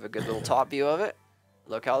 Give a good little top view of it.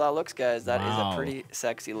 Look how that looks, guys. That is a pretty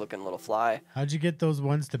sexy looking little fly. How'd you get those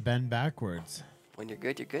ones to bend backwards? When you're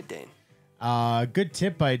good, Dane. Good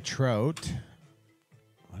tip by Trout.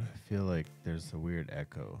 Why do I feel like there's a weird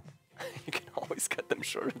echo? You can always cut them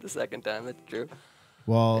shorter the second time. That's true.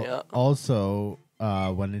 Well, yeah. Also,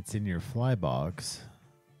 when it's in your fly box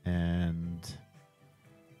and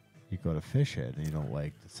you go to fish it and you don't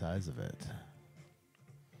like the size of it.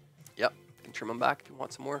 Yep. You can trim them back if you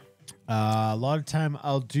want some more. A lot of time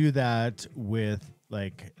I'll do that with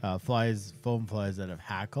like foam flies that have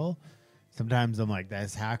hackle. Sometimes I'm like,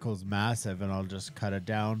 this hackle's massive, and I'll just cut it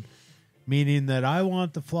down, meaning that I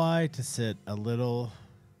want the fly to sit a little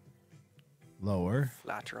lower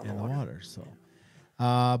flatter on in the water. So,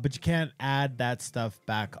 but you can't add that stuff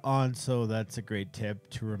back on, so that's a great tip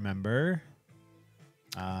to remember.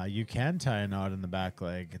 You can tie a knot in the back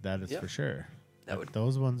leg, that is for sure.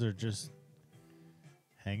 Those ones are just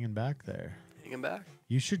hanging back there. Hanging back.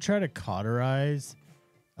 You should try to cauterize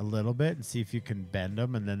a little bit and see if you can bend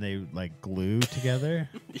them, and then they like glue together.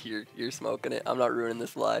 You're smoking it. I'm not ruining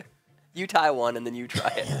this fly. You tie one and then you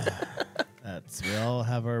try it. We all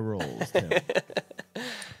have our roles, Tim.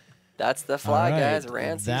 That's the fly, right. guys.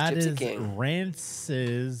 Rance's Gypsy King. That is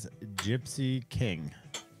Rance's Gypsy King.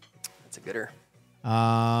 That's a gooder.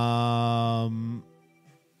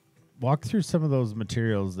 Walk through some of those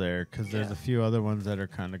materials there, because there's a few other ones that are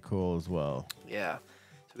kind of cool as well. Yeah.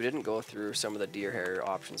 So we didn't go through some of the deer hair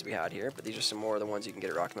options we had here, but these are some more of the ones you can get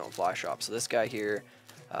at Rocky Mountain Fly Shop. So this guy here,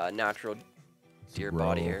 natural deer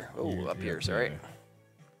body hair. Oh, up here, sorry.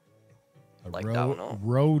 Like that one. Oh.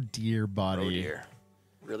 Roe deer body. Roe deer.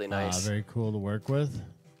 Really nice. Very cool to work with.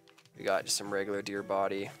 We got just some regular deer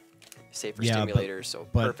body. Safe for stimulators, so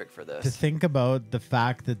perfect for this. To think about the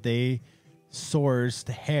fact that they sourced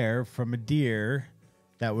hair from a deer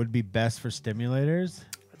that would be best for stimulators.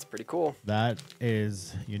 That's pretty cool. That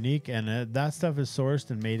is unique, and that stuff is sourced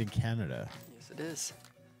and made in Canada. Yes, it is.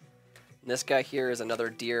 And this guy here is another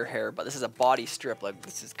deer hair, but this is a body strip. Like,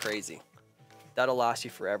 this is crazy. That'll last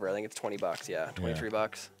you forever. I think it's 20 bucks. Yeah, 23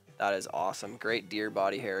 bucks. That is awesome. Great deer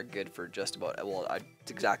body hair. Good for just about, well,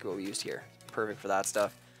 it's exactly what we used here. Perfect for that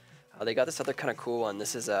stuff. They got this other kind of cool one.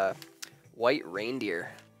 This is a white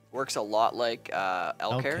reindeer. Works a lot like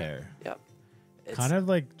elk hair. Yep. It's kind of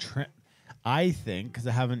like, I think, because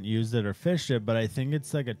I haven't used it or fished it, but I think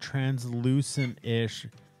it's like a translucent-ish,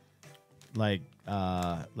 like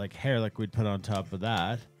hair, like we'd put on top of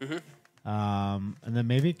that. And then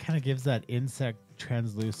maybe it kind of gives that insect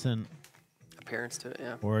translucent appearance to it,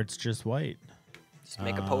 yeah. Or it's just white. Just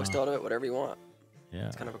make a post out of it, whatever you want. Yeah.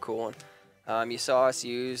 It's kind of a cool one. You saw us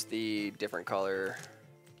use the different color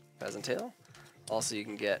pheasant tail. Also, you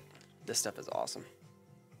can get, this stuff is awesome.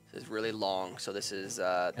 This is really long, so this is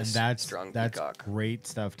strung peacock. Great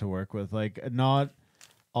stuff to work with. Like, not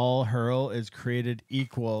all hurl is created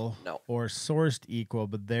equal or sourced equal,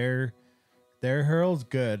 but their hurl's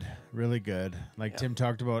good, really good. Like Tim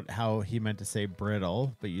talked about how he meant to say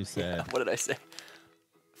brittle, but you said what did I say?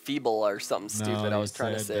 Feeble or something stupid. I was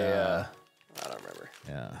trying to say. I don't remember.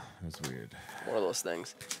 Yeah, that's weird. One of those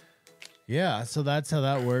things. Yeah, so that's how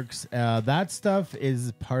that works. That stuff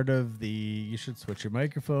is part of the. You should switch your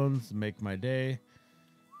microphones. Make my day.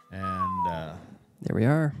 And there we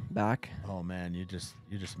are, back. Oh man, you just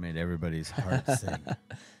made everybody's heart sing.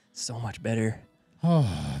 So much better.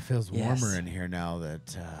 Oh, it feels warmer in here now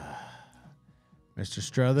that Mr.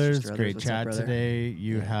 Struthers, great chat today.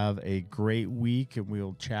 You have a great week, and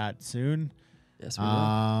we'll chat soon. Yes, we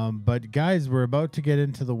will. But guys, we're about to get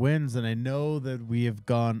into the wins, and I know that we have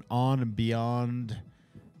gone on and beyond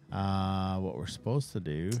what we're supposed to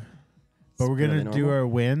do. But we're gonna do our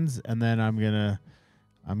wins, and then I'm gonna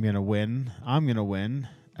win. I'm gonna win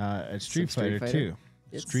at Street Fighter 2.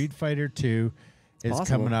 Street Fighter 2 is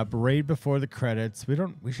coming up right before the credits.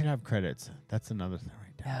 We should have credits. That's another thing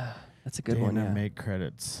right there. Yeah, that's a good one. Yeah. Make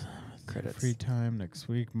credits. Free time next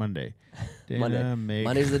week, Monday.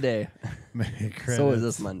 Monday's the day. Make credits. So is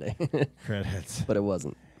this Monday. Credits. But it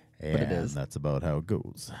wasn't. And but it is. That's about how it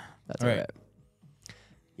goes. That's all right.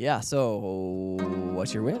 Yeah, so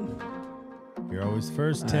what's your win? You're always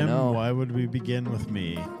first, Tim. Why would we begin with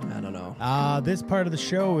me? I don't know. This part of the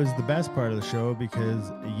show is the best part of the show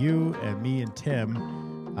because you and me and Tim,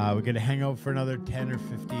 we're going to hang out for another 10 or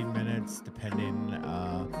 15 minutes, depending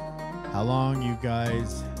how long you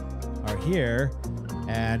guys are here.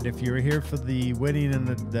 And if you were here for the winning and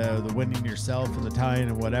the winning yourself and the tying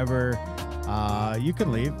and whatever, you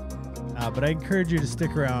can leave. But I encourage you to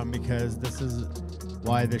stick around because this is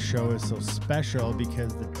why this show is so special,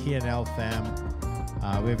 because the TNL fam,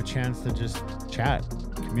 we have a chance to just chat,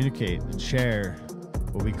 communicate, and share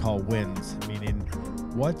what we call wins, meaning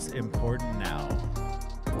what's important now.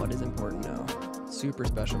 What is important now? Super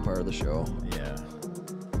special part of the show. Yeah.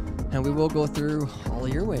 And we will go through all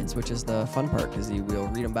of your wins, which is the fun part, because we'll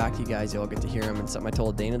read them back to you guys. You'll get to hear them. And something I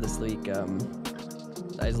told Dana this week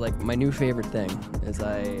is like my new favorite thing is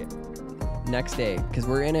next day, because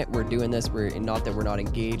we're in it, we're doing this, not that we're not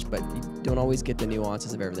engaged, but you don't always get the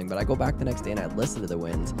nuances of everything. But I go back the next day and I listen to the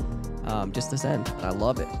wins just to send. And I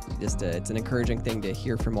love it. It's an encouraging thing to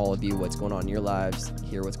hear from all of you what's going on in your lives,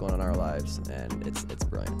 hear what's going on in our lives, and it's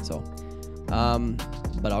brilliant. So,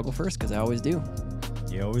 but I'll go first because I always do.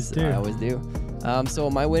 You always do. I always do. So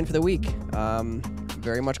my win for the week,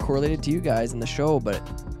 very much correlated to you guys in the show, but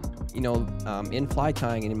in fly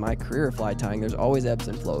tying and in my career of fly tying, there's always ebbs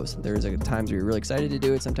and flows. There's times where you're really excited to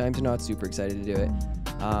do it, sometimes you're not super excited to do it,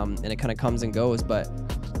 and it kind of comes and goes. But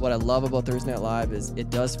what I love about Thursday Night Live is it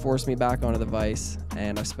does force me back onto the vise,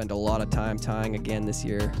 and I've spent a lot of time tying again this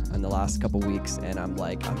year and the last couple weeks, and I'm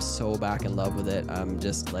so back in love with it. I'm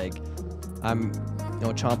just like, I'm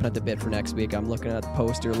chomping at the bit for next week. I'm looking at the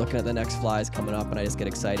poster, looking at the next flies coming up, and I just get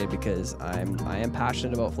excited because I am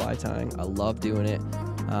passionate about fly tying. I love doing it.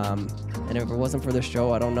 And if it wasn't for the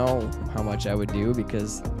show, I don't know how much I would do,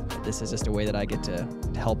 because this is just a way that I get to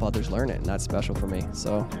help others learn it, and that's special for me.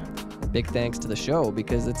 So big thanks to the show,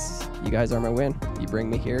 because you guys are my win. You bring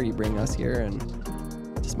me here, you bring us here, and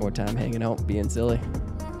just more time hanging out, being silly.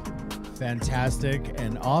 Fantastic.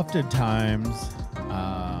 And oftentimes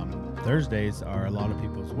Thursdays are a lot of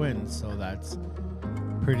people's wins, so that's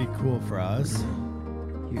pretty cool for us.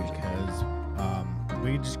 Huge. Because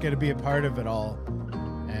we just get to be a part of it all.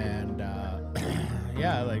 And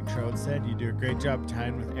yeah, like Trode said, you do a great job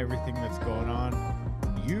tying with everything that's going on.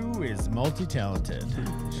 You is multi-talented.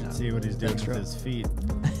 You should see what he's doing with his feet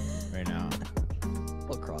right now. A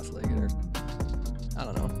little cross-legged, or I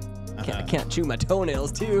don't know. I can't chew my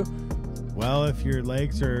toenails too. Well, if your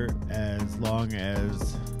legs are as long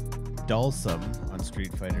as Dulcim on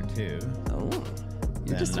Street Fighter 2. Oh,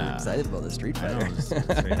 you're just so excited about the Street Fighter.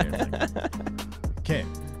 Okay,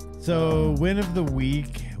 so win of the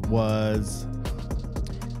week was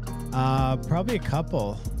probably a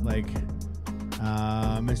couple. Like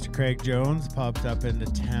Mr. Craig Jones popped up into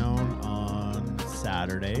town on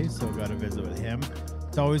Saturday, so got to visit with him.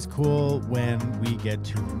 It's always cool when we get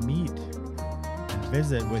to meet and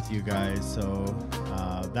visit with you guys, so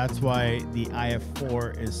that's why the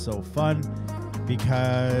IF4 is so fun,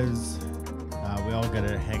 because we all get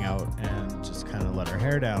to hang out and just kind of let our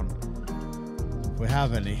hair down if we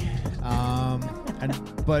have any.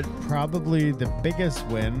 But probably the biggest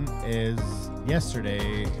win is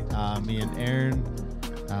yesterday. Me and Aaron,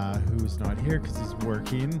 who's not here because he's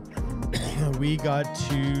working, we got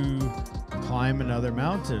to climb another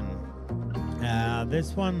mountain.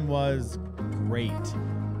 This one was great.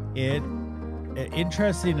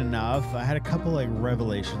 Interesting enough, I had a couple like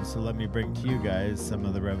revelations, so let me bring to you guys some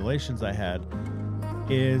of the revelations I had.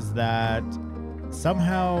 Is that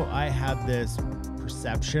somehow I had this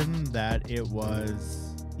perception that it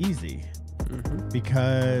was easy,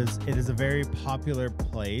 because it is a very popular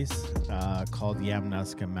place called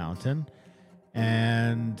Yamnuska Mountain,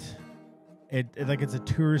 and it's a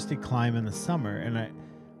touristy climb in the summer, and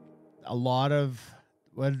a lot of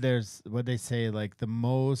what they say, like the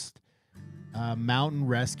most mountain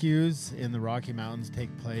rescues in the Rocky Mountains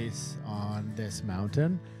take place on this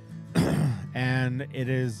mountain. And it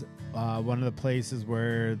is one of the places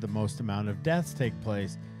where the most amount of deaths take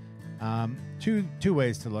place. Two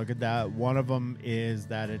ways to look at that. One of them is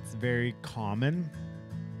that it's very common.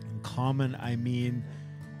 And common, I mean,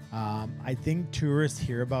 I think tourists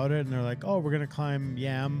hear about it and they're like, oh, we're going to climb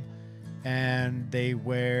Yam. And they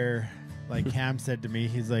wear, like Cam said to me,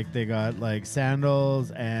 he's like, they got like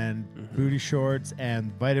sandals and booty shorts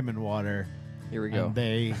and vitamin water. Here we go. And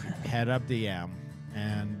they head up the Yam.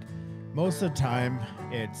 And most of the time,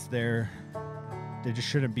 they just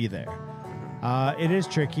shouldn't be there. It is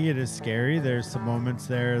tricky. It is scary. There's some moments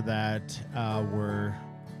there that were,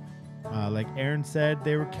 like Aaron said,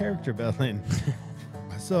 they were character building.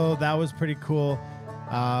 So that was pretty cool.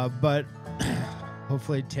 But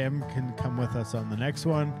hopefully Tim can come with us on the next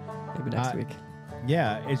one. Maybe next week.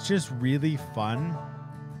 Yeah, it's just really fun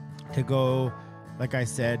to go, like I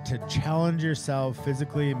said, to challenge yourself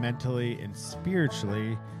physically, mentally, and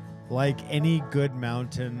spiritually, like any good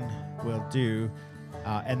mountain will do.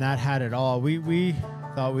 And that had it all. We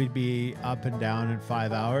thought we'd be up and down in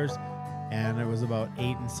 5 hours, and it was about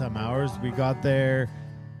 8 and some hours. We got there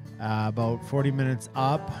about 40 minutes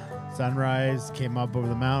up. Sunrise came up over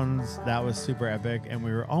the mountains. That was super epic, and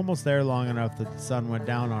we were almost there long enough that the sun went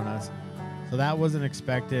down on us. So that wasn't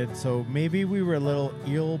expected. So maybe we were a little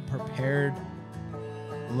ill-prepared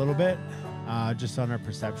a little bit, just on our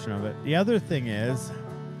perception of it. The other thing is,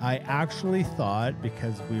 I actually thought,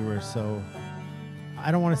 because we were so,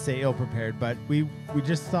 I don't want to say ill-prepared, but we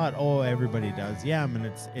just thought, oh, everybody does Yam, and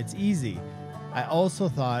it's easy. I also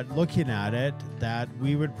thought, looking at it, that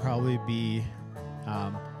we would probably be,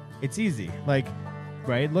 it's easy. Like,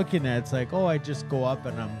 right, looking at it, it's like, oh, I just go up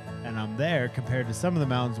and I'm there, compared to some of the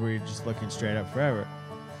mountains where you're just looking straight up forever.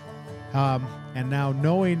 And now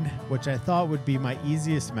knowing, which I thought would be my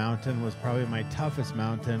easiest mountain, was probably my toughest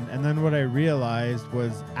mountain. And then what I realized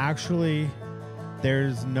was actually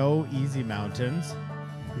there's no easy mountains.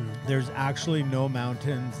 There's actually no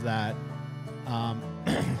mountains that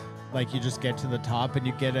like you just get to the top and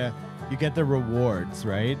you get the rewards,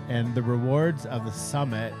 right? And the rewards of the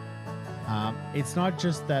summit, it's not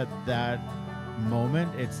just that moment,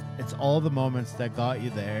 it's all the moments that got you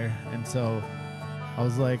there. And so I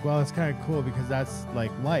was like, well, it's kind of cool, because that's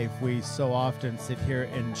like life. We so often sit here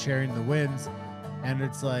and sharing the wins, And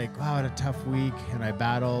it's like, wow, I had a tough week and I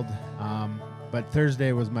battled. But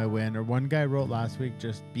Thursday was my win. Or one guy wrote last week,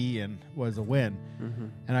 just being was a win.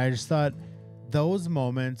 And I just thought those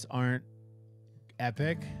moments aren't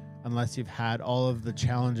epic unless you've had all of the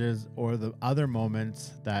challenges or the other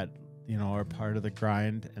moments that, you know, are part of the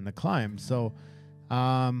grind and the climb. So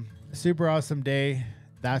super awesome day.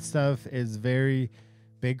 That stuff is very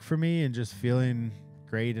big for me, and just feeling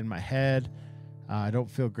great in my head. I don't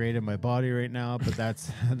feel great in my body right now, but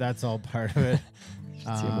that's all part of it. See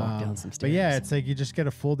him walk down some stairs. But yeah, it's like you just get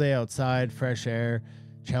a full day outside, fresh air,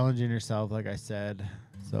 challenging yourself, like I said.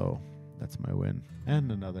 So that's my win.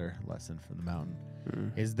 And another lesson from the mountain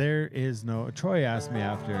is there is no. Troy asked me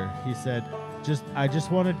after. He said, I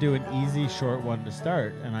just want to do an easy, short one to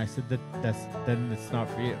start. And I said then it's not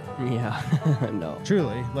for you. Yeah, no.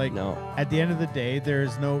 Truly, like no. At the end of the day, there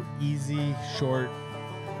is no easy, short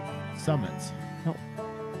summits. No.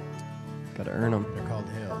 Got to earn them. They're called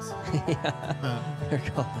hills. Yeah, they're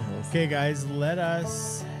called hills. Okay, guys, let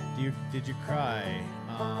us. Did you cry?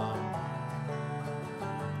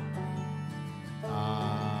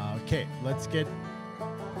 Okay, let's get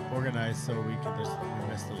organized so we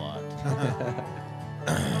missed a lot.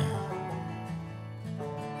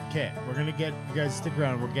 Okay, we're gonna get you guys stick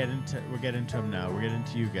around. We'll get into them now. We're getting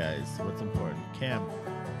to you guys. What's important? Cam,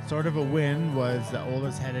 sort of a win was the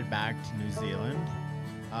oldest headed back to New Zealand,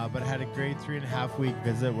 but had a great 3.5 week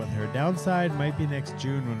visit with her. Downside might be next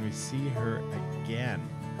June when we see her again.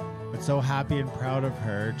 But so happy and proud of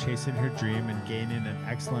her, chasing her dream and gaining an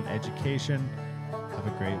excellent education. Have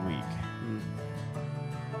a great week.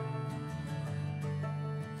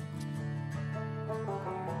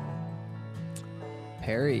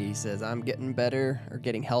 Perry says, I'm getting better, or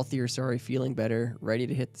getting healthier, feeling better, ready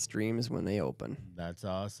to hit the streams when they open. That's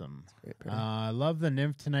awesome. That's great, Perry. I love the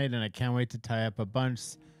nymph tonight, and I can't wait to tie up a bunch.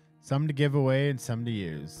 Some to give away and some to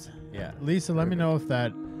use. Yeah. Lisa, let me know if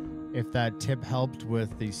that tip helped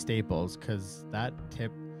with the staples, because that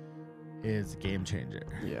tip is a game changer.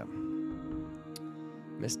 Yeah.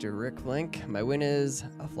 Mr. Rick Flink, my win is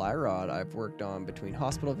a fly rod I've worked on between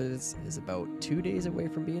hospital visits is about 2 days away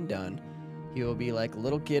from being done. He will be like a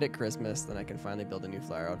little kid at Christmas, then I can finally build a new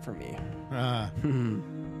fly rod for me.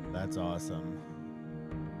 That's awesome.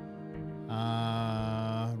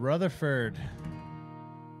 Rutherford.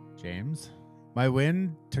 James. My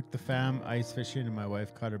win took the fam ice fishing, and my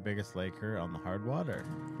wife caught her biggest laker on the hard water.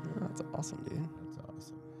 Oh, that's awesome, dude. That's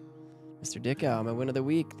awesome. Mr. Dickow, my win of the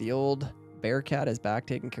week. The old Bearcat is back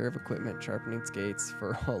taking care of equipment, sharpening skates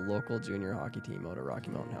for a local junior hockey team out at Rocky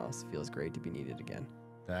Mountain House. Feels great to be needed again.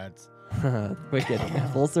 That's wicked.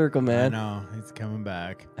 Full circle, man. I know. He's coming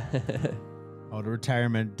back. Out of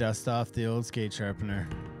retirement, dust off the old skate sharpener.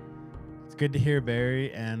 It's good to hear,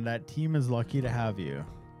 Barry, and that team is lucky to have you.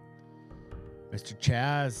 Mr.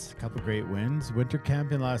 Chaz, a couple great wins. Winter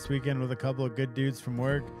camping last weekend with a couple of good dudes from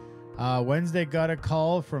work. Wednesday got a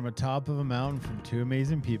call from atop of a mountain from two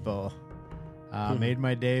amazing people. Made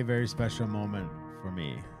my day, very special moment for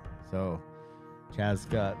me. So Chaz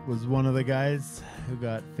was one of the guys who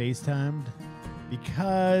got FaceTimed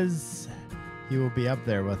because he will be up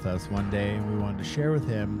there with us one day, and we wanted to share with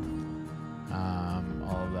him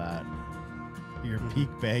all of that. Your peak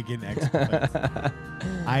bagging exploits.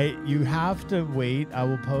 You have to wait. I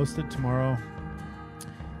will post it tomorrow.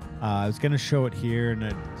 I was going to show it here, and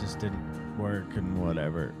it just didn't work and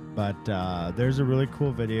whatever. But there's a really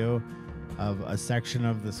cool video of a section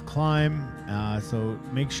of this climb. So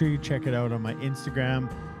make sure you check it out on my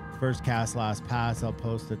Instagram. First cast, last pass. I'll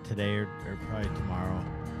post it today or probably tomorrow.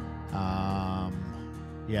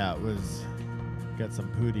 Yeah, it was... Got some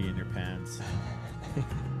pooty in your pants.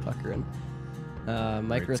 Puckering.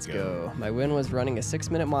 Mike Ritzko. My win was running a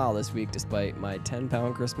 6-minute mile this week despite my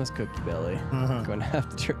 10-pound Christmas cookie belly. Going to have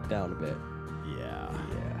to trip down a bit. Yeah.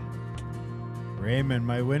 Raymond,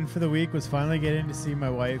 my win for the week was finally getting to see my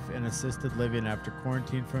wife in assisted living after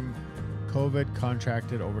quarantine from COVID,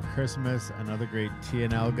 contracted over Christmas. Another great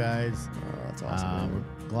TNL guys. Oh, that's awesome.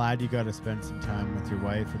 We're glad you got to spend some time with your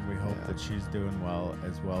wife, and we hope that she's doing well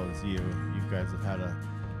as you. You guys have had a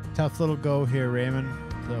tough little go here, Raymond.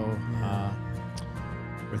 So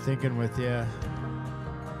we're thinking with you a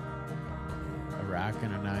rack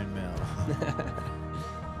and a 9mm.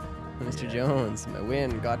 Mr. Jones, my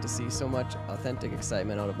win, got to see so much authentic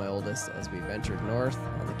excitement out of my oldest as we ventured north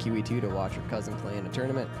on the Kiwi 2 to watch her cousin play in a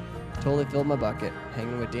tournament. Totally filled my bucket.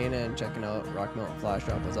 Hanging with Dana and checking out Rock Mountain Flash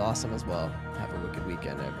Drop was awesome as well. Have a wicked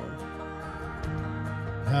weekend, everyone.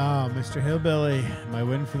 Oh, Mr. Hillbilly, my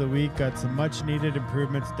win for the week, got some much needed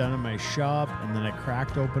improvements done in my shop, and then I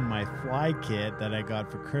cracked open my fly kit that I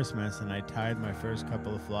got for Christmas, and I tied my first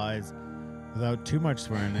couple of flies without too much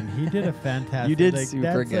swearing, and he did a fantastic. You did like, super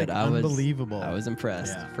that's, good. Like, I was unbelievable. I was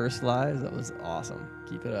impressed. Yeah. First flies, that was awesome.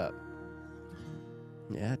 Keep it up.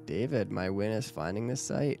 Yeah, David, my win is finding this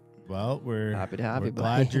site. Well, we're happy to have we're you.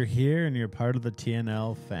 glad buddy. you're here and you're part of the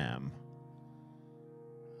TNL fam.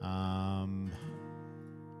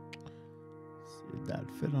 See if that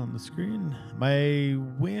fit on the screen. My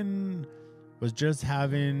win was just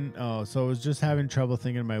having trouble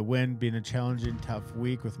thinking of my win being a challenging, tough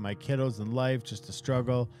week with my kiddos and life, just a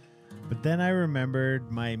struggle. But then I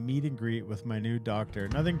remembered my meet and greet with my new doctor.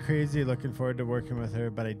 Nothing crazy, looking forward to working with her,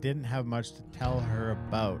 but I didn't have much to tell her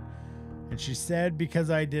about. And she said because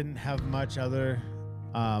I didn't have much other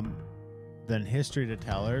than history to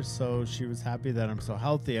tell her, so she was happy that I'm so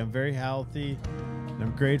healthy. I'm very healthy, and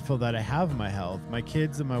I'm grateful that I have my health. My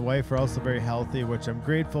kids and my wife are also very healthy, which I'm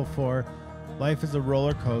grateful for. Life is a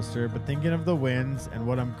roller coaster, but thinking of the wins and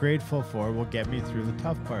what I'm grateful for will get me through the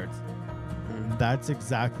tough parts. And that's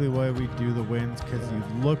exactly why we do the wins, because you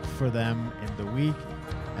look for them in the week,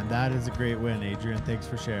 and that is a great win, Adrian. Thanks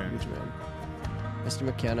for sharing. Huge win. Mr.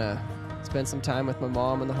 McKenna, spent some time with my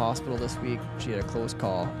mom in the hospital this week. She had a close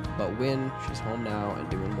call, but win, she's home now and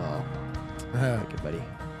doing well. Thank you, buddy.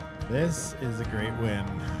 This is a great win.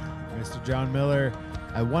 Mr. John Miller,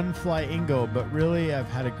 I won Fly Ingo, but really I've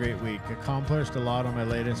had a great week. Accomplished a lot on my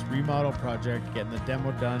latest remodel project, getting the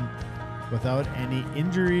demo done without any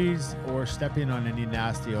injuries or stepping on any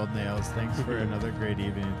nasty old nails. Thanks for another great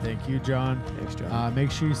evening. Thank you, John. Thanks, John.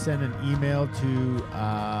 Make sure you send an email to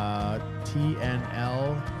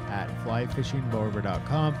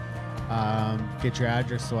tnl@flyfishingbarber.com. Get your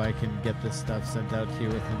address so I can get this stuff sent out to you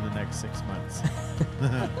within the next 6 months.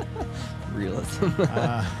 Realism.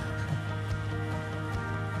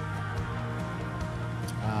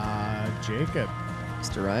 Jacob.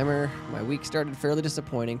 Mr. Reimer, my week started fairly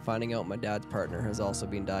disappointing, finding out my dad's partner has also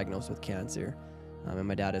been diagnosed with cancer. And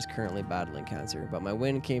my dad is currently battling cancer. But my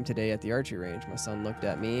win came today at the archery range. My son looked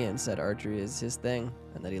at me and said archery is his thing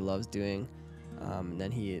and that he loves doing. And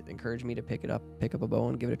then he encouraged me to pick up a bow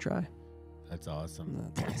and give it a try. That's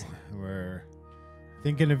awesome. That's awesome. We're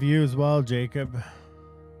thinking of you as well, Jacob.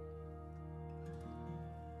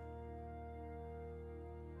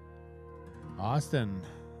 Austin,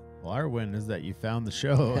 well, our win is that you found the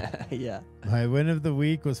show. Yeah. My win of the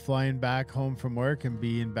week was flying back home from work and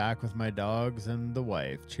being back with my dogs and the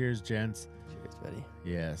wife. Cheers, gents. Cheers, buddy.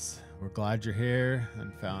 Yes, we're glad you're here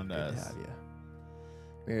and found Good us. to have you.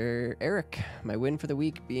 Eric, my win for the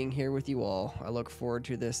week, being here with you all. I look forward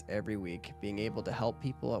to this every week, being able to help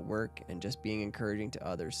people at work and just being encouraging to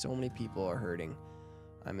others. So many people are hurting.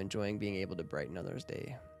 I'm enjoying being able to brighten others'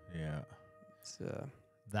 day. Yeah. It's,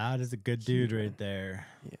 that is a good dude right there.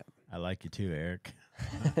 Yeah. I like you too, Eric.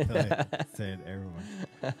 I feel like saying everyone.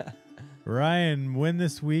 Ryan, win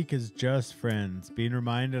this week is just friends. Being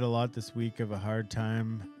reminded a lot this week of a hard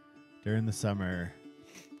time during the summer.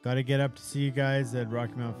 Got to get up to see you guys at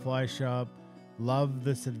Rocky Mountain Fly Shop. Love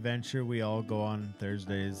this adventure we all go on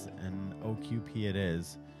Thursdays, and OQP it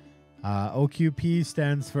is. OQP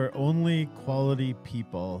stands for Only Quality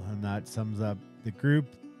People, and that sums up the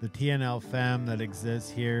group, the TNL fam that exists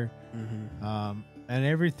here. Mm-hmm. And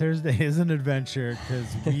every Thursday is an adventure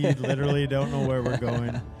because we literally don't know where we're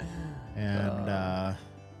going. And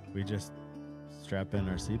we just strap in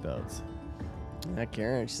our seatbelts.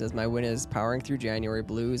 Karen, she says, my win is powering through January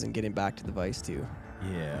blues and getting back to the Vice too.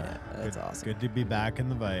 Yeah, that's awesome. Good to be back in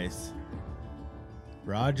the Vice.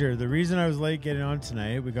 Roger, the reason I was late getting on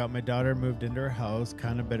tonight, we got my daughter moved into her house,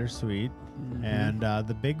 kind of bittersweet. Mm-hmm. And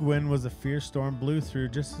the big win was a fierce storm blew through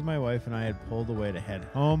just as my wife and I had pulled away to head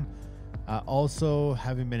home. Also,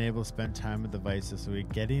 having been able to spend time with the Vice this week,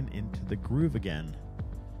 getting into the groove again.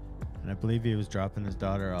 And I believe he was dropping his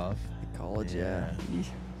daughter off. At college, yeah.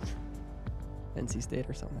 NC State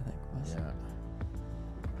or something, I think it was.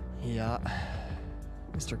 Yeah.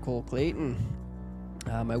 Mr. Cole Clayton.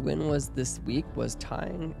 My win was this week was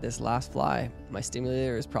tying this last fly. My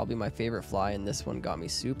stimulator is probably my favorite fly, and this one got me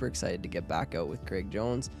super excited to get back out with Craig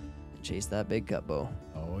Jones and chase that big cut bow.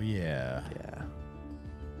 Oh, yeah. Yeah.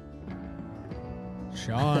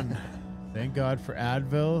 Sean, thank God for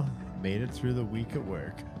Advil. Made it through the week at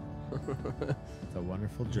work. It's a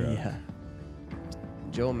wonderful drug. Yeah.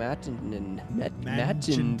 Joe Matchinton.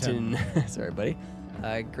 Sorry, buddy.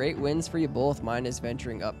 Great wins for you both. Mine is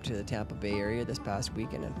venturing up to the Tampa Bay area this past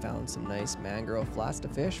weekend and found some nice mangrove flats to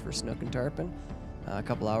fish for snook and tarpon. A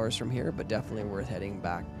couple hours from here, but definitely worth heading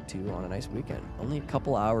back to on a nice weekend. Only a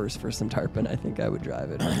couple hours for some tarpon. I think I would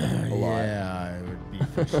drive it a lot. Yeah, I would be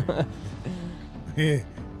fishing. You're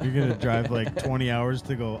going to drive like 20 hours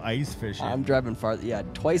to go ice fishing. I'm driving far. Yeah,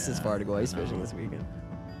 twice as far to go ice fishing this weekend.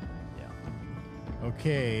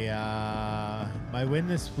 Okay, my win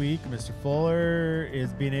this week, Mr. Fuller,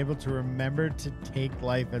 is being able to remember to take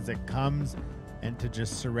life as it comes and to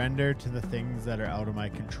just surrender to the things that are out of my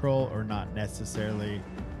control or not necessarily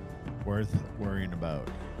worth worrying about.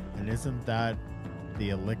 And isn't that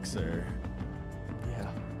the elixir? Yeah.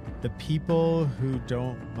 The people who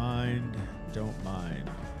don't mind, don't mind.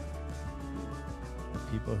 The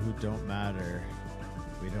people who don't matter,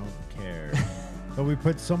 we don't care. But we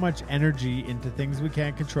put so much energy into things we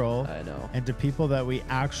can't control. I know. And to people that we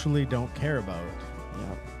actually don't care about.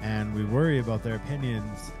 Yep. And we worry about their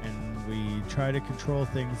opinions, and we try to control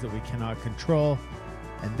things that we cannot control.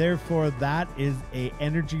 And therefore, that is a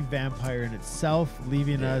energy vampire in itself,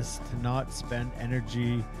 leaving us to not spend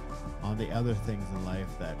energy on the other things in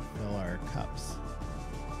life that fill our cups.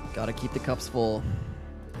 Gotta keep the cups full.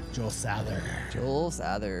 Joel Sather.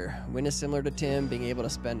 Win is similar to Tim, being able to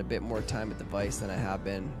spend a bit more time at the Vice than I have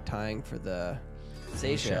been, tying for the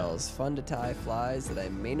Seychelles. Fun to tie flies that I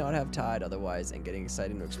may not have tied otherwise, and getting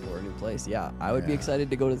excited to explore a new place. Yeah, I would be excited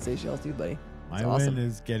to go to the Seychelles too, buddy. My awesome. win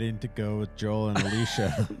is getting to go with Joel and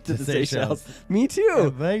Alicia to the Seychelles. Me too.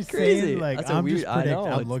 And they Crazy. say, like, That's I'm weird, just predicting. I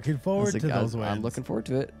know. I'm looking forward to those wins. I'm looking forward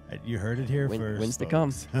to it. You heard it here first. Wins to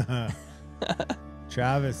come.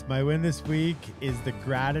 Travis, my win this week is the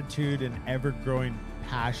gratitude and ever-growing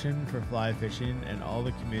passion for fly fishing and all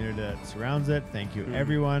the community that surrounds it. Thank you,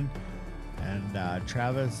 everyone. And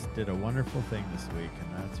Travis did a wonderful thing this week, and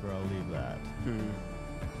that's where I'll leave that.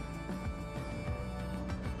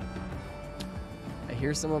 I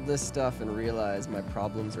hear some of this stuff and realize my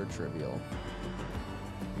problems are trivial.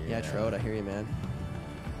 Yeah, Trode, I hear you, man.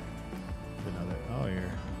 Oh,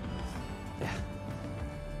 here. Yeah.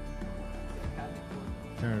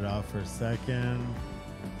 Turn it off for a second.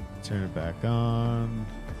 Turn it back on.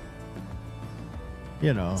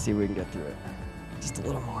 You know. See if we can get through it. Just a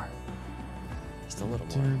little more. Just a little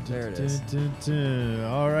more. There it is.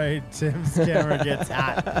 All right, Tim's camera gets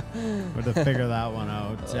hot. We're to figure that one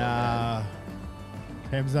out.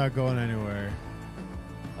 Tim's not going anywhere.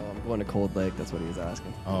 Oh, I'm going to Cold Lake. That's what he was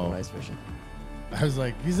asking. Oh. Ice fishing. I was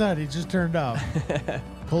like, he's not. He just turned off.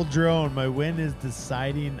 Cold drone. My win is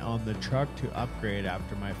deciding on the truck to upgrade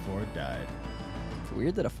after my Ford died. It's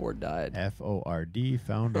weird that a Ford died. F-O-R-D,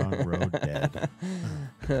 found on road dead.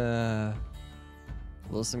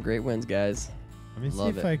 Well, some great wins, guys. Let me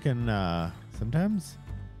see if I can, sometimes,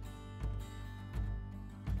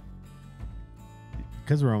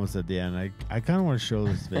 because we're almost at the end, I kind of want to show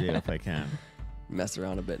this video if I can. Mess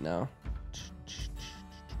around a bit now.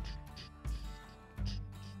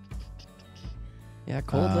 Yeah,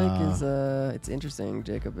 Cold Lake is, it's interesting,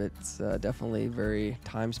 Jacob. It's definitely very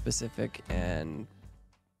time specific and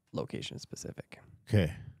location specific.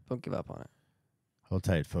 Okay. Don't give up on it. Hold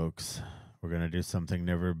tight, folks. We're going to do something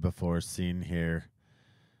never before seen here.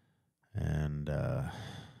 And,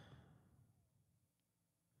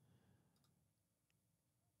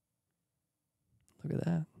 look at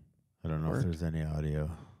that. I don't know if there's any audio.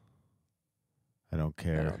 I don't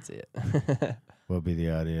care. I don't see it. What'll be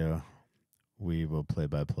the audio? We will play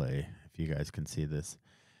by play if you guys can see this.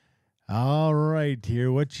 All right,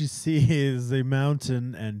 here what you see is a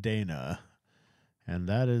mountain and Dana, and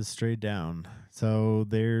that is straight down. So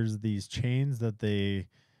there's these chains that they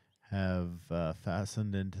have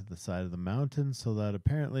fastened into the side of the mountain so that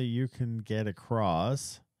apparently you can get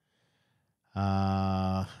across.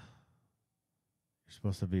 You're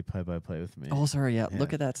supposed to be play by play with me. Oh, sorry. Yeah.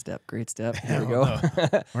 Look at that step. Great step. Here we go.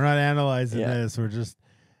 We're not analyzing this. We're just.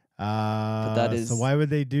 But that is so why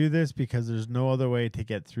would they do this? Because there's no other way to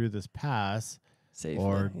get through this pass safely,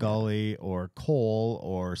 or gully or coal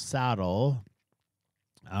or saddle.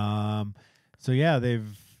 So yeah,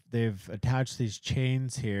 they've attached these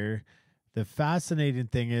chains here. The fascinating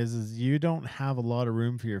thing is you don't have a lot of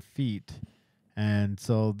room for your feet. And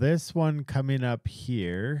so this one coming up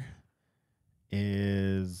here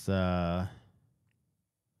is yeah,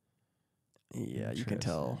 you can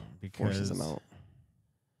tell forces them out.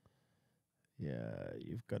 Yeah,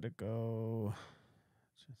 you've got to go.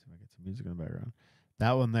 Let's see if I get some music in the background.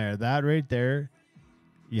 That one there, that right there,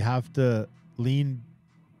 you have to lean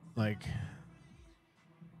like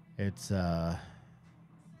it's lean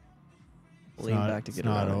back to get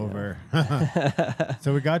not around, over.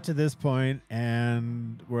 So we got to this point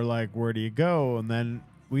and we're like, where do you go? And then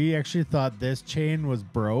we actually thought this chain was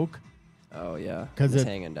broke. Oh yeah, because it's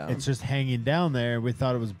hanging down. It's just hanging down there. We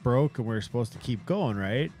thought it was broke and we were supposed to keep going,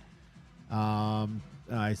 right?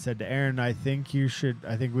 I said to Aaron, I think we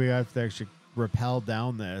have to actually rappel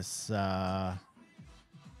down this.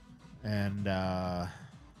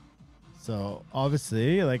 So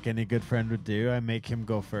obviously, like any good friend would do, I make him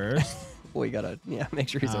go first. Well, you gotta make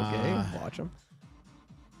sure he's okay. Watch him.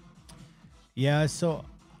 Yeah, so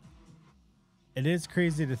it is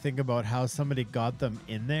crazy to think about how somebody got them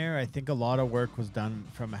in there. I think a lot of work was done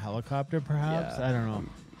from a helicopter, perhaps. Yeah. I don't know.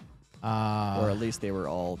 Or at least they were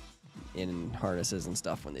all in harnesses and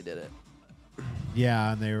stuff when they did it.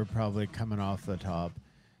 Yeah, and they were probably coming off the top.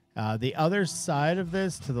 The other side of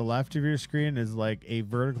this, to the left of your screen, is like a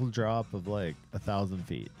vertical drop of like 1,000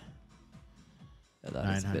 feet. Yeah,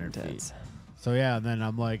 that is a bit intense. feet. So yeah, and then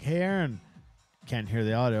I'm like, hey, Aaron, can't hear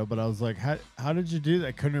the audio, but I was like, how did you do that?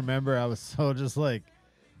 I couldn't remember. I was so just like,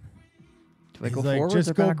 do I go like, forwards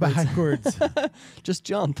just or go backwards? Just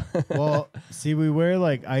jump. Well, see, we wear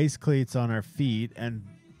like ice cleats on our feet, and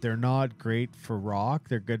they're not great for rock.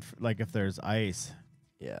 They're good for, like, if there's ice.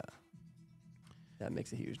 Yeah. That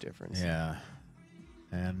makes a huge difference. Yeah.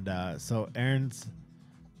 And so Aaron's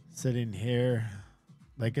sitting here.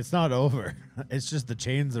 Like, it's not over. It's just the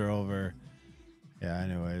chains are over. Yeah,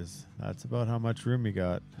 anyways, that's about how much room you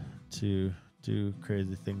got to do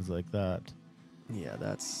crazy things like that. Yeah,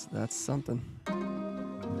 that's something.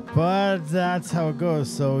 But that's how it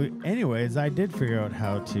goes. So anyways, I did figure out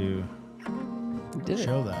how to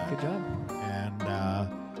show that. Good job. And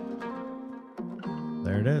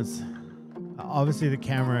there it is. Obviously, the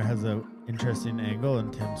camera has an interesting angle,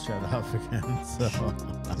 and Tim's shut off again. So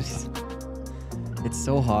it's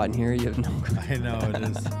so hot in here. You have no. I know it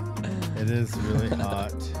is. It is really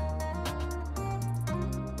hot.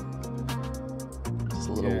 Just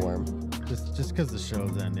a little warm. Just because the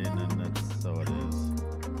show's ending, and that's so it is.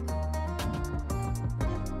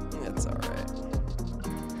 It's all right.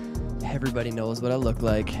 Everybody knows what I look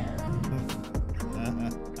like.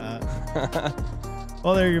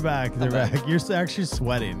 Oh, there you're back. They're back. You're actually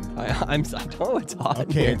sweating. I know it's hot.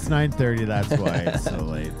 Okay, it's 9:30. That's why it's so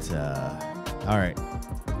late. All right.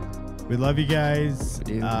 We love you guys.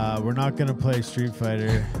 We do. We're not going to play Street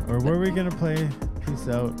Fighter. Or were we going to play Peace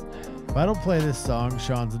Out? If I don't play this song,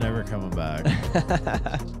 Sean's never coming back.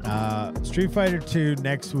 Street Fighter 2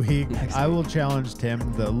 next week. I will challenge Tim.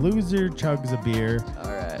 The loser chugs a beer.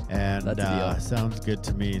 All right. And sounds good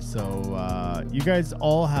to me. So you guys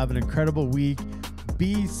all have an incredible week.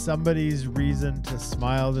 Be somebody's reason to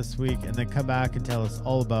smile this week, and then come back and tell us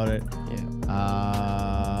all about it.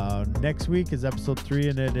 Yeah. Next week is episode 3,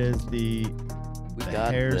 and it is the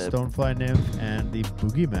hair stonefly nymph and the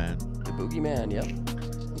boogeyman. The boogeyman, yep.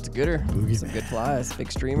 It's a gooder. Some good flies.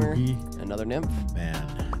 Big streamer. Another nymph.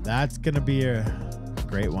 Man, that's going to be a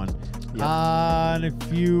great one. Yep. And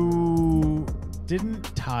if you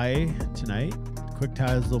didn't tie tonight, quick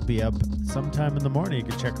ties will be up sometime in the morning. You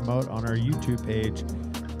can check them out on our YouTube page.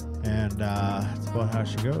 And that's about how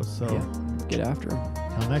she goes. So get after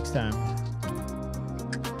her. Till next time.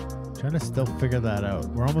 Trying to still figure that out.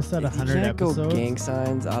 We're almost at 100 you can't episodes. Go gang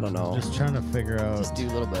signs. I don't know. Just trying to figure out. Just do a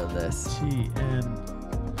little bit of this. TNL.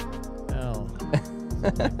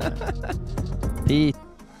 Pete.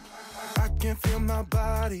 I can feel my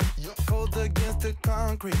body cold against the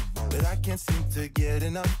concrete, but I can't seem to get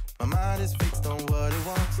enough. My mind is fixed on what it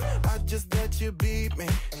wants. I just let you beat me.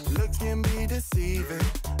 Looks can be deceiving.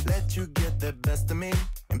 Let you get the best of me.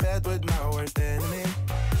 In bed with my worst enemy.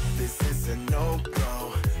 This is a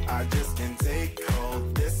no-go. I just can't take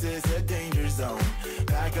hold. This is a danger zone.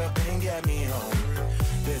 Back up and get me home.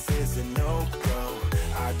 This is a no-go.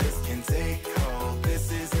 I just can't take hold.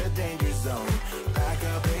 This is a danger zone. Back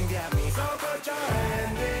up and get me. So put your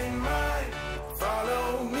hand in mine.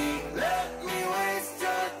 Follow me. Let me waste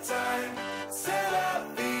your time. Set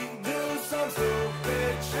up feet. Do some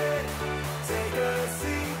stupid shit. Take a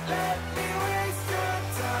seat. Let me waste your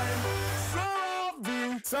time.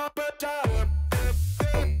 So put your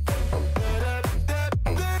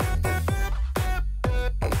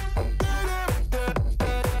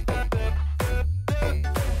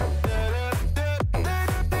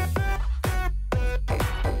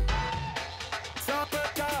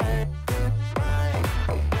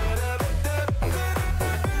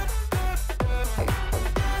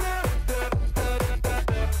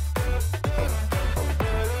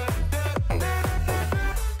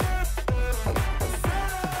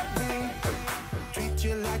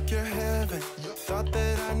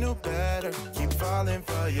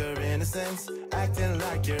for your innocence, acting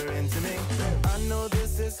like you're into me. I know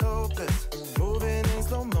this is hopeless, moving in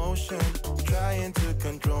slow motion, trying to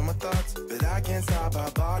control my thoughts, but I can't stop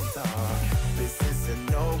our body talk. This is a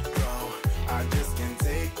no-go, I just can't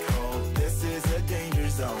take hold. This is a danger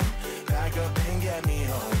zone, back up and get me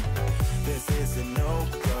home. This is a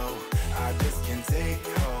no-go, I just can't take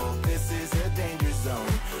hold. This is a danger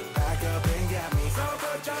zone, back up and get me. So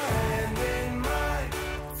put your hand in mine.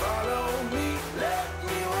 Follow me, let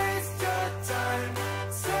me waste your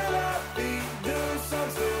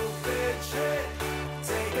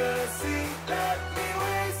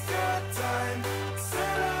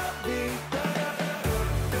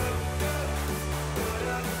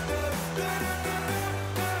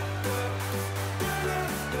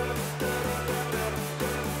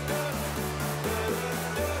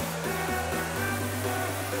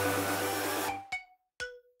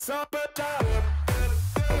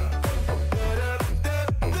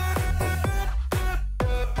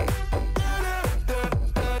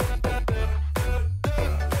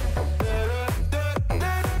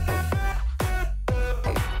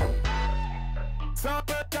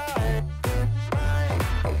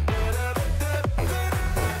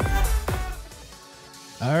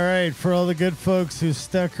All right, for all the good folks who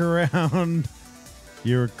stuck around,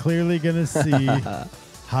 you're clearly going to see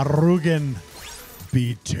Harugan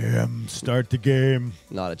beat Tim. Start the game.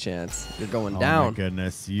 Not a chance. You're going down. Oh, my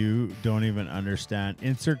goodness. You don't even understand.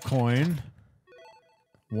 Insert coin.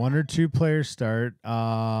 1 or 2 players start. Do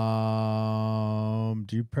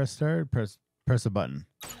you press start? Press a button.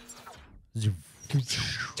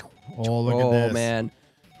 Oh, look at this. Oh, man.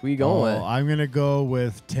 Who are you going with? I'm going to go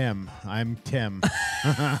with Tim. I'm Tim.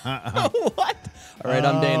 What? All right,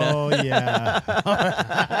 I'm Dana. Oh, yeah.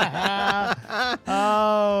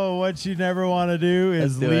 Oh, what you never want to do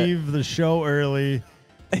is leave the show early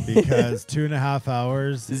because 2.5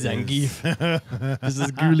 hours. Zangief. This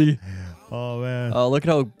is Ghoulie. Oh, man. Oh, look at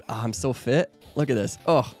how I'm so fit. Look at this.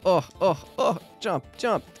 Oh. Jump,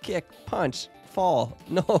 kick, punch, fall.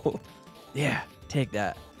 No. Yeah, take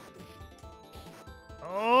that.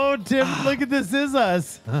 Oh, Tim, look at this is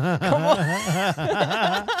us. Come on.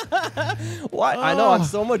 What? I know, I'm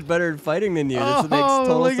so much better at fighting than you. This makes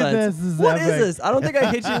total sense. What is this? I don't think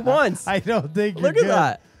I hit you once. I don't think Look at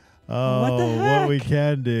that. Oh, what the heck? What we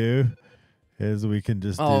can do is we can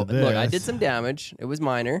just do this. Look, I did some damage. It was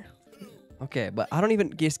minor. Okay, but I don't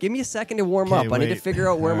even... Just give me a second to warm up. I need to figure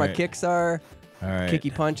out where my kicks are. All right.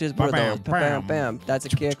 Kicky punches. What are those? Bam, bam. That's a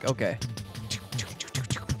kick. Okay.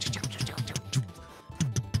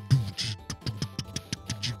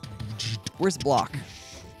 Where's block?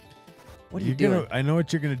 What are you doing? I know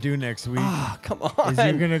what you're going to do next week. Ah, come on. Is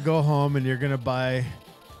you're going to go home and you're going to buy...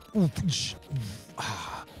 Punch,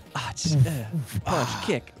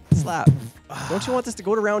 kick, slap. Don't you want this to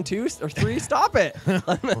go to round 2 or 3? Stop it.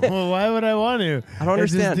 Well, why would I want to? I don't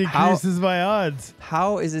understand. It just decreases my odds.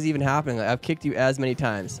 How is this even happening? Like, I've kicked you as many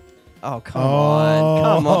times. Oh, come on.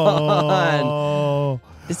 Come on.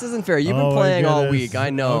 This isn't fair. You've been playing all week. I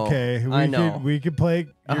know. Okay. We could play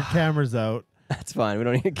your cameras out. That's fine. We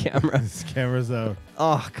don't need a camera. This camera's out.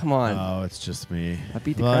 Oh, come on. Oh, it's just me. I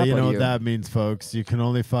beat the crap out of you. Well, you know what that means, folks. You can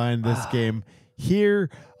only find this game here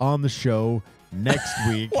on the show next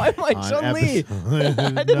week. Why am I Chun-Li?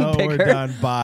 I didn't No, pick we're her. done. Bye.